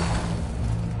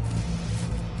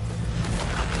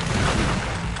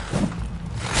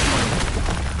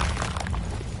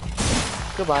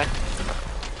 Goodbye.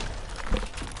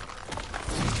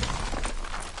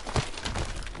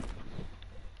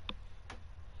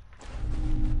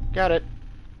 Got it.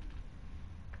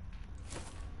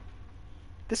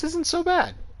 This isn't so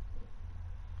bad.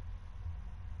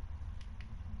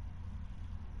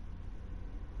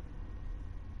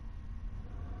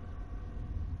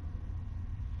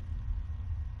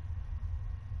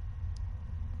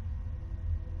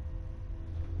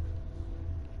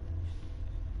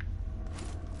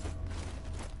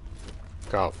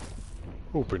 Go.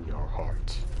 Open your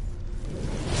heart.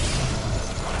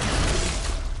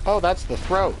 Oh, that's the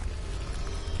throat.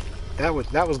 That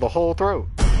was the whole throat.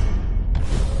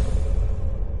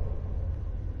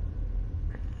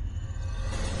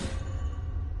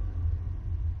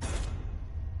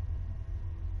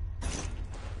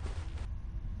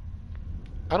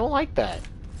 I don't like that.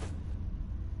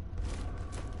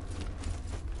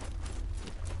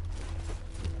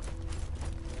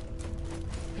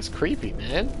 That's creepy,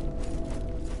 man.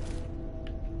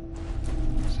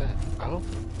 What's that? Oh.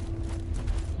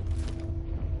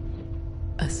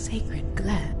 A sacred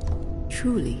gland.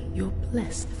 Truly, you're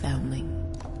blessed,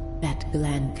 foundling. That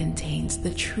gland contains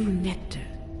the true nectar,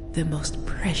 the most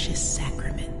precious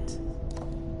sacrament.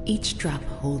 Each drop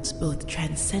holds both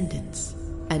transcendence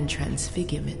and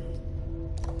transfigurement.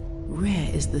 Rare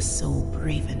is the soul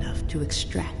brave enough to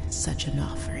extract such an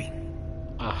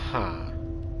offering. Uh-huh.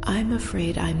 I'm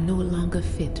afraid I'm no longer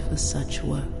fit for such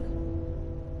work.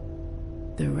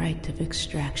 The rite of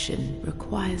extraction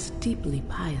requires deeply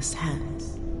pious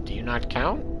hands. Do you not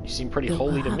count? You seem pretty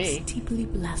holy to me. Perhaps deeply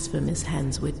blasphemous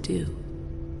hands would do.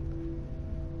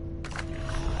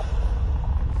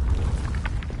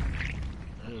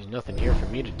 There's nothing here for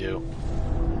me to do.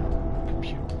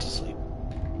 Computer to sleep.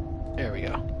 There we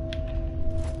go.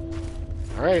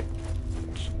 Alright.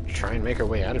 Let's try and make our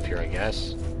way out of here, I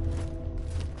guess.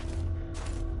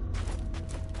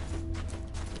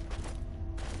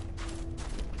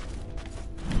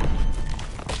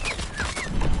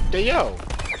 Hey, yo!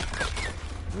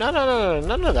 No,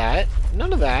 none of that.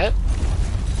 None of that.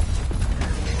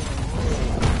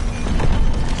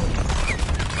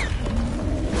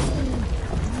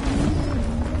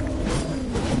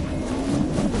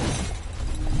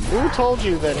 Who told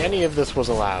you that any of this was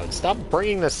allowed? Stop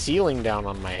bringing the ceiling down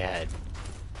on my head.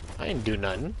 I didn't do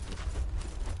nothing.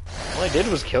 All I did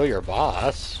was kill your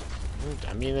boss.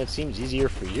 I mean, it seems easier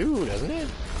for you, doesn't it?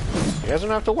 You guys don't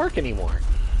have to work anymore.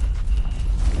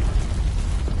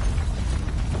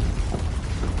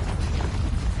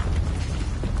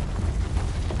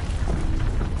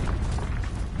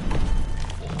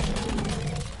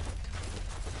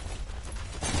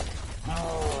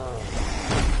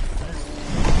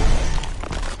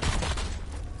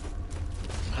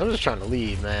 I'm just trying to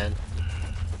leave, man.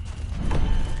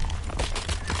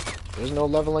 There's no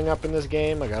leveling up in this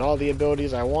game. I got all the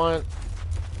abilities I want.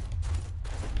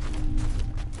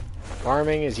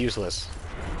 Farming is useless.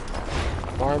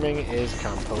 Farming is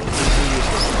completely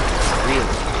useless.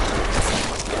 Really.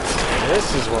 And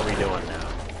this is what we're doing now.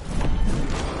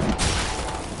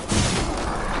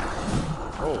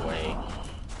 Go away.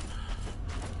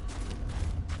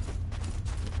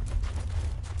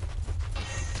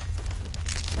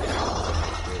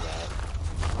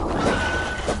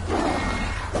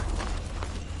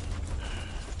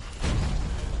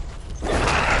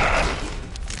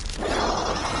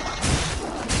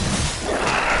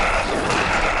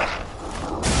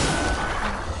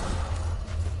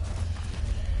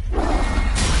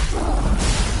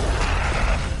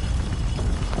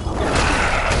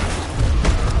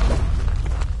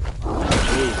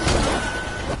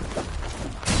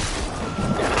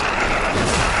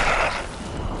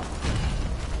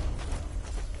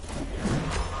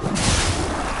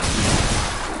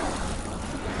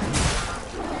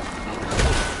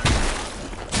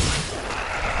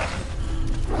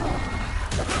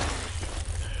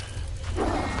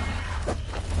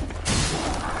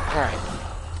 Alright.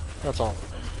 That's all.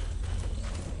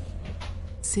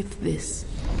 Sip this.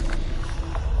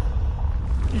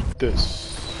 Eat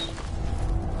this.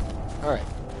 Alright.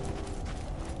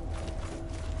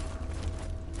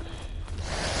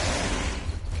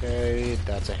 Okay,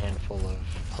 that's a handful of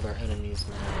other enemies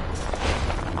now.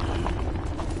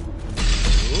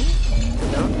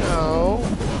 No,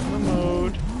 not in the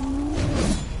mood.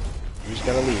 We just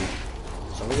gotta leave.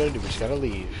 That's all we gotta do, we just gotta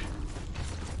leave.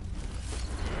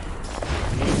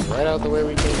 Right out the way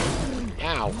we came.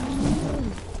 Ow!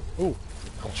 Ooh,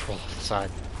 I'll roll off the side.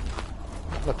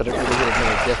 Not that it really would have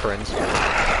made a difference.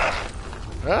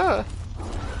 Ah!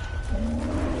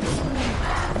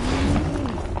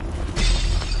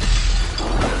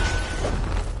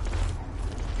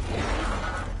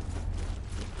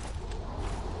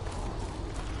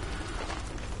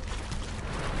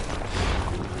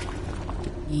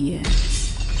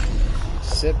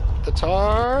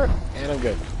 Avatar, and I'm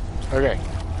good. Okay.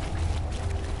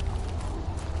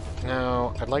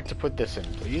 Now, I'd like to put this in,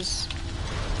 please.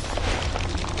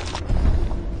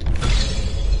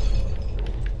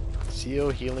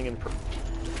 Seal, healing, and...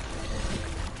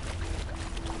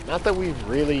 Not that we've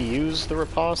really used the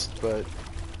riposte, but...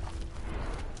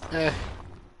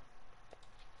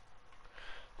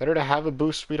 Better to have a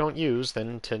boost we don't use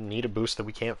than to need a boost that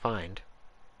we can't find.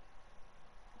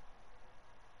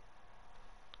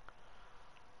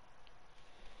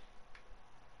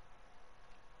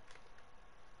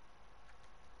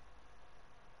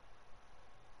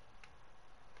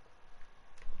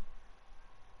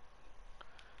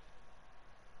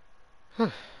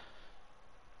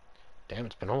 Damn,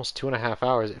 it's been almost 2.5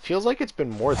 hours. It feels like it's been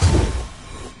more than that.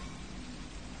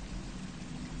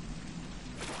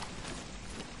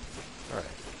 Alright.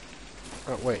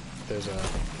 Oh, wait. There's a...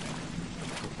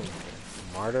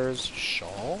 Martyr's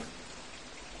Shawl?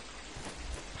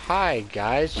 Hi,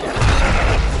 guys.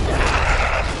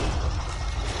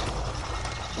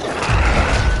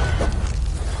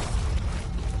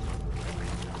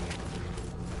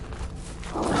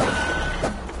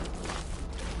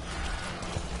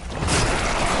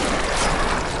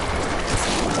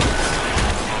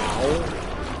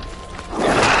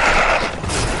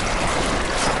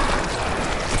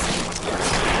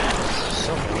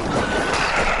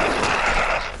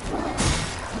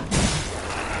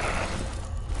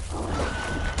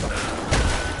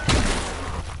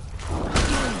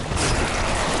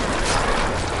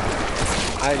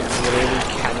 I literally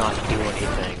cannot do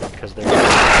anything because they're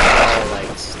all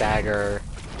like stagger.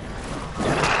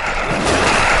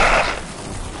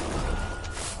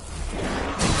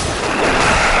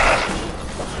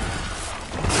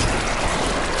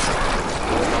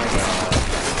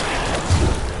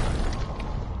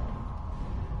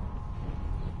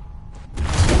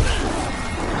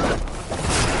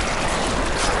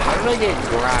 How did I get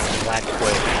grabbed that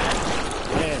quick?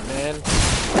 Man.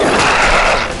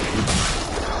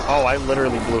 Oh, I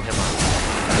literally blew him up.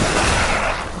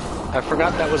 I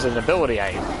forgot that was an ability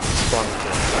I sprung to.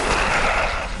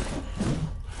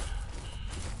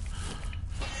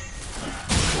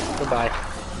 Goodbye.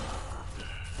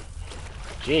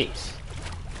 Jeez.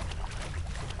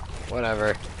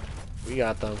 Whatever. We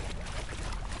got them.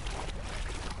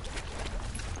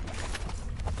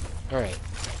 Alright.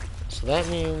 So that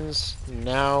means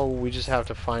now we just have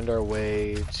to find our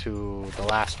way to the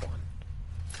last one.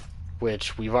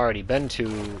 Which we've already been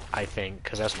to, I think,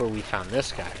 because that's where we found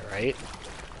this guy, right?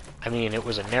 I mean, it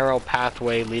was a narrow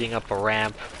pathway leading up a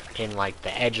ramp in, like,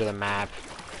 the edge of the map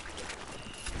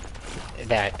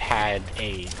that had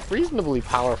a reasonably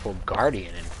powerful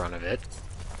guardian in front of it.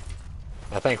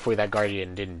 Now, thankfully, that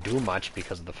guardian didn't do much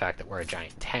because of the fact that we're a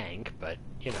giant tank, but,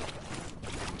 you know,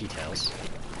 details.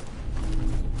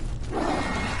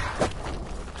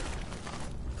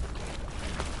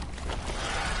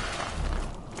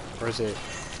 Or is it?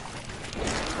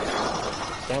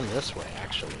 It's down this way,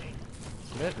 actually.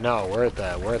 Isn't it? No, we're at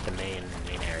the main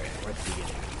area. We're at the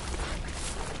beginning.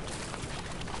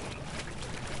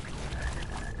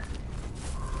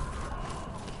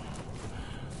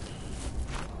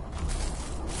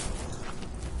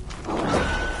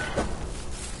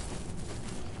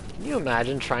 Can you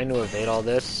imagine trying to evade all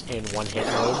this in one hit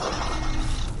mode?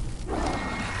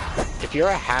 If you're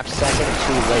a half second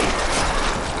too late.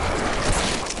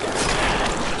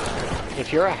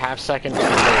 If you're a half second too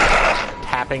late,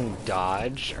 tapping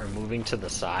dodge or moving to the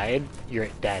side, you're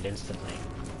dead instantly.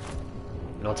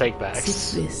 No take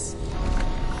backs. This.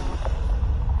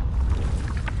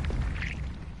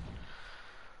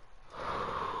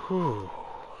 Whew.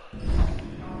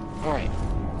 Alright.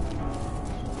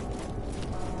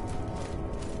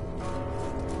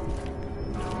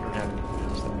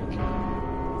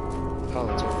 Oh,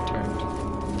 it's overturned.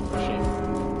 Shame.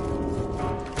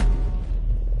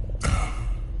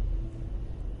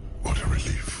 What a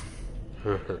relief.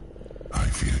 I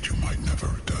feared you might never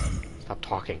return. Stop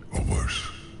talking. Or worse,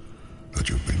 that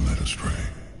you've been led astray.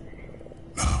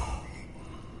 Now,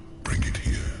 bring it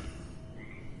here.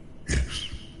 Yes,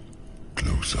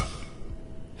 closer.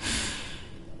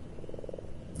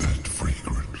 That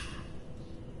fragrance.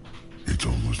 It's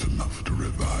almost enough to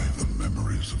revive the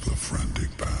memories of the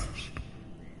frantic past.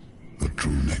 The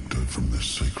true nectar from this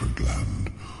sacred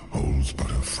land holds but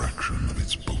a fraction of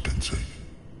its potency.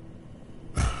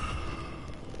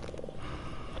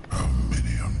 How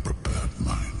many unprepared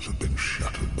minds have been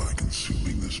shattered by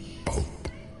consuming this pulp?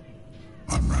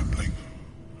 I'm rambling.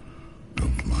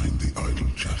 Don't mind the idle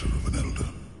chatter of an elder.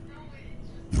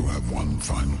 You have one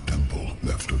final temple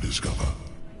left to discover.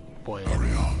 Boy.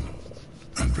 Hurry on,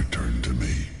 and return to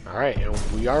me. Alright, and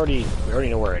we already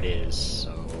know where it is,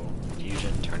 so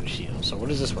fusion, turn to shield. So what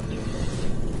does this one do?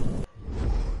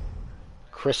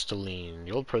 Crystalline.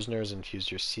 The old prisoners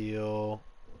infused your seal.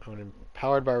 When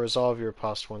empowered by resolve, your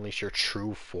apostle will unleash your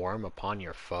true form upon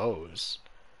your foes.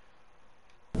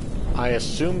 I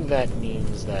assume that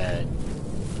means that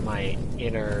my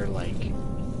inner, like,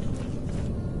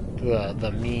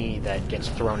 the me that gets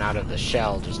thrown out of the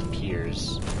shell just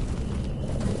appears.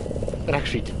 That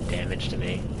actually did damage to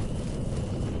me.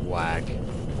 Whack.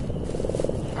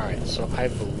 Alright, so I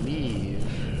believe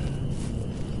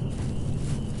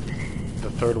the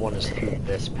third one is through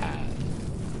this path.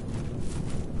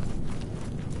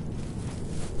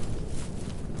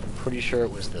 I'm pretty sure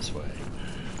it was this way.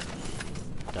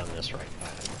 Down this right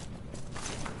path.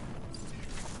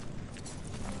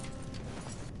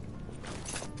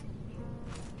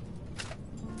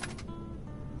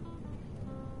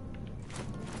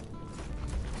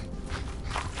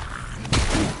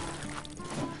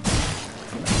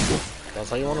 That's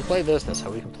how you want to play this. That's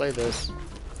how we can play this.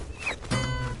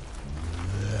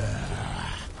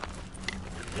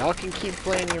 Y'all can keep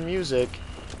playing your music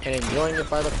and enjoying it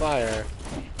by the fire.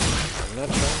 I'm not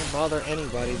trying to bother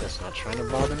anybody that's not trying to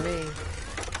bother me.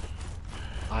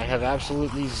 I have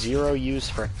absolutely zero use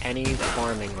for any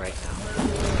farming right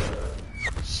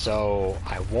now. So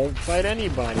I won't fight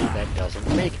anybody that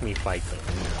doesn't make me fight them.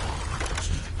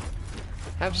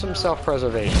 Have some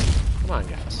self-preservation. Come on,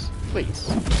 guys. Please.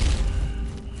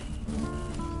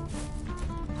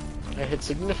 I hit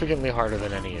significantly harder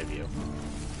than any of you.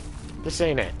 This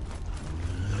ain't it.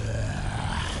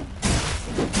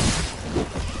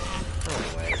 No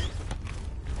way.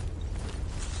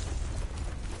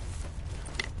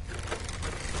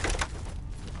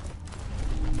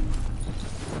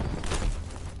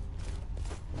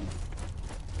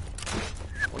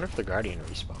 I wonder if the Guardian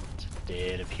respawns.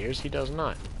 It appears he does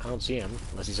not. I don't see him,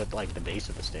 unless he's at, like, the base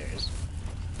of the stairs.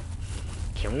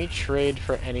 Can we trade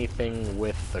for anything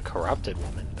with the corrupted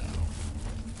woman, though?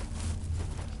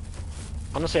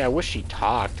 Honestly, I wish she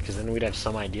talked, because then we'd have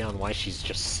some idea on why she's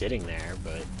just sitting there,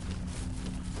 but...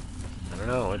 I don't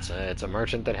know, it's a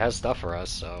merchant that has stuff for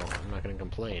us, so I'm not going to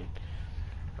complain.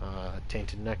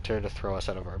 Tainted nectar to throw us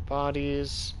out of our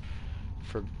bodies.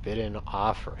 Forbidden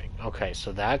offering. Okay,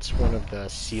 so that's one of the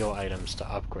seal items to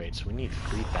upgrade, so we need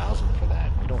 3,000 for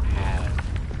that. We don't have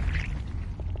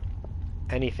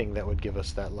anything that would give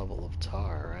us that level of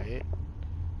tar, right?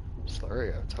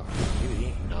 Slurry of tar.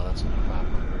 Beauty? No, that's not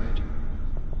 500.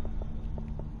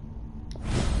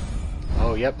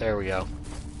 Oh, yep, there we go.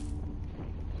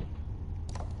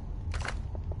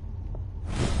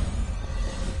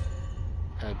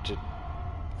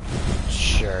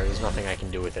 Sure, there's nothing I can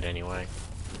do with it anyway.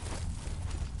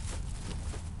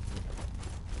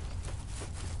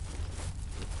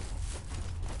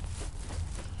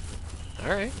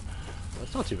 Alright.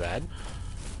 That's not too bad.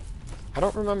 I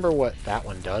don't remember what that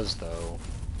one does, though.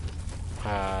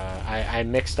 I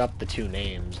mixed up the two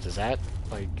names. Does that,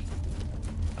 like,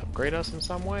 upgrade us in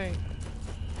some way?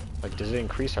 Like, does it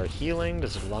increase our healing?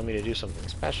 Does it allow me to do something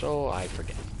special? I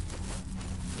forget.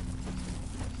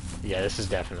 Yeah, this is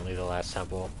definitely the last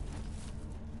temple.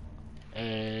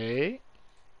 Hey,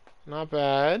 not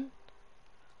bad.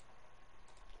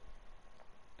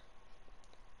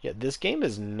 Yeah, this game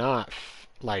is not,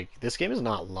 this game is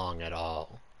not long at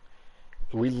all.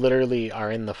 We literally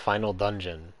are in the final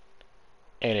dungeon,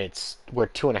 and we're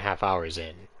 2.5 hours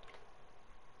in.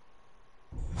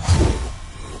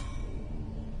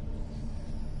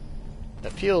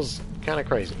 That feels kind of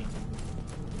crazy.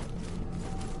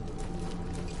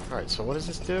 Alright, so what does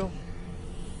this do?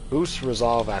 Boost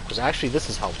resolve acquisition. Actually, this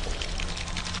is helpful.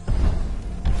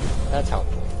 That's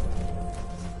helpful.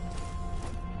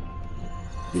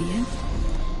 The end.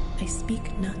 I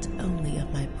speak not only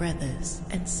of my brothers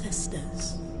and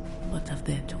sisters, but of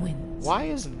their twins. Why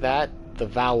is that the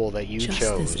vowel that you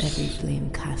chose? Just as every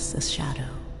flame casts a shadow,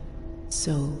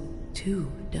 so too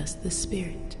does the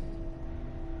spirit.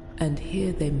 And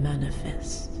here they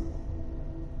manifest.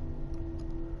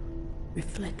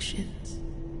 Reflections,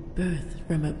 birthed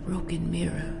from a broken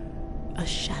mirror, a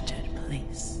shattered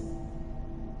place.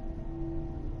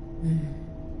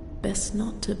 Best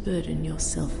not to burden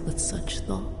yourself with such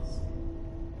thoughts.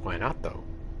 Why not, though?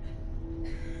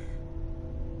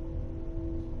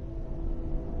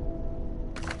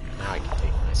 Now I can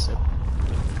take my sip.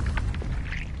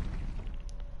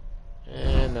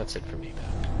 And that's it for me, then.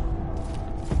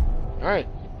 Alright.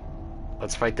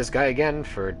 Let's fight this guy again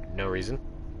for no reason.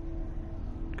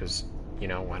 Because, you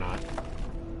know, why not?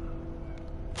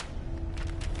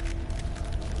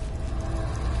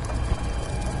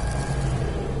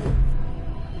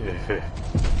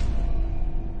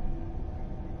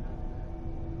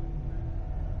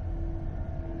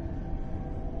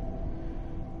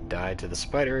 die to the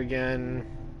spider again.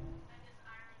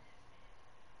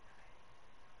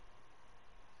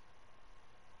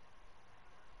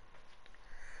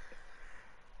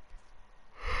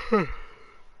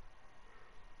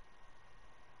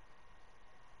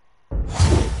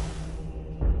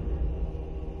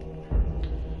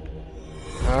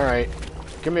 Alright.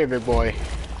 Come here, big boy.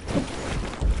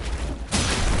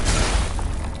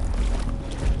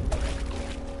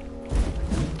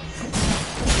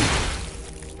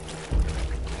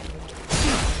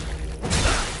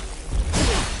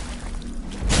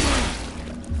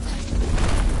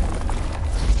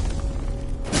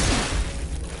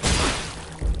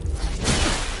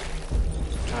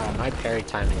 My parry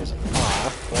timing is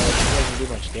off, but it doesn't do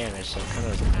much damage, so it kind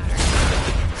of doesn't matter.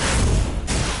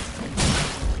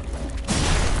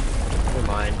 Never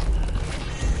mind.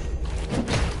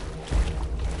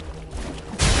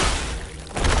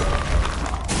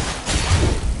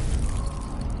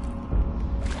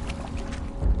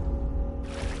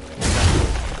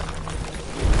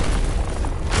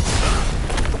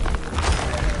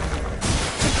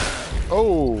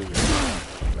 Oh!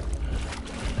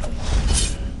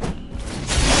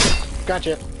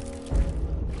 Gotcha.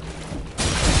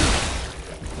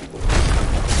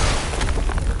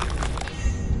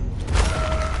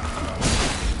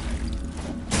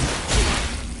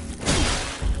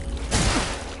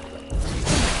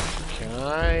 Can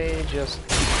I just...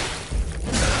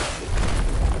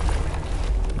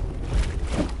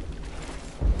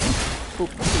 Boop.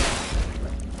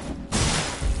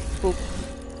 Boop.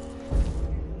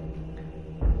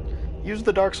 Use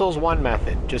the Dark Souls 1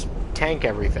 method. Just tank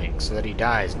everything so that he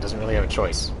dies and doesn't really have a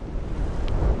choice.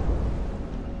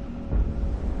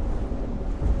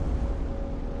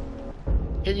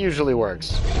 It usually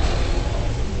works.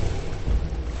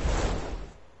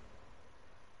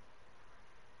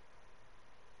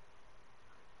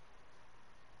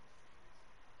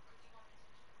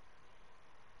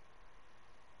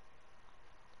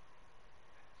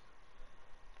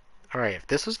 Alright, if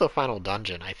this is the final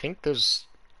dungeon, I think that's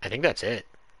it.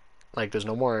 Like, there's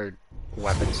no more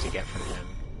weapons to get from him.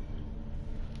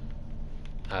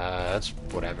 That's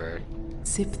whatever.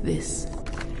 Sip this.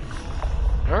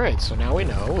 Alright, so now we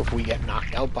know if we get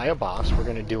knocked out by a boss, we're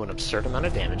gonna do an absurd amount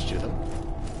of damage to them.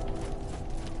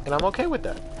 And I'm okay with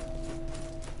that.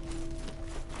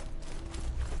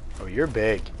 Oh, you're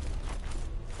big.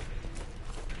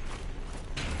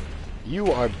 You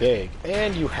are big,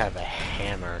 and you have a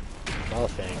hammer. Of all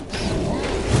things.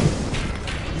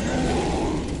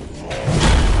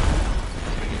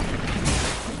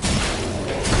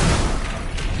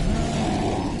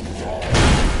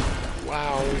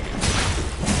 Wow.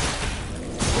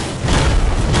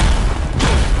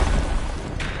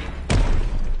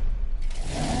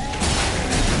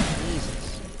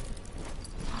 Jesus.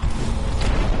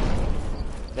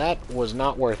 That was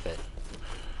not worth it.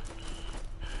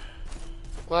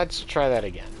 Let's try that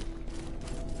again.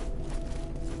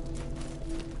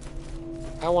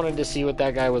 I wanted to see what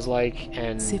that guy was like,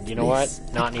 and you know what?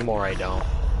 Not anymore, I don't.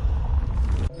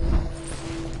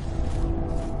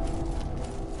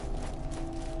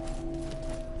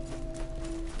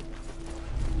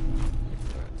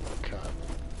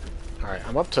 Alright,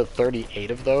 I'm up to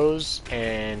 38 of those,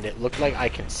 and it looked like I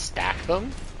can stack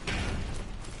them.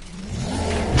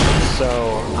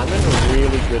 So, I'm in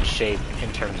really good shape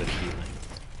in terms of healing.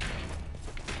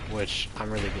 Which I'm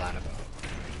really glad about.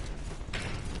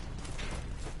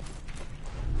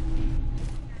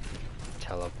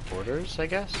 Teleporters, I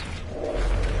guess?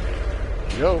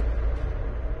 Go!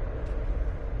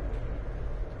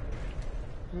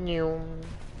 New.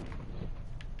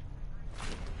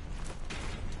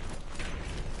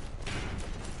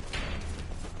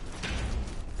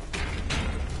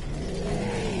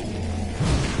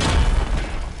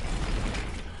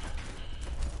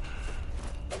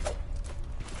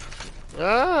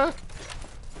 Ah!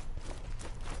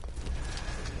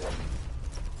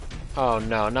 Oh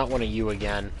no, not one of you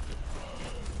again.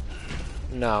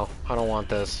 No, I don't want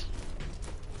this.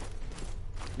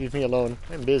 Leave me alone.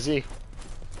 I'm busy.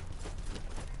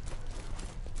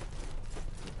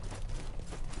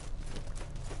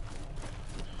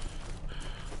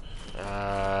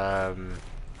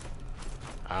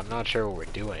 I'm not sure what we're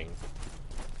doing.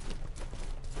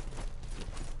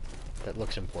 That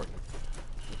looks important.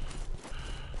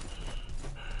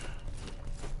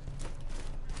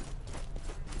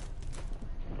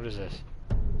 What is this?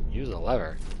 Use a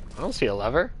lever. I don't see a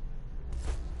lever.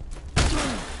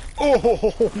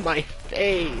 Oh, my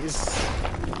face!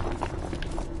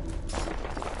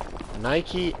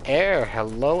 Nike Air,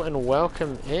 hello and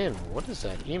welcome in. What is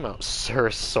that emote?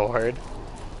 Sir Sword.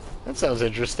 That sounds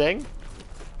interesting.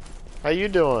 How you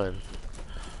doing?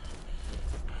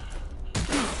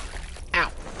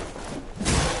 Ow.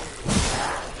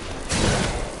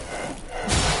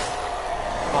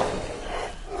 Oh.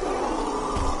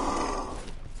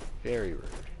 Very rude.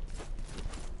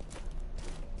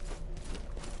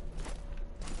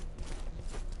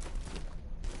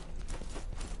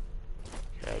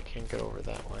 Okay, I can't get over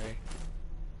that way.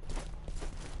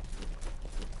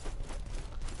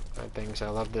 Things I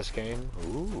love this game.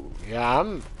 Ooh,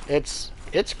 yeah, it's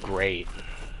great.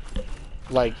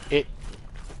 Like it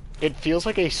feels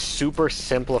like a super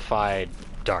simplified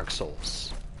Dark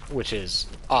Souls, which is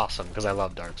awesome because I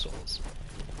love Dark Souls.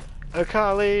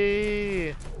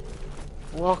 Akali,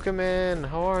 welcome in.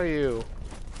 How are you?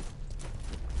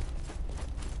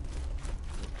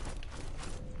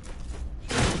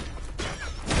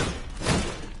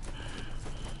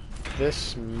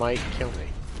 This might kill me.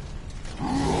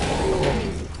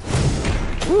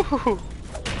 Woohoo!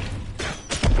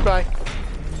 Goodbye.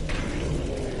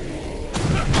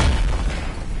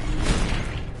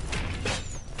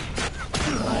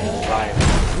 Vibe.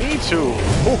 Me too.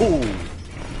 Ooh.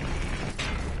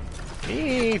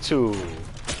 Me too.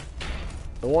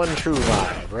 The one true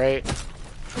vibe, right?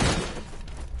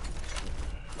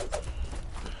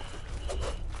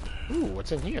 Ooh,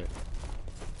 what's in here?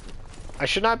 I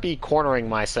should not be cornering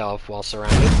myself while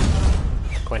surrounded.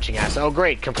 Quenching acid. Oh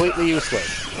great, completely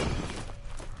useless.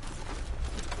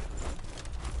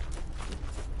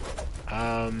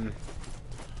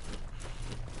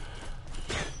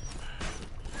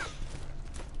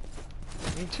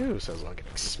 Me too, says while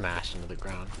getting smashed into the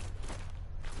ground.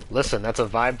 Listen, that's a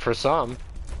vibe for some.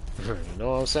 You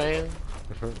know what I'm saying?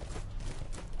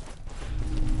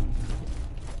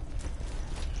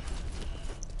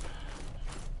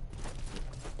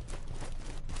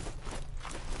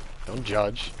 Don't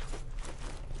judge.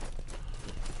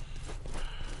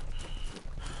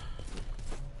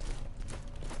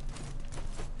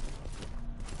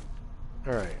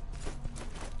 Alright.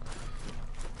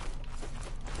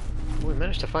 We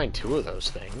managed to find 2 of those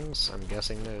things. I'm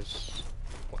guessing there's,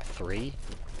 what, 3?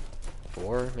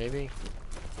 4, maybe?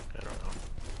 I don't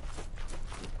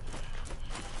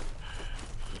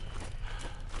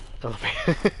know. Oh,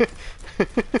 man.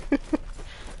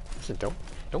 Listen,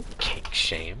 don't kink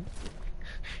shame.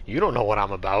 You don't know what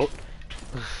I'm about.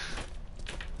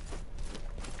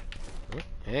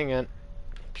 Hang on.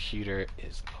 Computer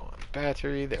is low on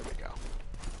battery. There we go.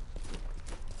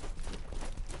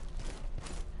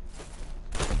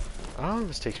 Oh,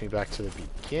 this takes me back to the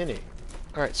beginning.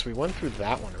 Alright, so we went through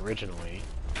that one originally.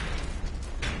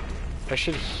 I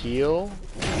should heal.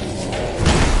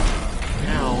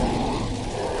 Now.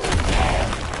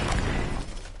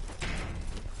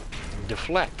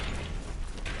 Deflect.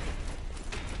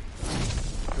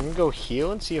 I'm gonna go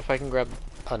heal and see if I can grab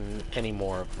any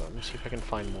more of them. See if I can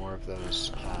find more of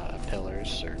those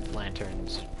pillars or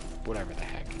lanterns, whatever the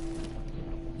heck.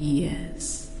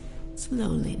 Yes.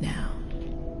 Slowly now.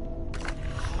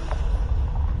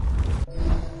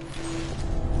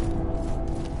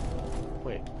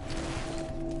 Wait.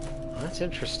 Well, that's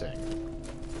interesting.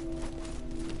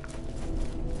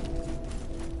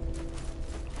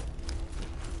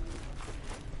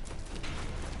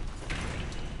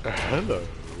 Hello.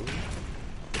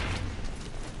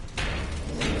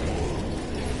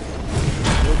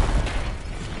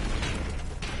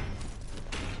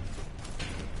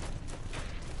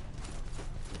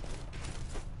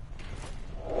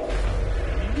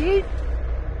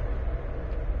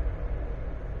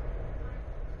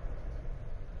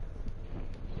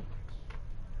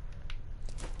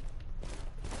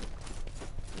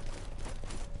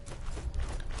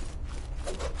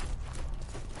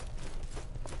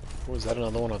 Was that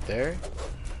another one up there?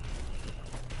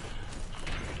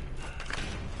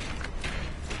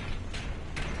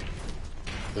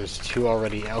 There's 2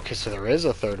 already. Okay, so there is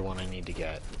a 3rd one I need to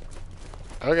get.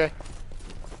 Okay.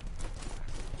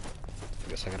 I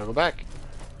guess I gotta go back.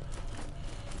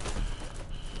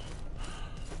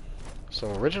 So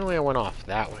originally I went off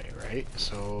that way, right?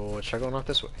 So let's try going off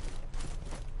this way.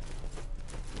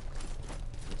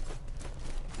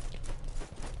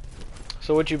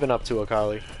 So what you been up to,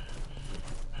 Akali?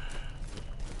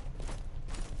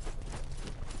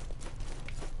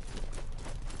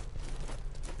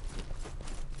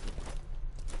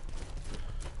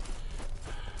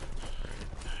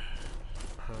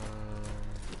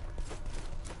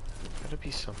 Gotta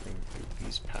be something through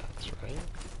these paths, right?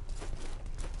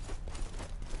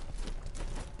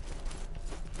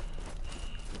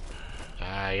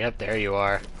 Ah, yep, there you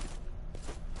are.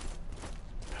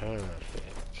 Perfect.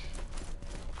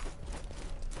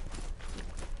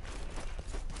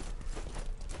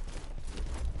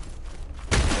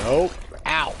 Oh,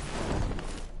 ow!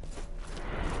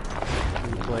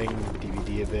 I'm playing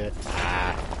DVD a bit.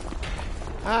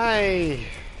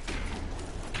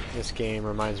 This game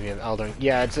reminds me of Elden Ring.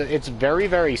 Yeah, it's very,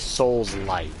 very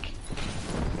Souls-like.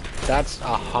 That's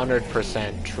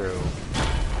 100% true.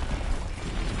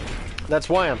 That's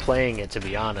why I'm playing it, to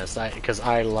be honest, because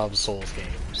I love Souls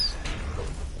games.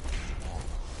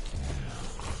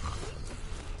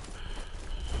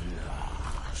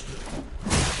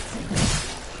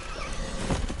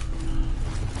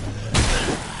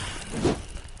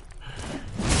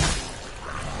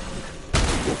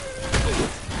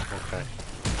 Okay.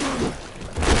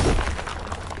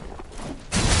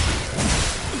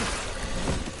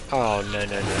 Oh, no, no, no,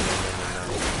 no, no, no, no.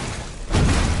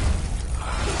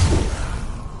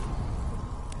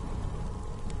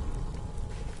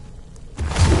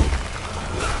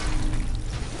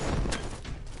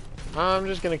 I'm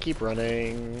just gonna keep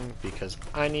running, because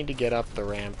I need to get up the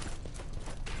ramp.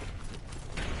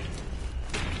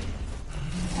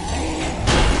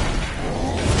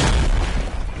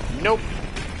 Nope!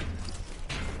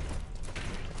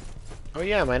 Oh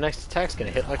yeah, my next attack's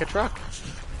gonna hit like a truck.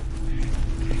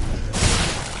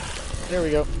 There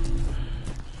we go.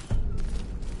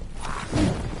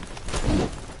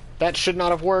 That should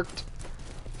not have worked.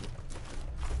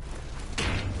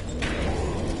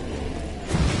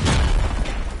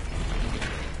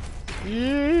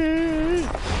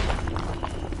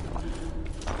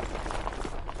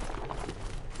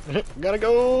 Gotta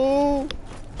go!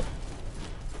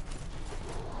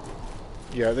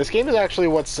 Yeah, this game is actually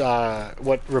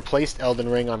what replaced Elden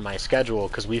Ring on my schedule,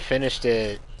 because we finished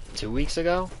it 2 weeks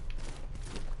ago.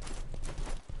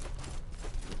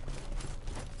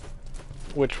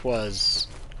 Which was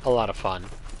a lot of fun,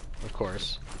 of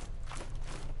course.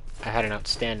 I had an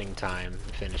outstanding time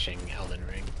finishing Elden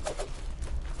Ring.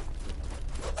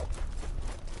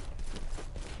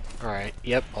 Alright,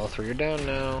 yep, all 3 are down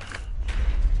now.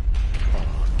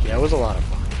 Yeah, it was a lot of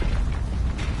fun.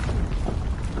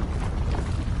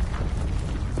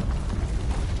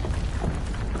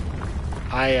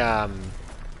 I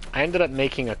ended up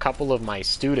making a couple of my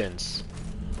students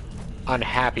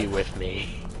unhappy with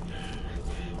me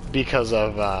because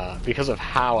of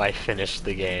how I finished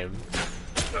the game.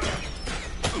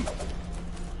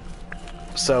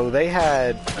 So they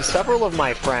had several of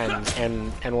my friends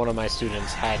and one of my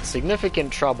students had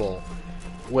significant trouble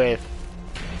with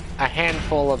a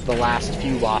handful of the last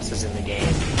few bosses in the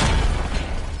game.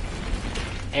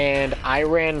 And I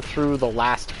ran through the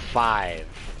last 5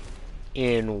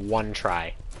 in 1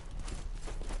 try.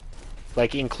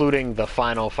 Like, including the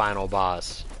final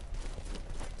boss.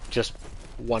 Just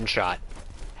 1 shot.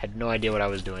 Had no idea what I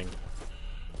was doing.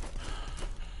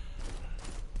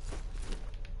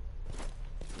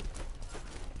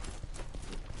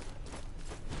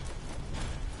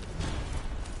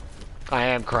 I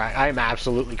am cracked. I am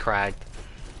absolutely cracked.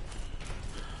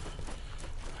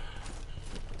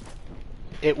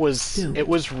 It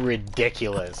was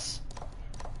ridiculous.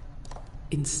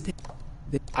 Instead,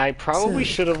 I probably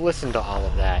should have listened to all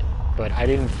of that, but I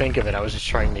didn't think of it. I was just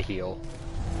trying to heal.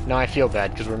 Now I feel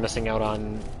bad because we're missing out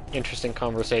on interesting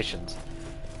conversations.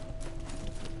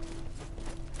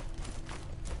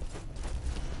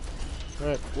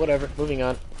 Alright, whatever. Moving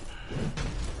on.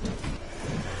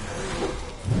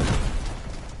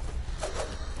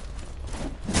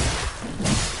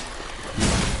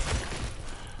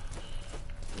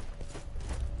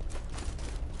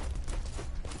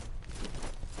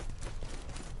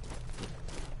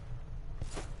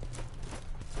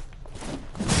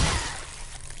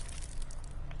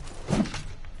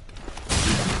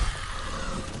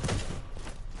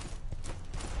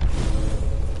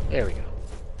 There we go.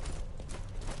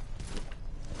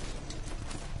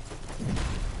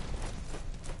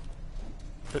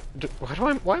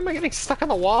 Why am I getting stuck on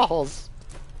the walls?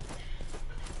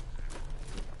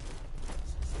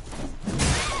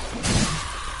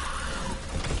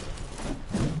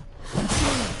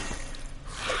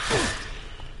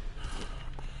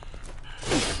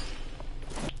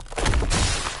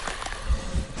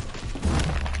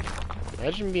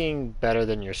 Imagine being better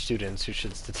than your students who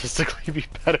should statistically be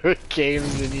better at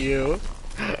games than you.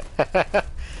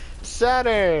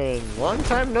 Saturn! Long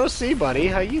time no see, buddy.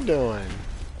 How you doing?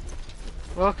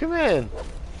 Welcome in.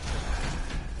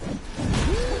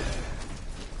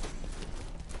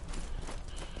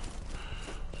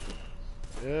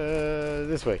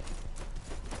 This way.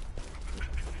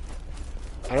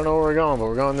 I don't know where we're going, but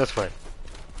we're going this way.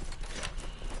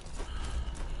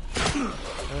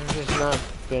 I've just not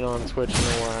been on Twitch in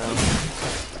a while.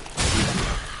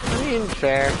 I mean,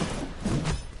 fair.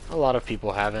 A lot of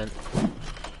people haven't.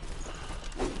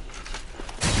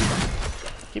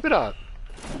 Keep it up.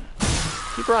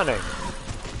 Keep running.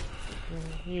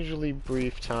 Usually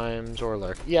brief times or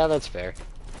lurk. Yeah, that's fair.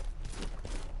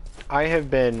 I have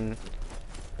been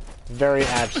very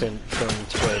absent from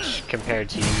Twitch compared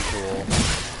to usual.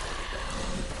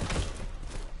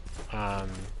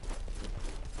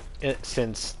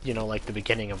 Since, you know, like the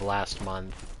beginning of last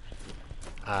month.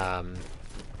 I've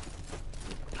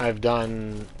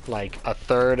done like a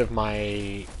third of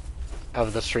the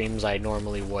streams I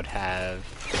normally would have.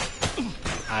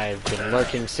 I've been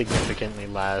lurking significantly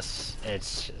less.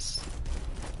 It's just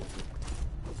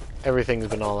everything's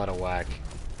been all out of whack.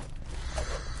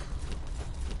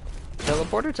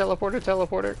 Teleporter, teleporter,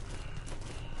 teleporter.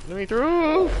 Let me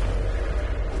through.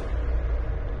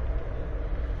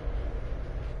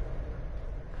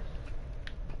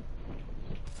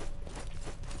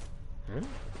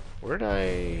 Where did I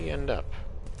end up?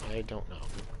 I don't know.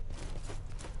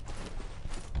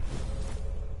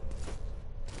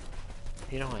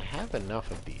 You know, I have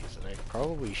enough of these, and I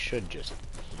probably should just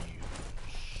use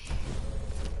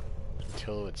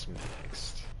until it's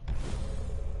maxed.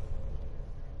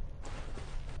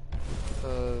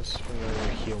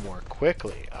 Familiar heal more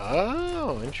quickly.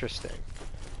 Oh, interesting.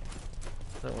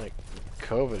 Not like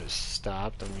COVID has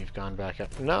stopped and we've gone back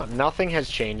up. No, nothing has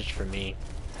changed for me.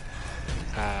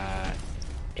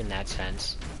 In that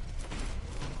sense.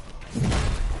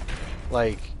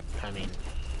 Like, I mean,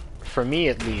 for me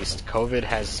at least, COVID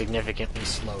has significantly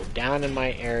slowed down in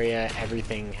my area.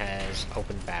 Everything has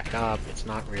opened back up. It's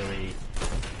not really,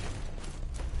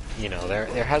 you know, there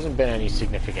hasn't been any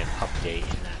significant update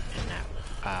in that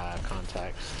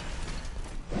context.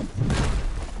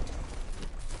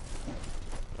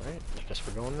 Alright, I guess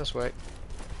we're going this way.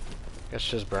 Guess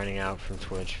just burning out from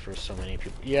Twitch for so many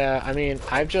people. Yeah, I mean,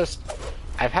 I've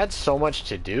had so much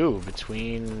to do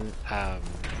between,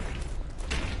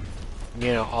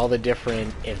 you know, all the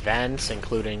different events,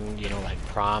 including, you know, like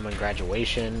prom and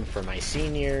graduation for my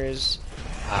seniors,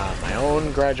 my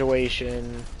own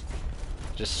graduation.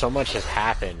 Just so much has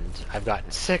happened. I've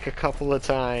gotten sick a couple of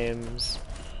times.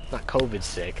 Not COVID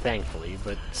sick, thankfully,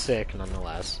 but sick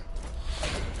nonetheless.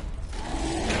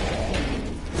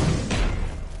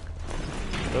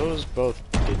 Those both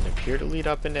didn't appear to lead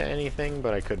up into anything,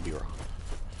 but I could be wrong.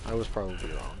 I was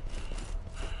probably wrong.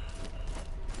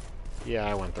 Yeah,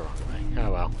 I went the wrong way.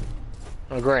 Oh well.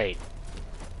 Oh great.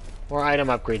 More item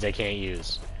upgrades I can't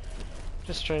use.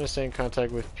 Just trying to stay in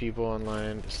contact with people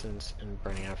online, distance, and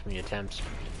burning out from the attempts.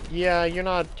 Yeah, you're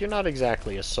not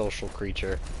exactly a social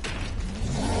creature.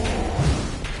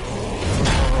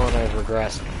 Oh, and I've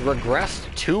regressed.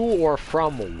 Regressed to or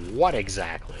from what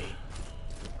exactly?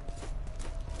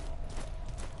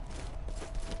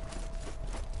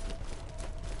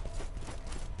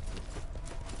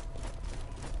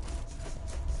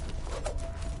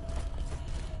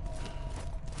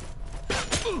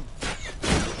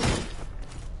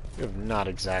 You're not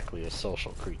exactly a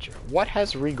social creature. What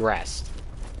has regressed?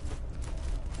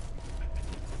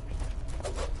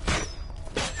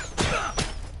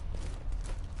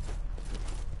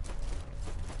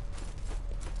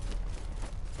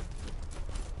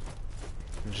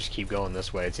 Just keep going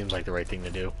this way. It seems like the right thing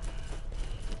to do.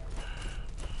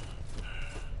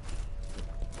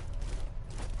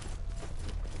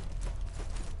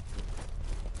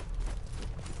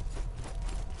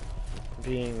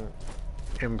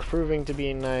 Improving to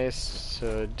being nice,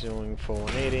 doing full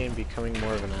 180 and becoming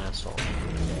more of an asshole.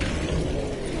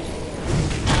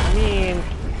 I mean,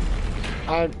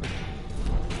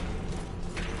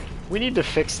 we need to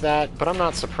fix that, but I'm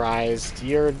not surprised.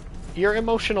 Your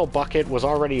emotional bucket was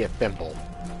already a thimble.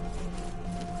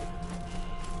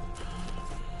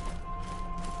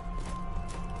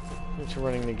 Into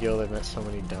running the guild, I've met so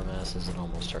many dumbasses it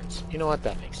almost hurts. You know what?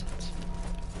 That makes sense.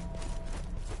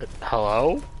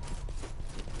 Hello?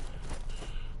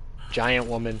 Giant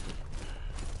woman.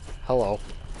 Hello.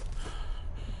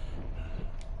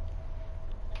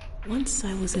 Once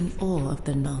I was in awe of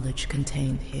the knowledge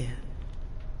contained here.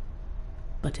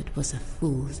 But it was a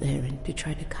fool's errand to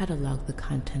try to catalog the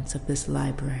contents of this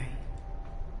library.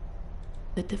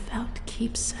 The devout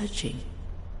keep searching,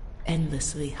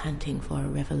 endlessly hunting for a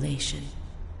revelation.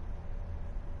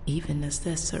 Even as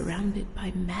they're surrounded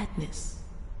by madness.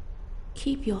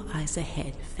 Keep your eyes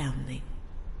ahead, foundling.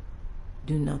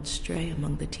 Do not stray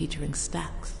among the teetering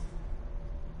stacks.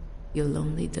 You'll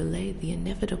only delay the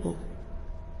inevitable.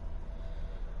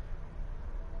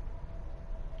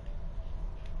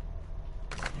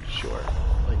 Sure.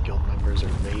 My guild members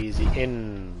are lazy.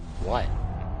 In what?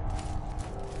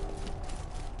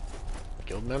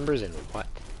 Guild members in what?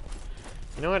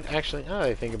 You know what? Actually, now that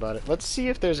I think about it, let's see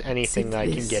if there's anything that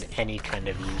I can get any kind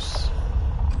of use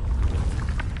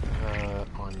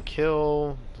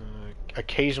kill.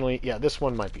 Occasionally, yeah, this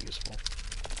one might be useful.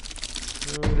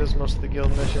 Who does most of the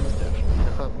guild missions? Definitely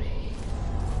not me.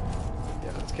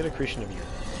 Yeah, let's get Accretion of Youth.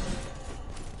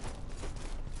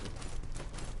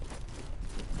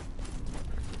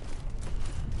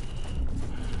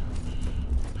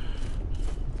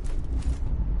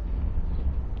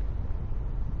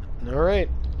 Alright,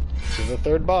 to the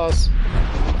third boss.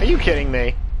 Are you kidding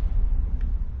me?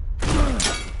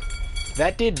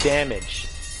 That did damage.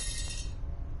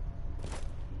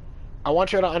 I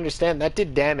want you to understand, that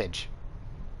did damage.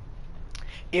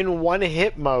 In one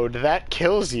hit mode, that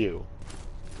kills you.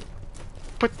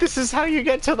 But this is how you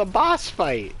get to the boss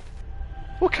fight.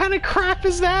 What kind of crap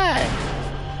is that?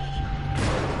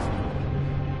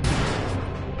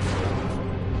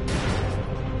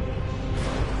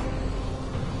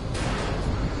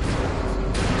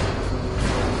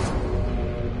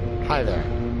 Hi there.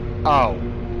 Oh.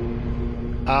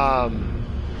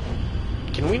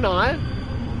 Can we not?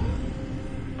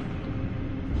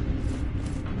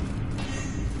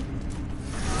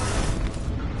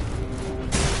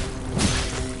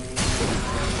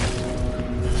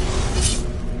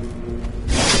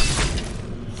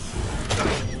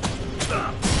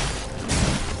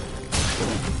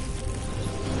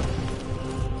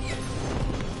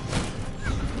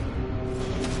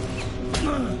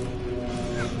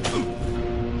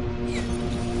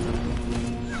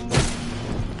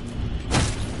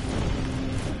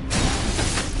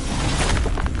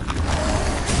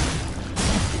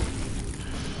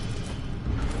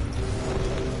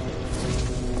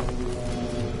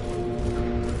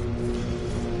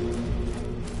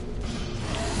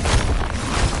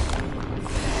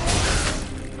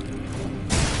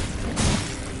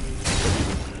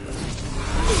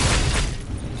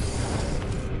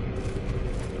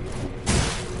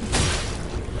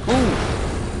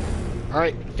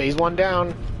 Alright, phase 1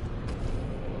 down.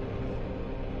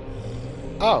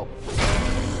 Oh.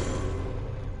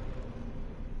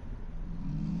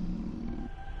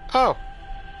 Oh.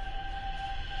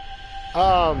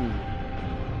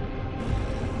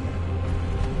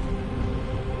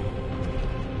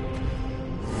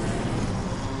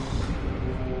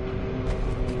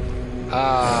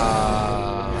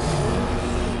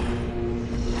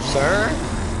 Sir?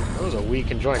 That was a weak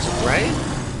conjoint, right?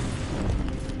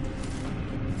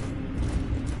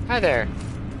 Hi there.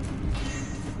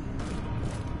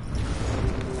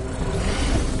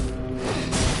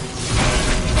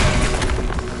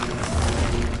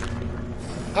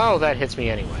 Oh, that hits me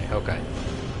anyway. Okay.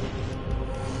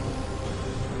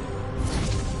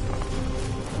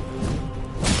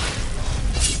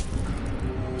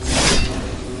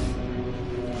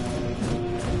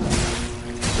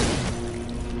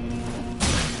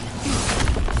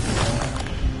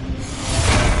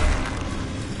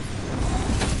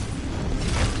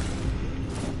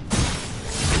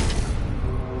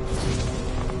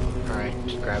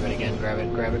 Grab it again, grab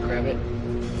it, grab it, grab it.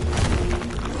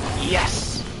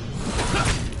 Yes!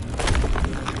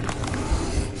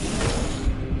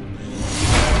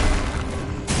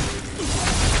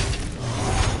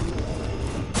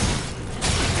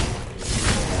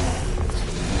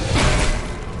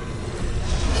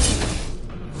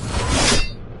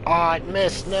 Oh, it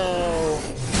missed, no!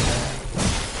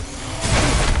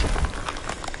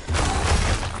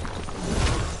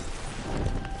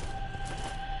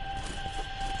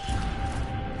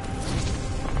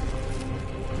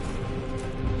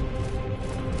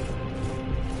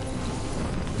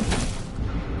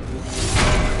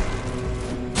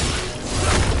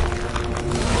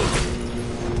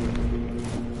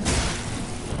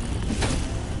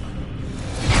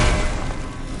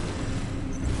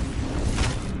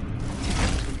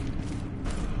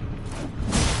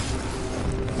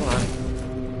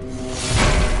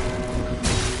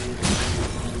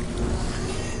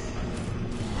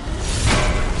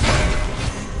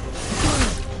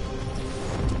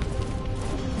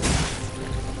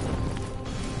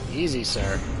 Easy,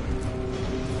 sir.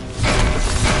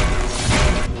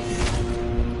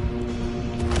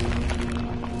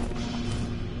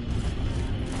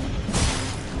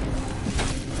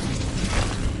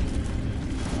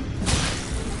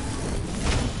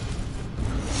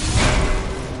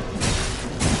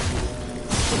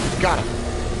 Got him.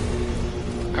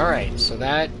 Alright, so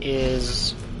that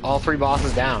is all 3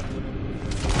 bosses down.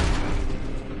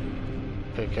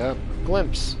 Pick up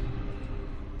Glimpse.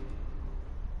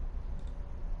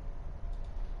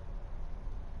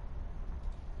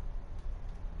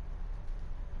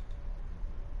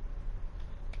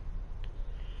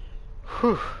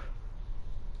 Whew.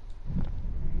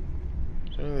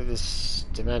 Showing that this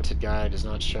demented guy does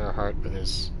not share a heart with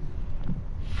his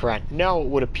friend. No, it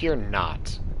would appear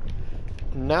not.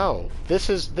 No, this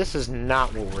is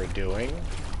not what we're doing.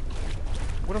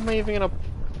 What am I even gonna...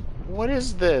 What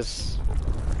is this?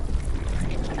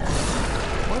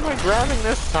 What am I grabbing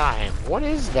this time? What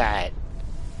is that?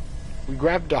 We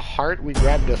grabbed a heart, we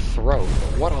grabbed a throat.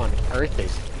 What on earth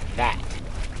is that?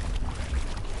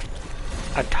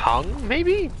 A tongue,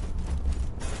 maybe?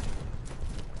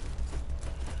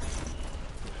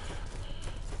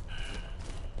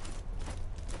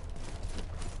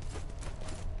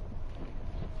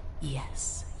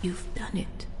 Yes, you've done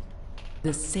it.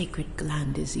 The sacred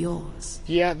gland is yours.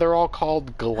 Yeah, they're all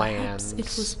called glands.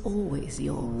 Perhaps it was always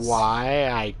yours. Why?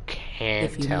 I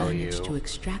can't tell you. If you manage to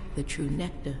extract the true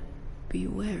nectar, be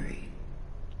wary.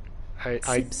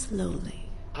 Sip slowly.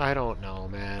 I don't know,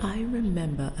 man. I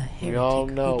remember a heretic We all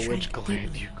know who which drank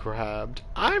gland deeply. you grabbed.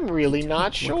 I'm really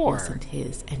not What sure. wasn't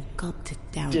his and gulped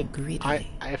it down greedily.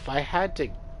 If I had to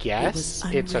guess,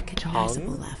 it's a tongue.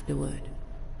 Unrecognizable afterward.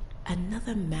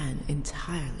 Another man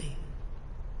entirely.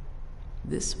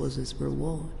 This was his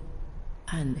reward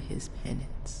and his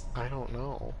penance. I don't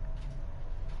know.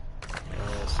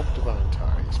 Sip divine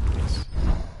tar, yes, please.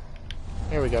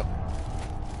 There we go.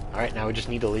 Alright, now we just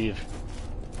need to leave.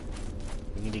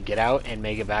 We need to get out and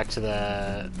make it back to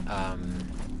the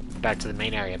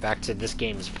main area, back to this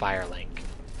game's Firelink.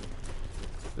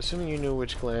 Assuming you knew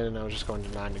which gland, and I was just going to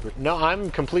 9 degrees. No,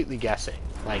 I'm completely guessing.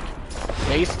 Like,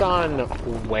 based on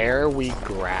where we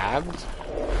grabbed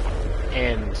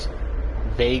and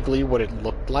vaguely what it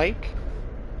looked like,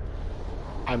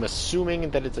 I'm assuming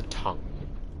that it's a tongue.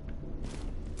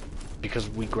 Because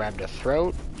we grabbed a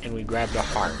throat and we grabbed a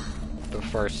heart. The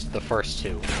first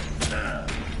two.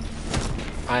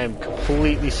 I am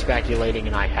completely speculating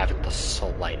and I haven't the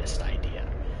slightest idea.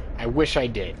 I wish I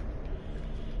did.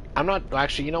 I'm not...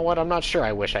 Actually, you know what? I'm not sure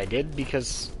I wish I did,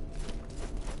 because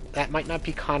that might not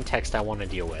be context I want to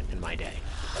deal with in my day.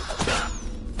 Ow.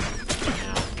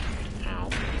 Ow.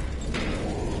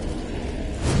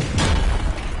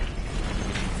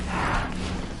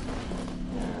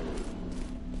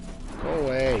 Go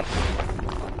away.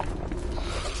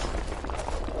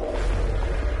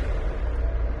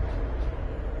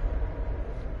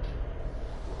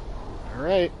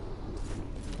 Alright.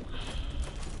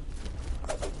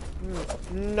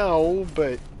 No,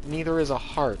 but neither is a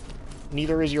heart.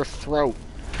 Neither is your throat.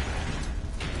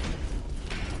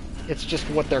 It's just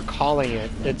what they're calling it.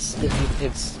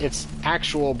 It's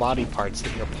actual body parts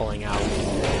that you're pulling out.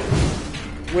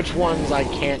 Which ones I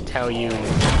can't tell you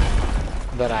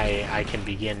that I can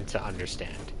begin to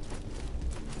understand.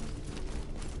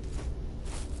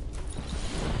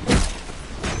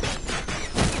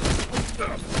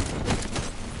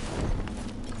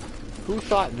 Who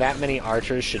thought that many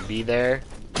archers should be there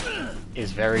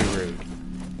is very rude.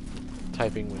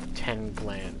 Typing with 10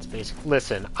 glands. Basically,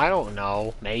 listen, I don't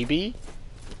know. Maybe?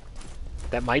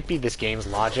 That might be this game's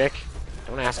logic.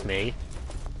 Don't ask me.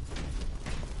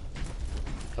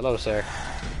 Hello, sir.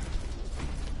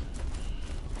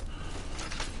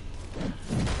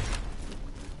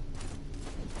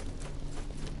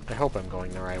 I hope I'm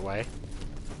going the right way.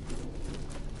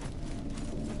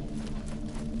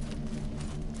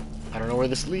 I don't know where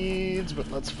this leads, but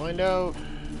let's find out.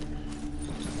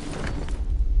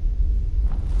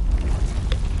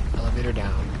 Elevator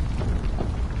down.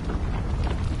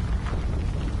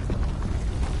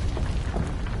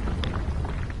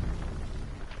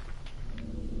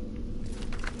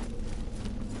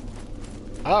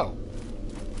 Oh!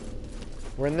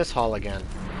 We're in this hall again.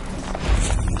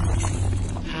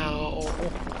 Ow.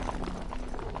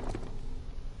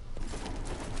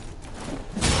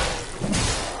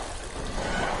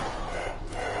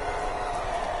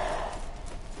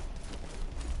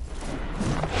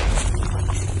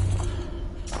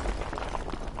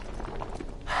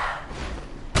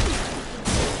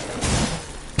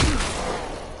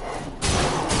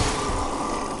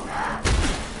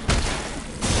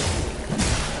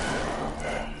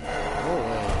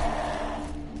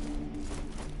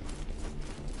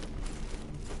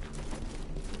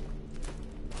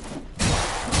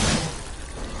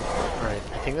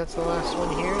 That's the last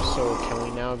one here, so can we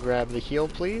now grab the heal,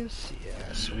 please?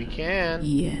 Yes, we can.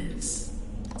 Yes.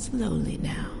 Slowly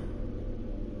now.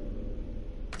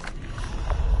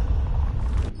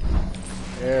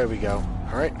 There we go.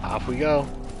 Alright, off we go.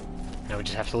 Now we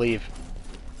just have to leave.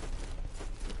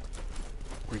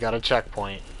 We got a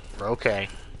checkpoint. We're okay.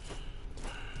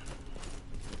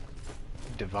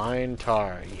 Divine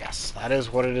Tar. Yes, that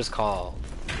is what it is called.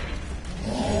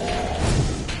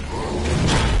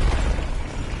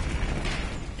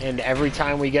 And every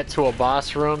time we get to a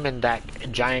boss room and that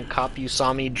giant cup you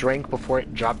saw me drink before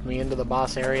it dropped me into the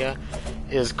boss area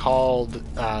is called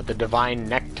the Divine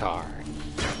Nectar.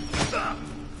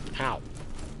 Ow.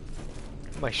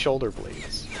 My shoulder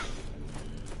bleeds.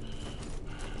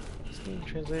 This game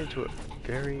translated to a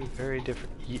very, very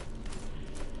different...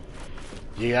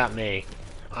 You got me.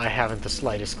 I haven't the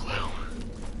slightest clue.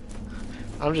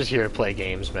 I'm just here to play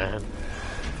games, man.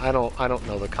 I don't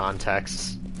know the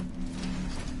context.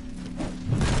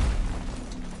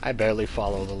 I barely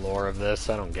follow the lore of this.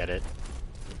 I don't get it.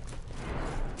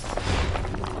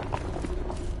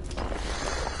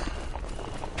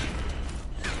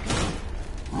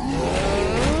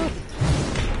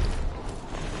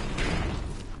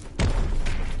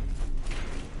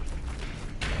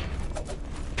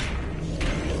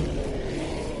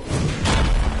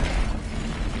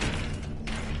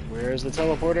 Where's the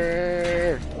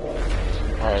teleporter?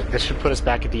 Alright, this should put us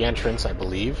back at the entrance, I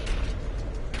believe.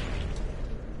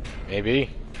 Maybe.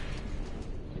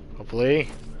 Hopefully.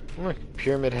 Oh my,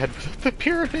 pyramid head without the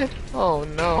pyramid! Oh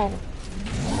no.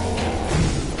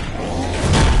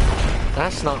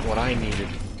 That's not what I needed.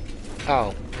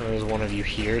 Oh, there's one of you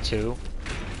here too.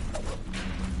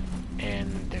 And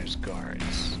there's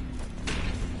guards.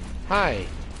 Hi!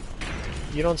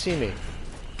 You don't see me.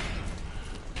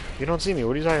 You don't see me,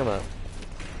 what are you talking about?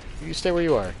 You stay where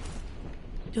you are.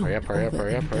 Hurry up, hurry up,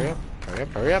 hurry up, hurry up, hurry up,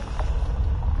 hurry up.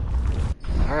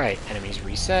 Alright, enemies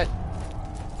reset.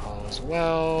 All is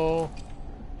well.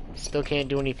 Still can't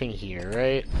do anything here,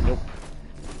 right? Nope.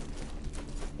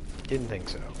 Didn't think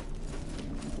so.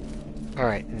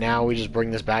 Alright, now we just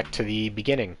bring this back to the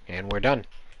beginning, and we're done.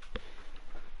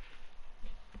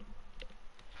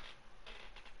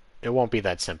 It won't be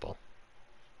that simple.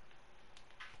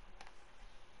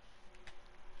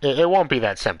 It won't be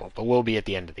that simple, but we'll be at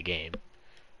the end of the game.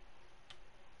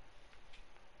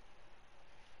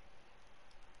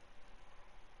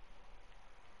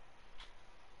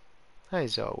 Hi,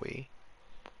 Zoe.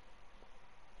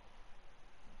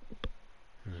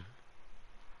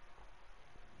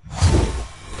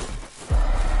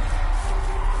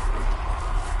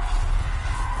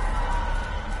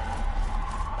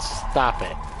 Stop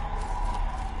it.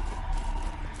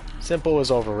 Simple is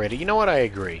overrated. You know what? I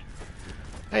agree.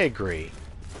 I agree.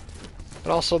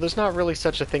 But also, there's not really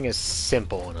such a thing as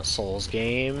simple in a Souls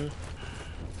game.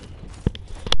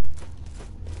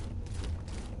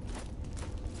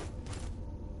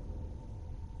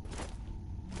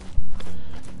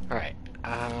 Alright,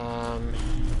 a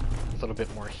little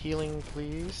bit more healing,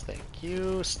 please. Thank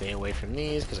you. Stay away from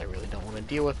these, because I really don't want to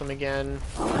deal with them again.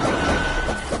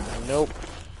 Nope.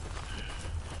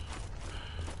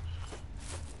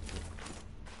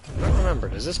 I don't remember.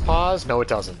 Does this pause? No, it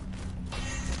doesn't.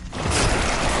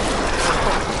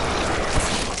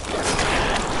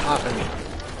 Off of me.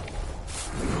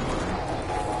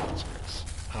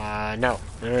 No.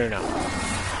 No.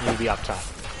 You need to be up top.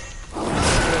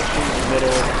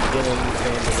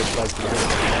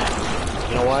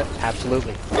 You know what?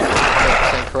 Absolutely.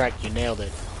 100% correct. You nailed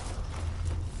it.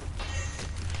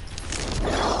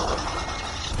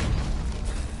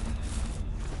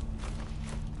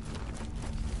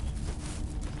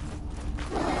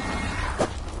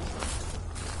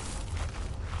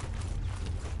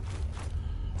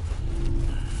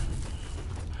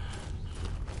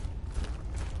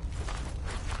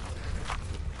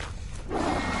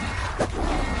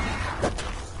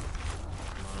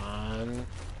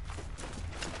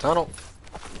 Tunnel.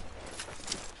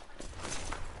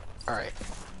 Alright.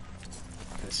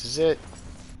 This is it.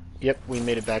 Yep, we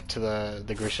made it back to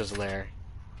the Grisha's lair.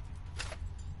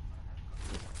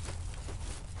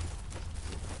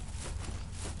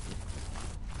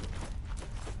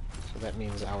 So that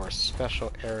means our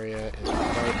special area is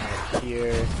right out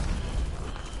here.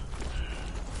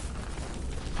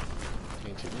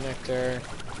 Tainted nectar.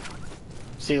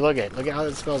 See, look at how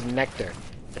it smells nectar.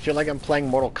 I feel like I'm playing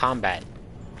Mortal Kombat.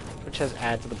 Which has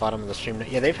add to the bottom of the stream.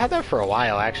 Yeah, they've had that for a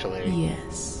while, actually.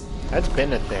 Yes. That's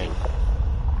been a thing.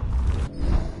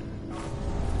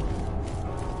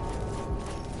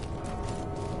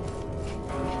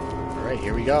 Alright,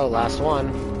 here we go. Last one.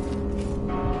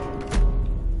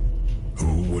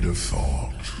 Who would have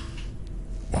thought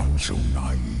one so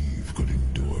naive could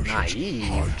endure such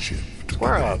hardship to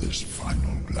prepare this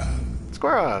final land?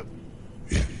 Square up.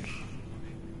 Yet,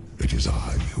 it is I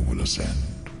who will ascend.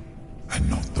 And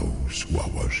not those who are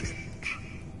worshipped.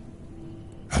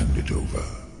 Hand it over,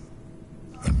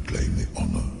 and claim the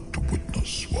honor to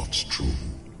witness what's true.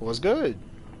 It was good.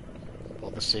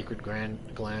 Pull the sacred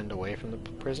gland away from the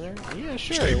prisoner? Yeah,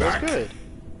 sure, Stay it back. was good.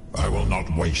 I will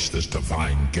not waste this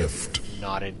divine gift.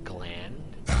 Knotted gland?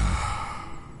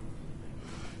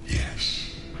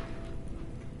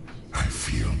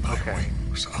 Okay.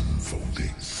 Wings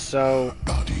unfolding, So,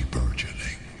 body burgeoning.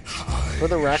 for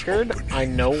the record, I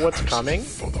know what's coming.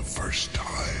 For the first time.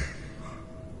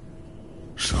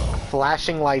 So,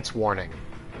 Flashing lights warning.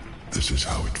 this is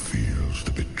how it feels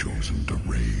to be chosen to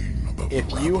reign above If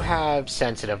the you rabble. have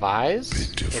sensitive eyes,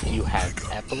 if you have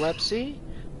Pitiful epilepsy,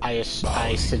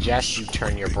 I suggest you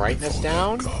turn your brightness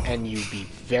down and you be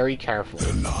very careful.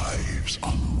 Their lives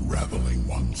unraveling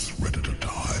one thread at a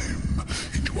time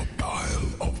into a pile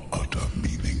of utter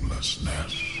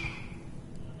meaninglessness.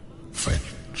 Fate.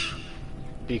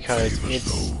 Because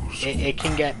it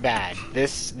can get bad.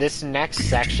 This next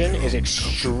section is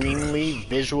extremely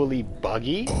visually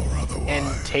buggy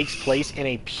and takes place in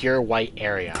a pure white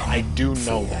area. I do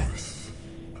know that.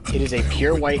 It is a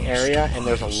pure white area and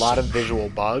there's a lot of visual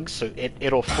bugs, so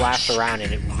it'll flash around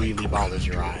and it really bothers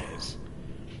your eyes.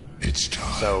 It's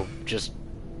time. So just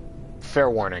fair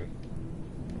warning.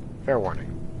 Fair warning.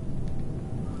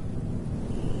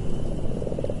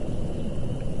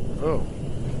 Oh.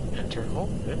 Enter. Oh,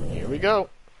 here we go.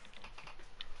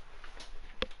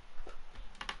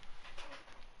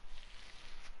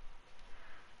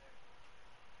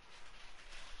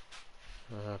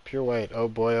 Pure white. Oh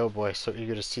boy, so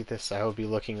eager to see this. I will be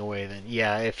looking away then.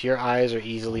 Yeah, if your eyes are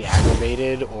easily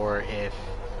aggravated, or if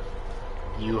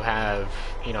you have,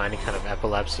 you know, any kind of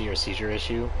epilepsy or seizure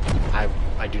issue,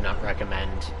 I do not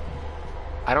recommend.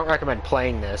 I don't recommend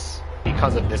playing this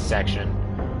because of this section,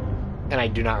 and I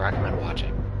do not recommend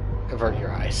watching. Avert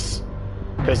your eyes.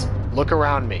 Because look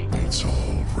around me. It's all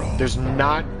wrong. There's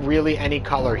not really any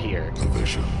color here. The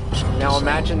visions of Now the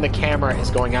imagine the camera is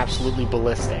going absolutely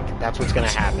ballistic. That's what's going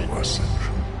to happen.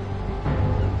 ascension.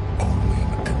 Only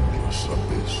an endless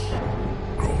abyss,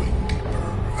 growing deeper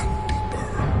and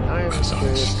deeper I am as I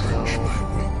curious to stretch know.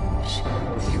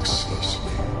 my wings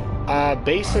uselessly.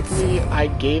 Basically, I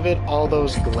gave it all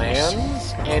those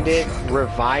glands, and it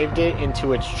revived it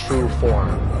into its true form.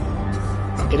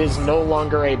 It is no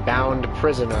longer a bound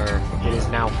prisoner. It is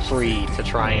now free to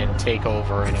try and take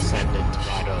over and ascend into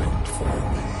godhood,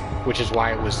 which is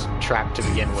why it was trapped to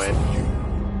begin with.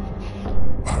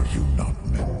 Are you not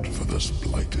meant for this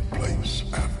blighted place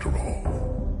after all?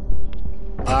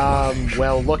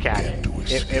 Well, look at it.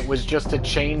 It was just a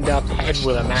chained up head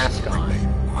with a mask on.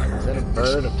 Is that a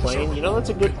bird, a plane? You know, that's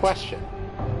a good question.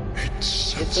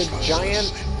 It's a giant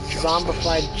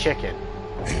zombified chicken.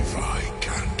 If I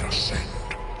can't ascend,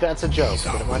 That's a joke,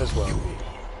 but it might as well be.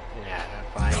 Yeah,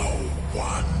 fine. no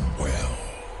one will.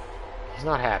 He's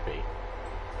not happy.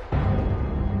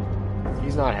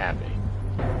 He's not happy.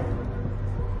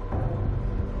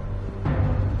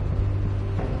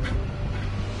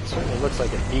 It certainly looks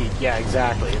like a beak. Yeah,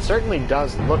 exactly. It certainly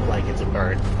does look like it's a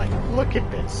bird. Like, look at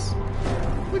this.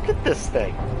 Look at this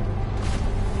thing.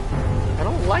 I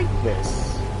don't like this.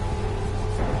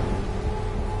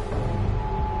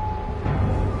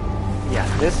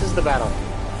 Yeah, this is the battle.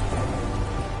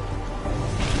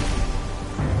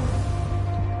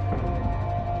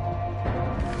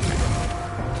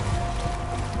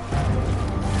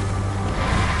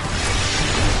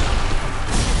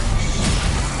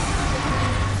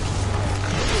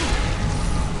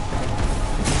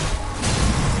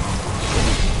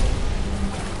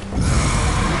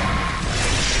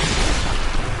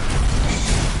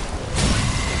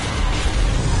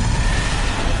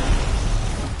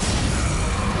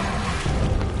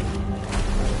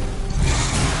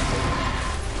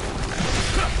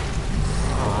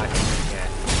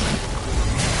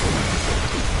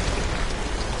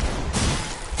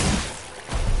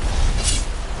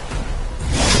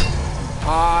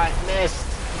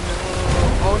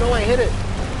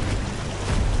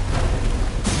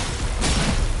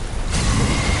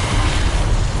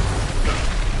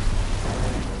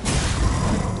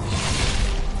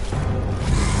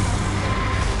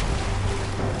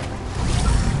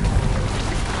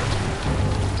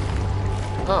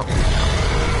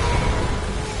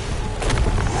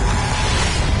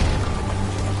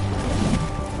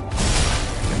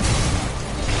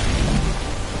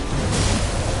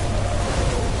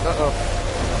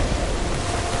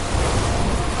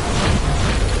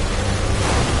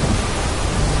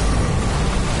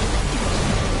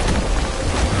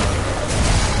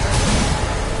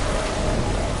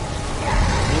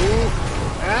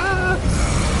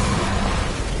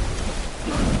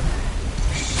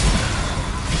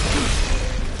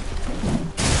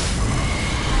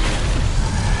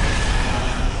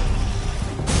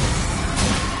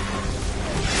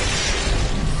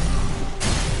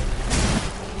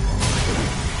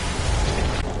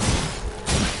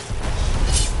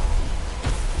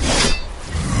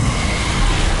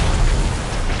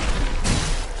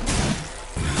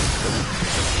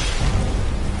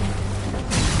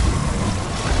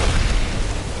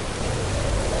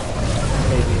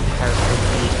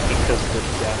 to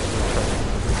death.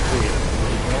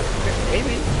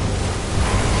 Maybe.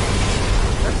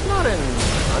 That's not an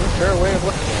unfair way of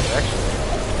looking at it, actually.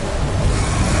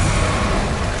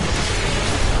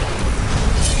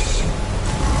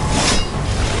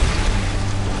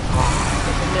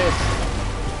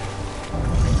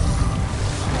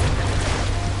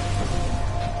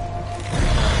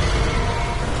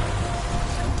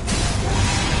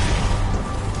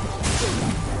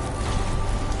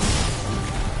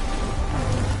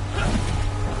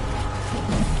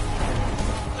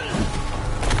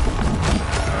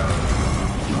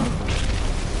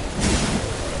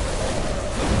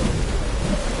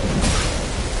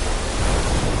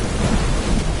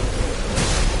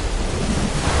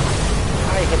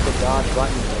 Dodge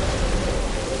button.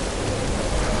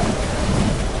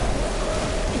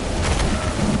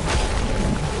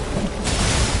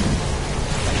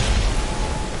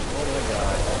 Oh my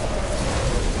god.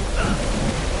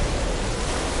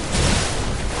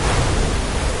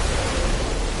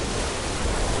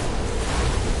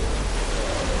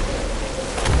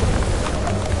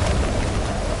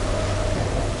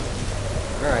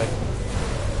 Alright.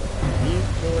 Keep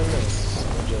doing this.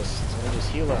 I'll just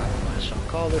heal up. I shall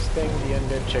call this thing the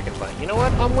undead chicken fight. You know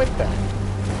what? I'm with that.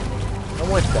 I'm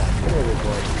with that. Come here, good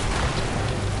boy.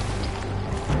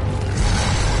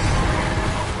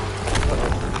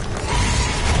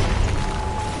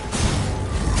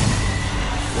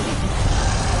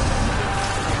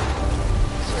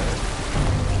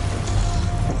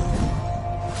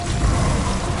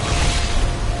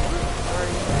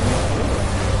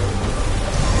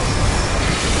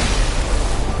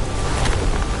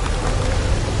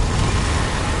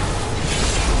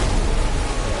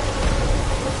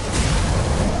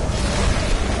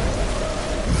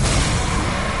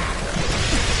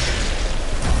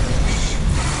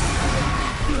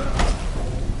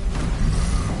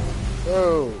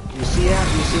 Oh, you see that?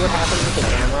 You see what happens with the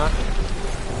camera?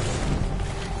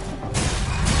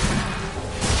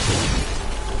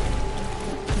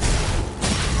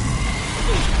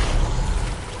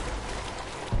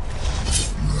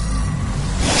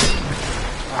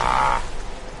 Ah.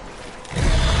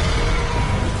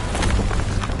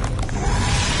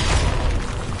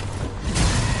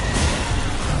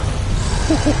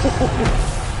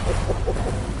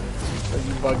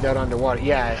 You bugged out underwater.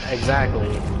 Yeah,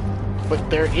 exactly. But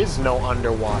there is no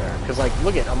underwater. Because, like,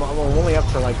 look at, I'm only up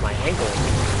to, like, my ankle.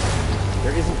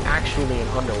 There isn't actually an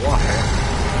underwater.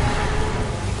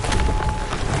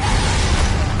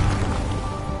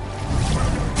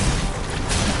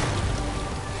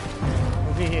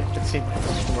 Maybe I can see my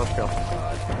smoke up.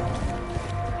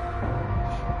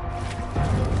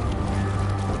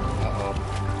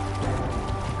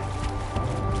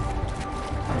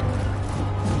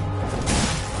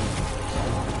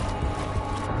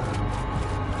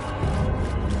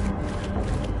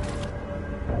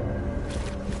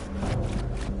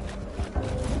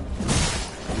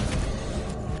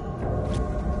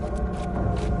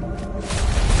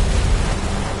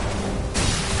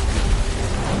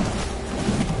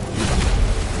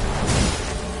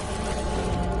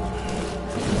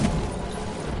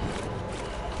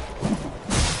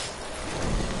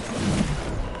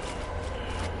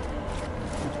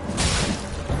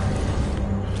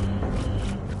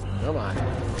 Come on.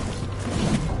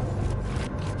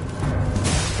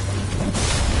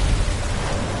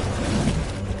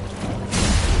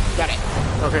 Got it.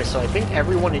 Okay, so I think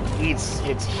everyone it eats,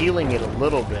 it's healing it a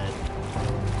little bit.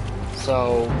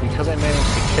 So, because I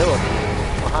managed to kill a few...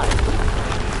 Oh, hi.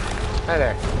 Hi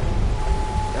there.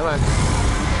 Come on.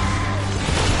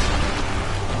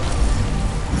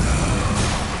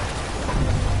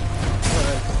 Come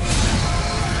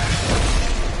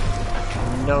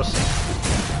on. No, sir.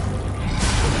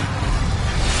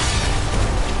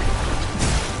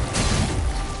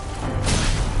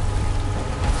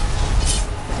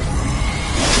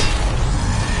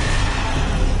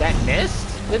 That missed?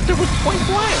 It was point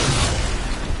blank.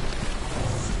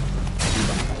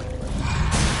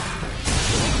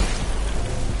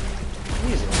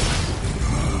 Jesus.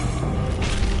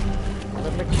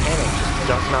 The mechanic just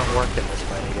does not work in this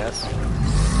fight, I guess.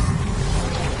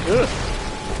 Ugh.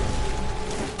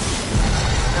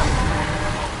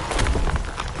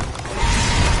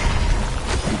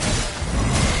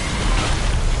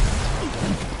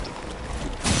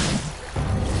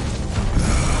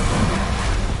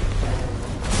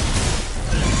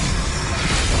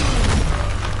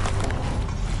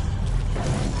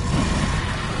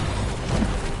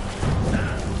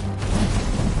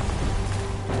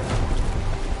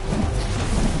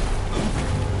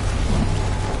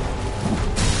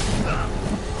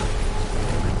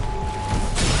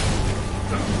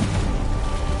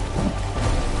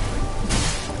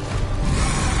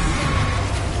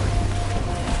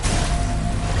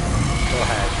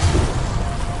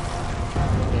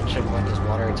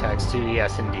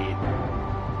 Yes, indeed.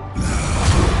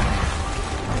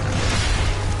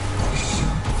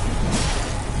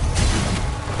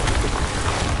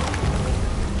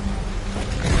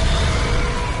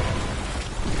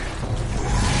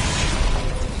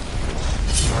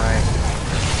 Alright.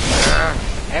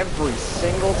 Every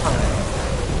single time.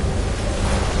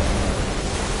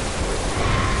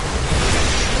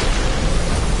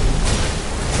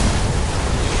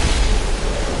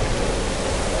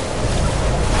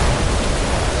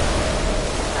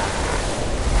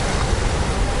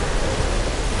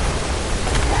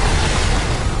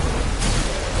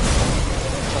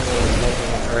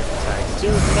 Dude,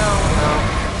 no, no.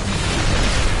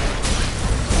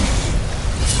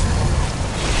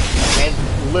 And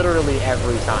literally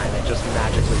every time it just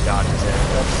magically dodges it.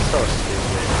 That's so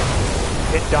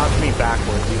stupid. It dodged me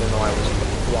backwards even though I was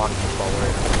walking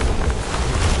forward.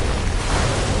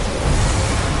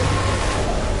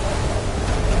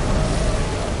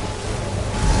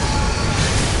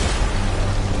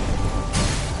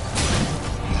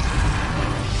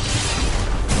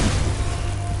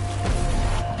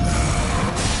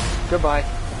 Goodbye.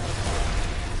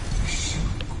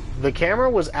 The camera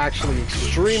was actually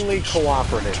extremely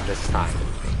cooperative this time.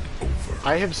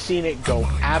 I have seen it go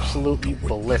absolutely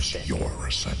ballistic. Your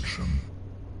ascension,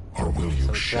 or will you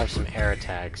so it should have some air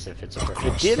attacks if it's a...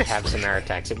 It did have some air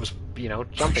attacks. It was, you know,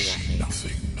 jumping at me.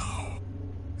 Nothing now.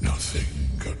 Nothing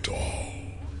at all.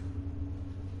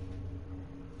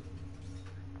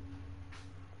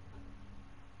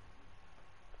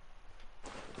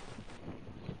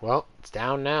 Well, it's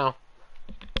down now.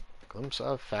 Glimpse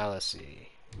of fallacy.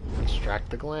 Extract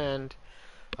the gland.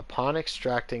 Upon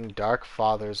extracting Dark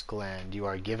Father's gland, you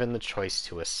are given the choice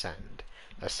to ascend.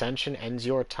 Ascension ends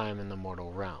your time in the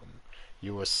mortal realm.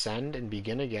 You ascend and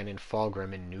begin again in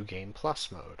Fulgrim in New Game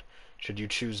Plus mode. Should you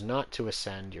choose not to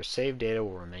ascend, your save data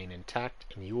will remain intact,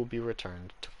 and you will be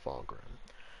returned to Fulgrim.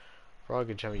 Frog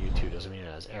and Jump U2 doesn't mean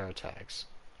it has air attacks.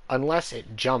 Unless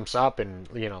it jumps up and,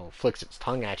 you know, flicks its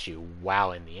tongue at you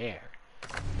while in the air.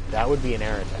 That would be an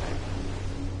air attack.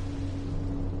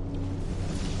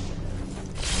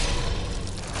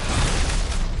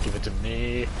 Give it to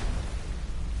me.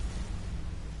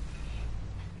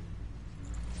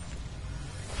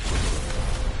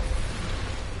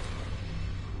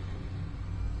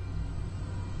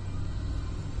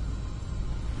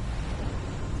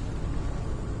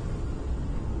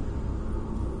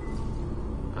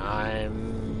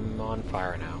 I'm on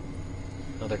fire now.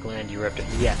 Another gland you ripped it.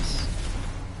 Yes.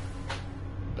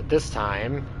 But this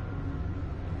time,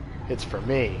 it's for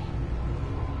me.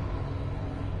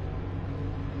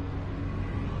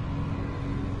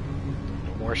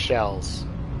 No more shells.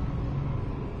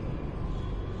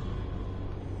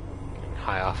 Getting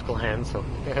high off glands. So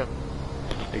yeah.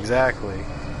 Exactly.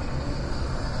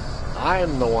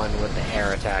 I'm the one with the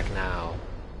air attack now.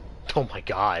 Oh my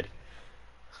god.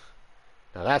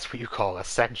 Now that's what you call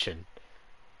ascension.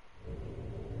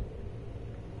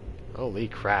 Holy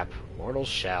crap. Mortal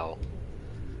shell.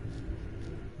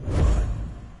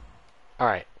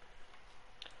 Alright.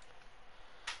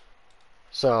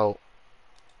 So,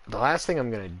 the last thing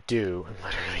I'm going to do... I'm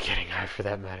literally getting high for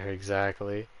that matter,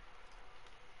 exactly.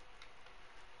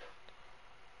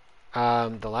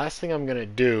 The last thing I'm going to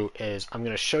do is I'm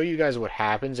going to show you guys what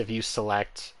happens if you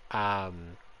select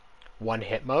one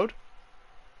hit mode.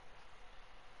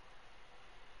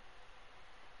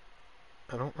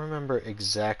 I don't remember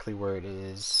exactly where it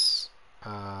is.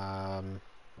 Oh,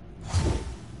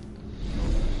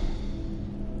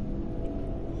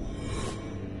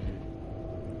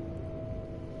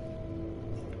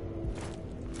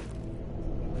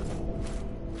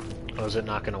 is it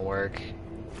not going to work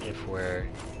if we're...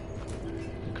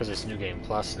 Because it's New Game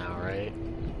Plus now, right?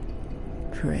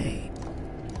 Pray.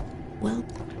 Well,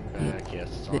 come back. Yes,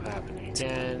 it's all happening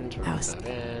again. Towards that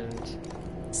end.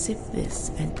 Sip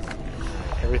this and...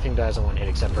 Everything dies in one hit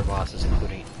except for bosses,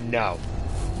 including... No.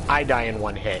 I die in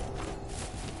one hit.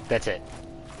 That's it.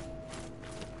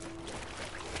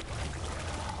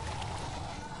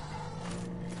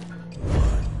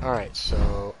 Alright,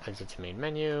 so exit to main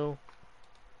menu.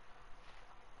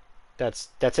 That's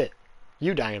it.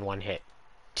 You die in one hit.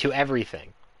 To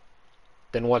everything.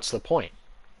 Then what's the point?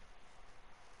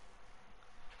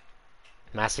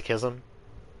 Masochism?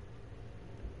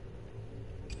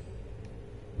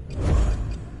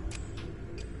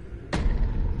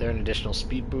 There an additional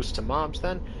speed boost to mobs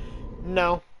then?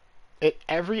 No.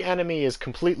 Every enemy is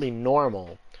completely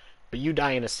normal, but you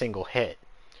die in a single hit.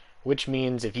 Which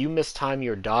means if you mistime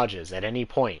your dodges at any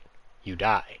point, you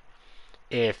die.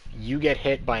 If you get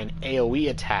hit by an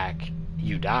AoE attack,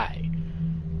 you die.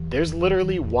 There's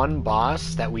literally one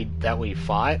boss that we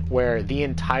fought where the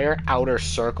entire outer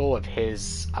circle of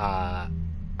his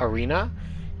arena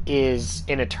is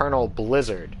an eternal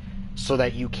blizzard, so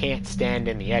that you can't stand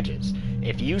in the edges.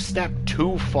 If you step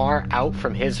too far out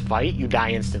from his fight, you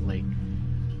die instantly.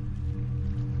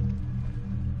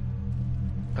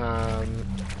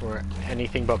 Or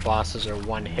anything but bosses are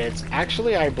one hits.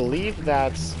 Actually, I believe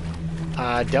that's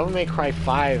Devil May Cry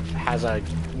 5 has a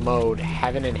mode,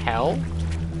 Heaven and Hell,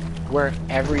 where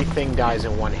everything dies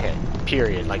in one hit.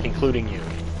 Period. Like, including you.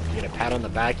 You get a pat on the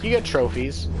back. You get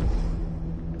trophies.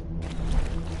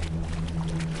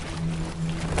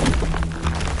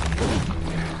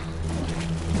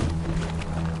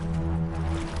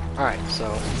 Alright, so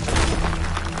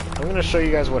I'm going to show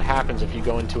you guys what happens if you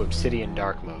go into Obsidian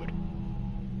Dark mode.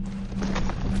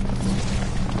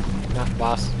 Not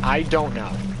boss. I don't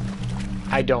know.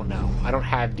 I don't know. I don't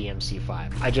have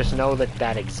DMC5. I just know that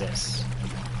that exists.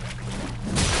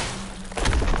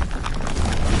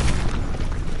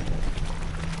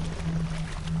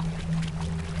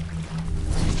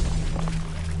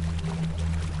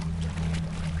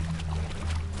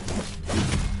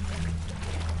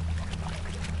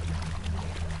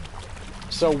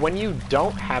 So when you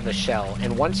don't have a shell,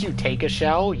 and once you take a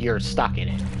shell, you're stuck in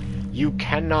it. You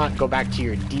cannot go back to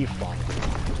your default.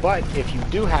 But if you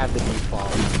do have the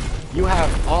default, you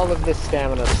have all of this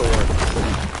stamina to work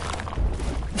with.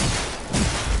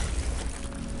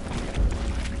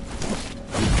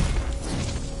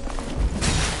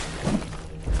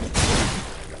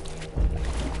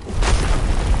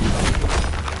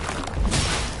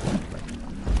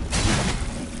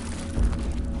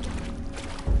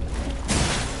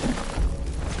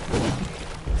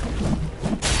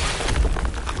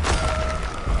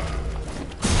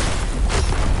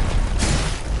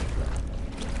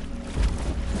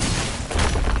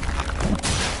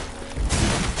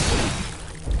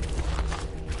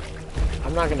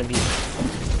 I'm not gonna be there.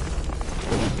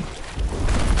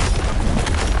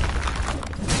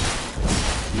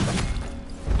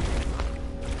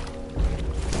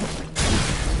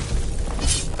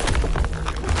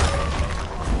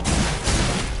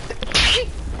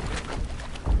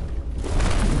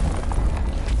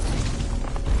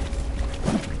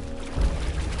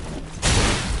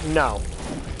 No.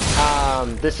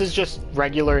 This is just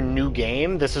regular new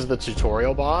game. This is the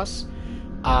tutorial boss.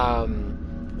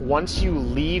 Once you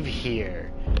leave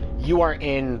here, you are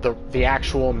in the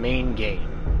actual main game.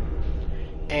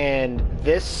 And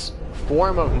this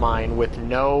form of mine with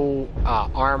no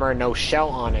armor, no shell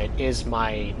on it, is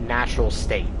my natural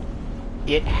state.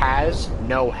 It has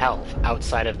no health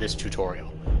outside of this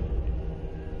tutorial.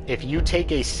 If you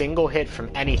take a single hit from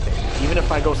anything, even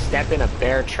if I go step in a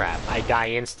bear trap, I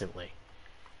die instantly.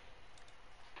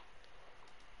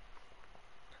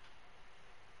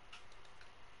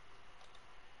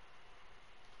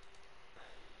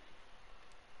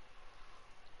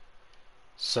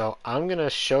 So I'm going to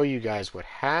show you guys what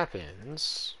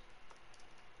happens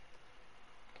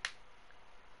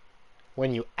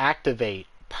when you activate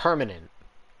permanent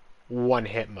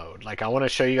one-hit mode. Like, I want to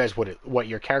show you guys what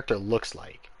your character looks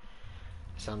like.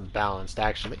 Sounds balanced,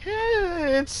 actually.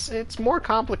 It's more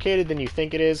complicated than you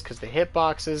think it is, because the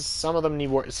hitboxes, some of them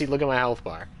need work. See, look at my health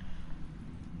bar.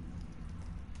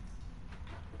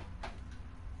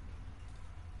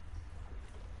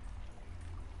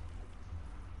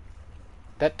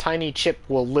 That tiny chip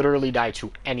will literally die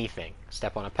to anything.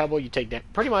 Step on a pebble, you take damage.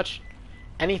 Pretty much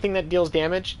anything that deals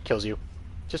damage kills you.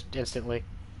 Just instantly.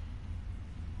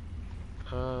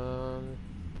 Oh,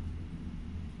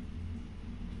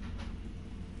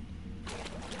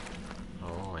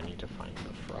 I need to find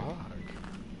the frog.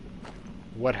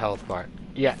 What health bar?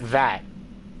 Yeah, that.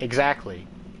 Exactly.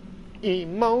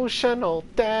 Emotional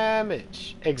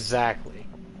damage. Exactly.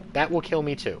 That will kill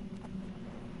me too.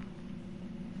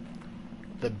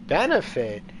 The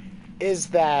benefit is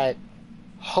that,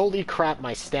 holy crap,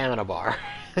 my stamina bar.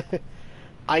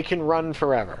 I can run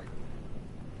forever.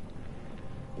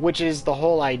 Which is the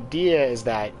whole idea, is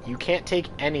that you can't take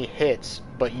any hits,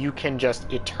 but you can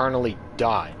just eternally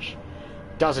dodge.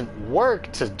 Doesn't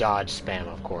work to dodge spam,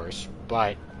 of course,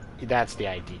 but that's the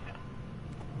idea.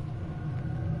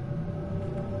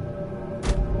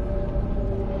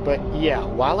 But yeah,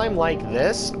 while I'm like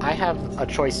this, I have a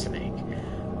choice to make.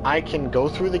 I can go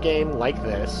through the game like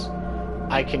this,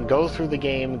 I can go through the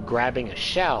game grabbing a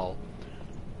shell,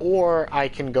 or I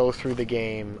can go through the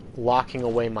game locking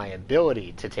away my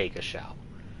ability to take a shell.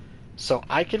 So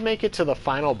I could make it to the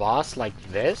final boss like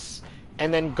this,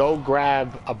 and then go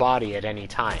grab a body at any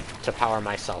time to power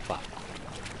myself up.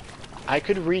 I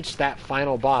could reach that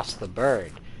final boss, the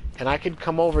bird, And I could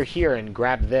come over here and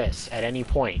grab this at any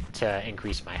point to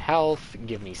increase my health,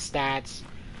 give me stats,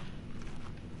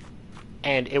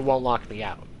 and it won't lock me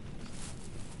out.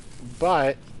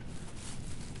 But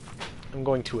I'm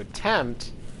going to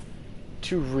attempt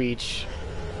to reach...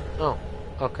 Oh,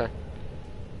 okay.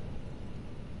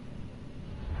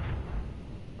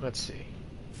 Let's see.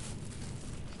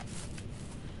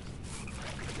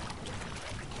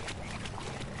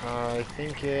 I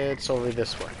think it's over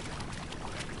this way.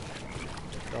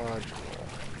 Dodge.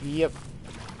 Yep.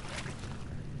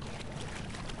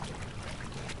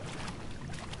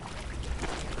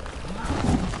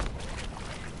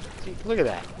 See, look at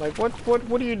that. Like,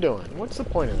 what are you doing? What's the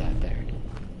point of that there?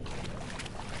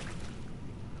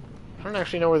 I don't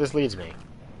actually know where this leads me.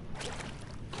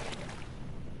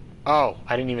 Oh,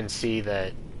 I didn't even see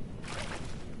that.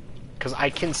 Because I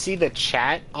can see the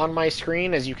chat on my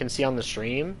screen, as you can see on the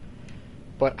stream,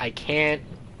 but I can't.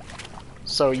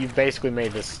 So you've basically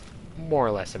made this more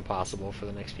or less impossible for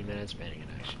the next few minutes. Banning an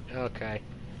action. Okay.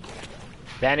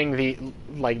 Banning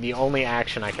the only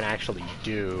action I can actually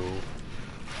do.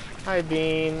 Hi,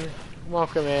 Bean.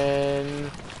 Welcome in.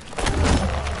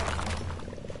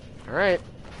 Alright.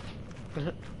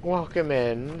 Welcome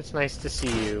in. It's nice to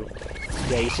see you.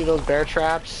 Yeah, you see those bear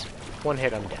traps? One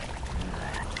hit, I'm dead.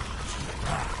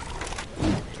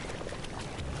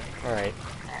 Alright.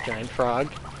 Giant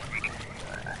frog.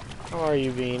 How are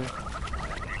you, Bean?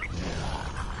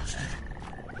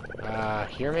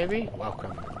 Here maybe?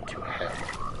 Welcome to hell.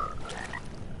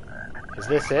 Is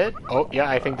this it? Oh, yeah,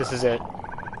 I think this is it.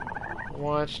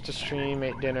 Watched a stream,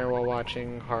 ate dinner while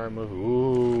watching horror movie.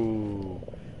 Ooh.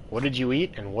 What did you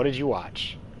eat and what did you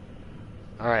watch?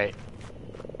 Alright.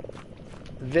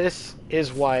 This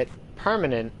is what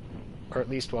permanent, or at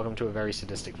least welcome to a very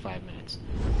sadistic 5 minutes.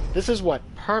 This is what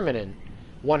permanent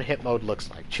one-hit mode looks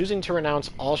like. Choosing to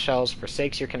renounce all shells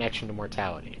forsakes your connection to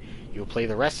mortality. You will play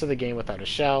the rest of the game without a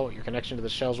shell. Your connection to the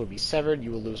shells will be severed.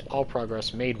 You will lose all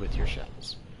progress made with your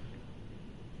shells.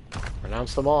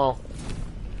 Renounce them all.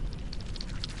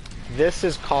 This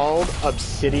is called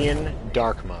Obsidian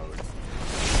Dark Mode.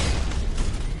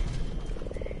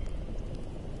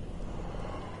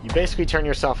 You basically turn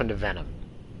yourself into Venom.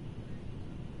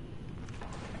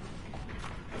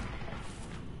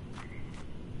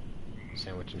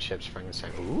 Sandwich and chips,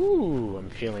 Frankenstein. Ooh, I'm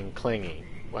feeling clingy.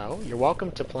 Well, you're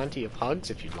welcome to plenty of hugs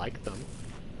if you'd like them.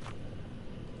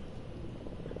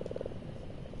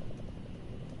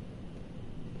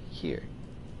 Here.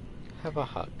 Have a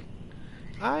hug.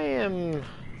 I'm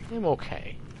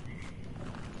okay.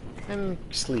 I'm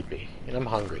sleepy, and I'm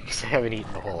hungry, because I haven't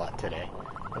eaten a whole lot today.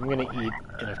 I'm gonna eat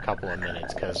in a couple of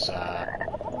minutes, because,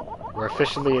 we're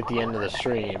officially at the end of the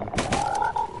stream.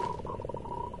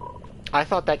 I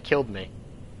thought that killed me.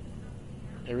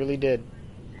 It really did.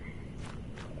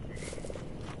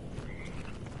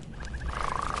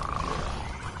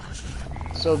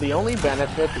 So the only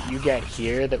benefit that you get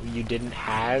here that you didn't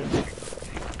have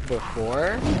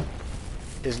before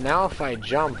is now if I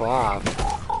jump off,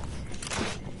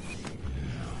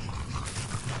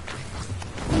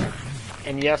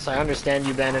 and yes, I understand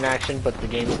you ban in action, but the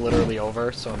game's literally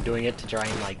over, so I'm doing it to try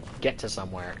and, like, get to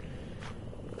somewhere.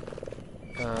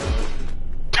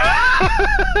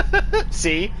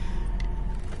 See?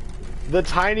 The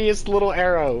tiniest little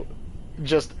arrow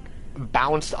just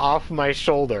bounced off my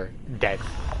shoulder. Dead.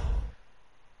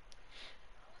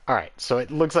 Alright, so it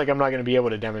looks like I'm not going to be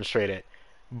able to demonstrate it.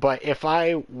 But if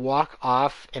I walk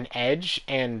off an edge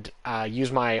and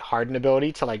use my harden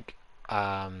ability to, like,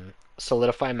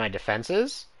 solidify my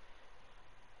defenses,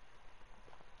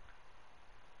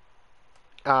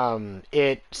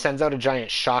 it sends out a giant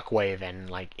shockwave and,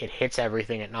 like, it hits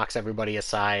everything, it knocks everybody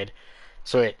aside,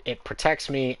 so it protects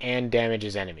me and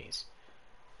damages enemies.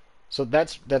 So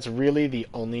that's really the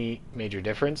only major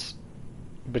difference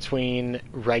between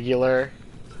regular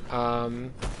no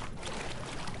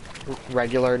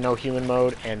human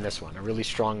mode and this one. A really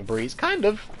strong breeze. Kind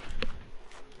of.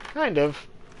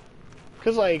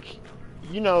 Because, like,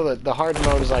 you know that the hard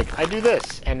mode is like, I do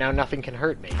this, and now nothing can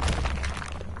hurt me.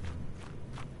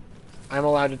 I'm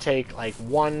allowed to take, like,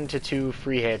 1 to 2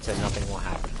 free hits and nothing will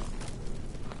happen.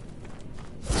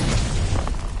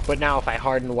 But now if I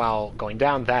harden while going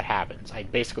down, that happens. I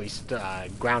basically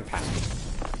ground pound.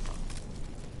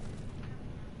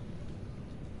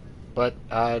 But,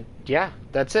 yeah,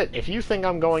 that's it. If you think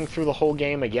I'm going through the whole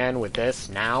game again with this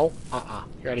now,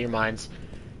 you're out of your minds.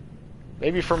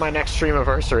 Maybe for my next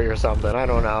streamiversary or something, I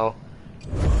don't know.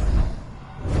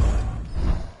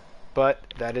 But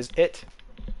that is it.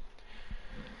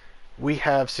 We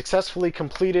have successfully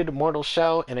completed Mortal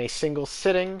Shell in a single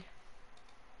sitting.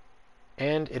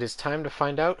 And it is time to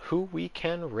find out who we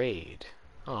can raid.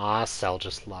 Aw, Cell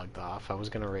just logged off. I was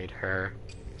gonna raid her.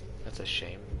 That's a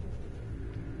shame.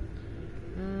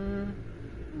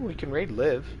 We can raid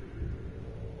Liv.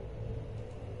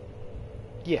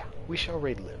 Yeah, we shall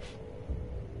raid Liv.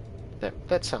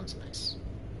 That sounds nice.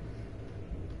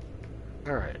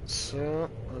 Alright,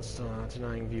 so let's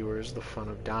denying viewers the fun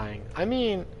of dying. I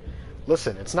mean,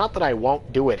 listen, it's not that I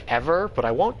won't do it ever, but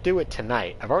I won't do it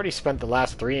tonight. I've already spent the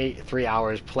last three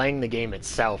hours playing the game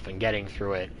itself and getting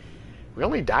through it. We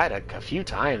only died a few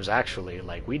times, actually.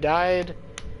 Like, we died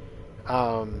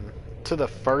to the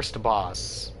first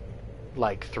boss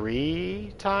like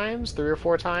 3 or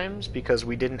 4 times, because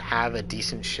we didn't have a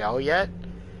decent shell yet.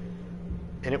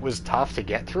 And it was tough to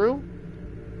get through.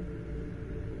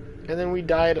 And then we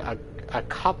died a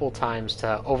couple times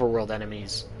to overworld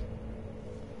enemies.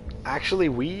 Actually,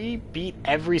 we beat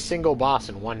every single boss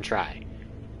in one try.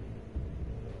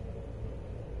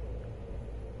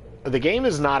 The game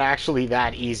is not actually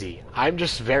that easy. I'm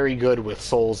just very good with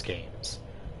Souls games.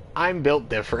 I'm built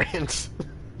different.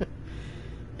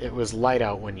 It was light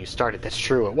out when you started. That's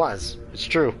true, it was. It's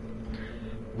true.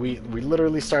 We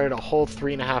literally started a whole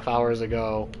 3.5 hours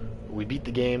ago. We beat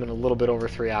the game in a little bit over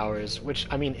 3 hours, which,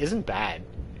 I mean, isn't bad.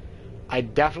 I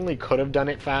definitely could have done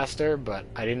it faster, but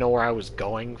I didn't know where I was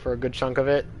going for a good chunk of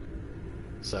it.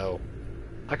 So,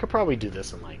 I could probably do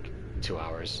this in like 2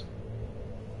 hours.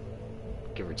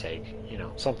 Give or take, you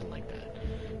know, something like that.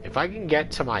 If I can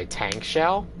get to my tank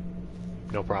shell,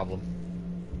 no problem.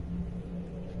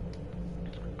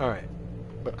 Alright,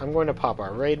 but I'm going to pop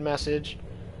our raid message.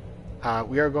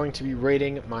 We are going to be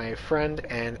raiding my friend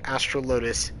and Astral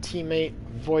Lotus teammate,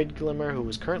 Void Glimmer, who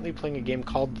is currently playing a game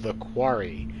called The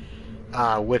Quarry,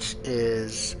 which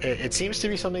is, it seems to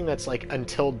be something that's like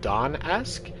Until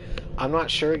Dawn-esque. I'm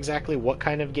not sure exactly what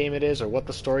kind of game it is or what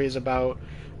the story is about,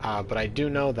 but I do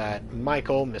know that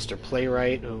Michael, Mr.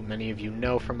 Playwright, who many of you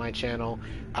know from my channel,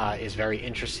 is very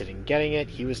interested in getting it.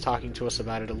 He was talking to us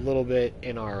about it a little bit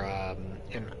in our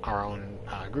own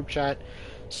group chat.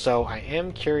 So I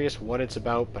am curious what it's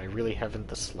about, but I really haven't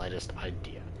the slightest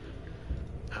idea.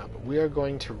 But we are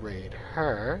going to raid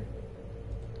her.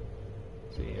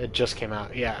 See, it just came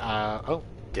out. Yeah, oh,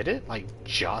 did it? Like,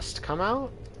 just come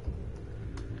out?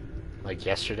 Like,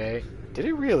 yesterday? Did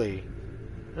it really?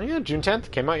 Oh yeah, June 10th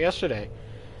came out yesterday.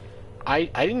 I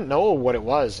didn't know what it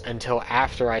was until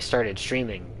after I started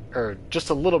streaming. Or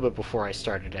just a little bit before I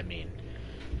started, I mean.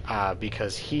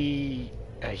 Because he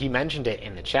mentioned it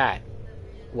in the chat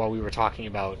while we were talking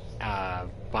about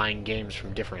buying games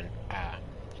from different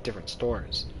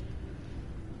stores.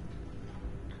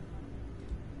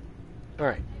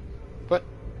 Alright, but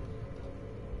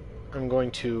I'm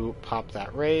going to pop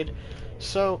that raid.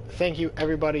 So, thank you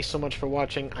everybody so much for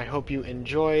watching. I hope you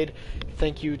enjoyed.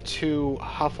 Thank you to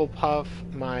Hufflepuff,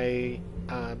 my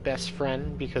best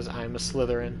friend, because I'm a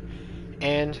Slytherin,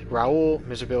 and Raul,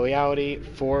 Miserability,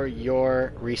 for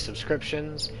your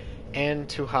resubscriptions, and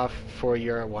to Huff for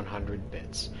your 100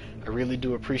 bits. I really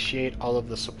do appreciate all of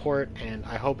the support, and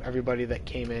I hope everybody that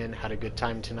came in had a good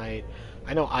time tonight.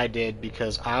 I know I did,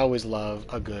 because I always love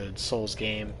a good Souls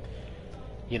game.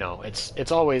 You know, it's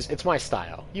my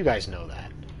style. You guys know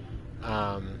that.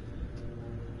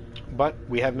 But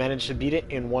we have managed to beat it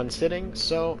in one sitting,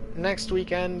 so next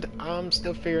weekend I'm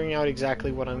still figuring out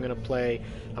exactly what I'm going to play.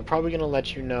 I'm probably going to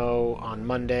let you know on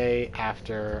Monday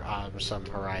after some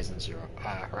Horizon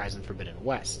Forbidden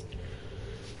West.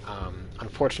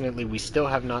 Unfortunately, we still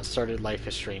have not started Life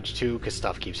is Strange 2 because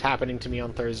stuff keeps happening to me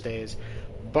on Thursdays,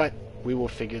 but we will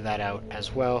figure that out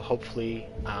as well. Hopefully,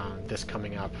 this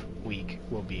coming up week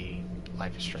will be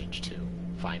Life is Strange 2,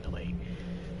 finally.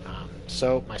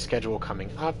 So, my schedule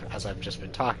coming up, as I've just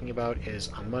been talking about, is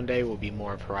on Monday will be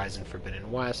more of Horizon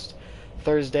Forbidden West.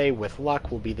 Thursday, with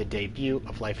luck, will be the debut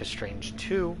of Life is Strange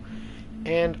 2.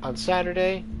 And on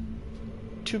Saturday,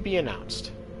 to be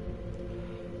announced.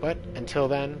 But until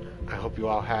then, I hope you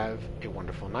all have a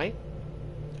wonderful night,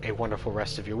 a wonderful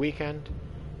rest of your weekend.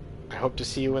 I hope to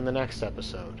see you in the next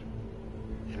episode.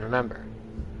 And remember,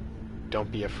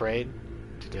 don't be afraid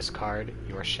to discard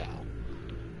your shell.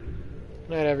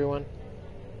 Good night, everyone.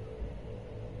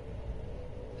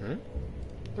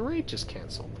 The raid just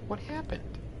canceled. What happened?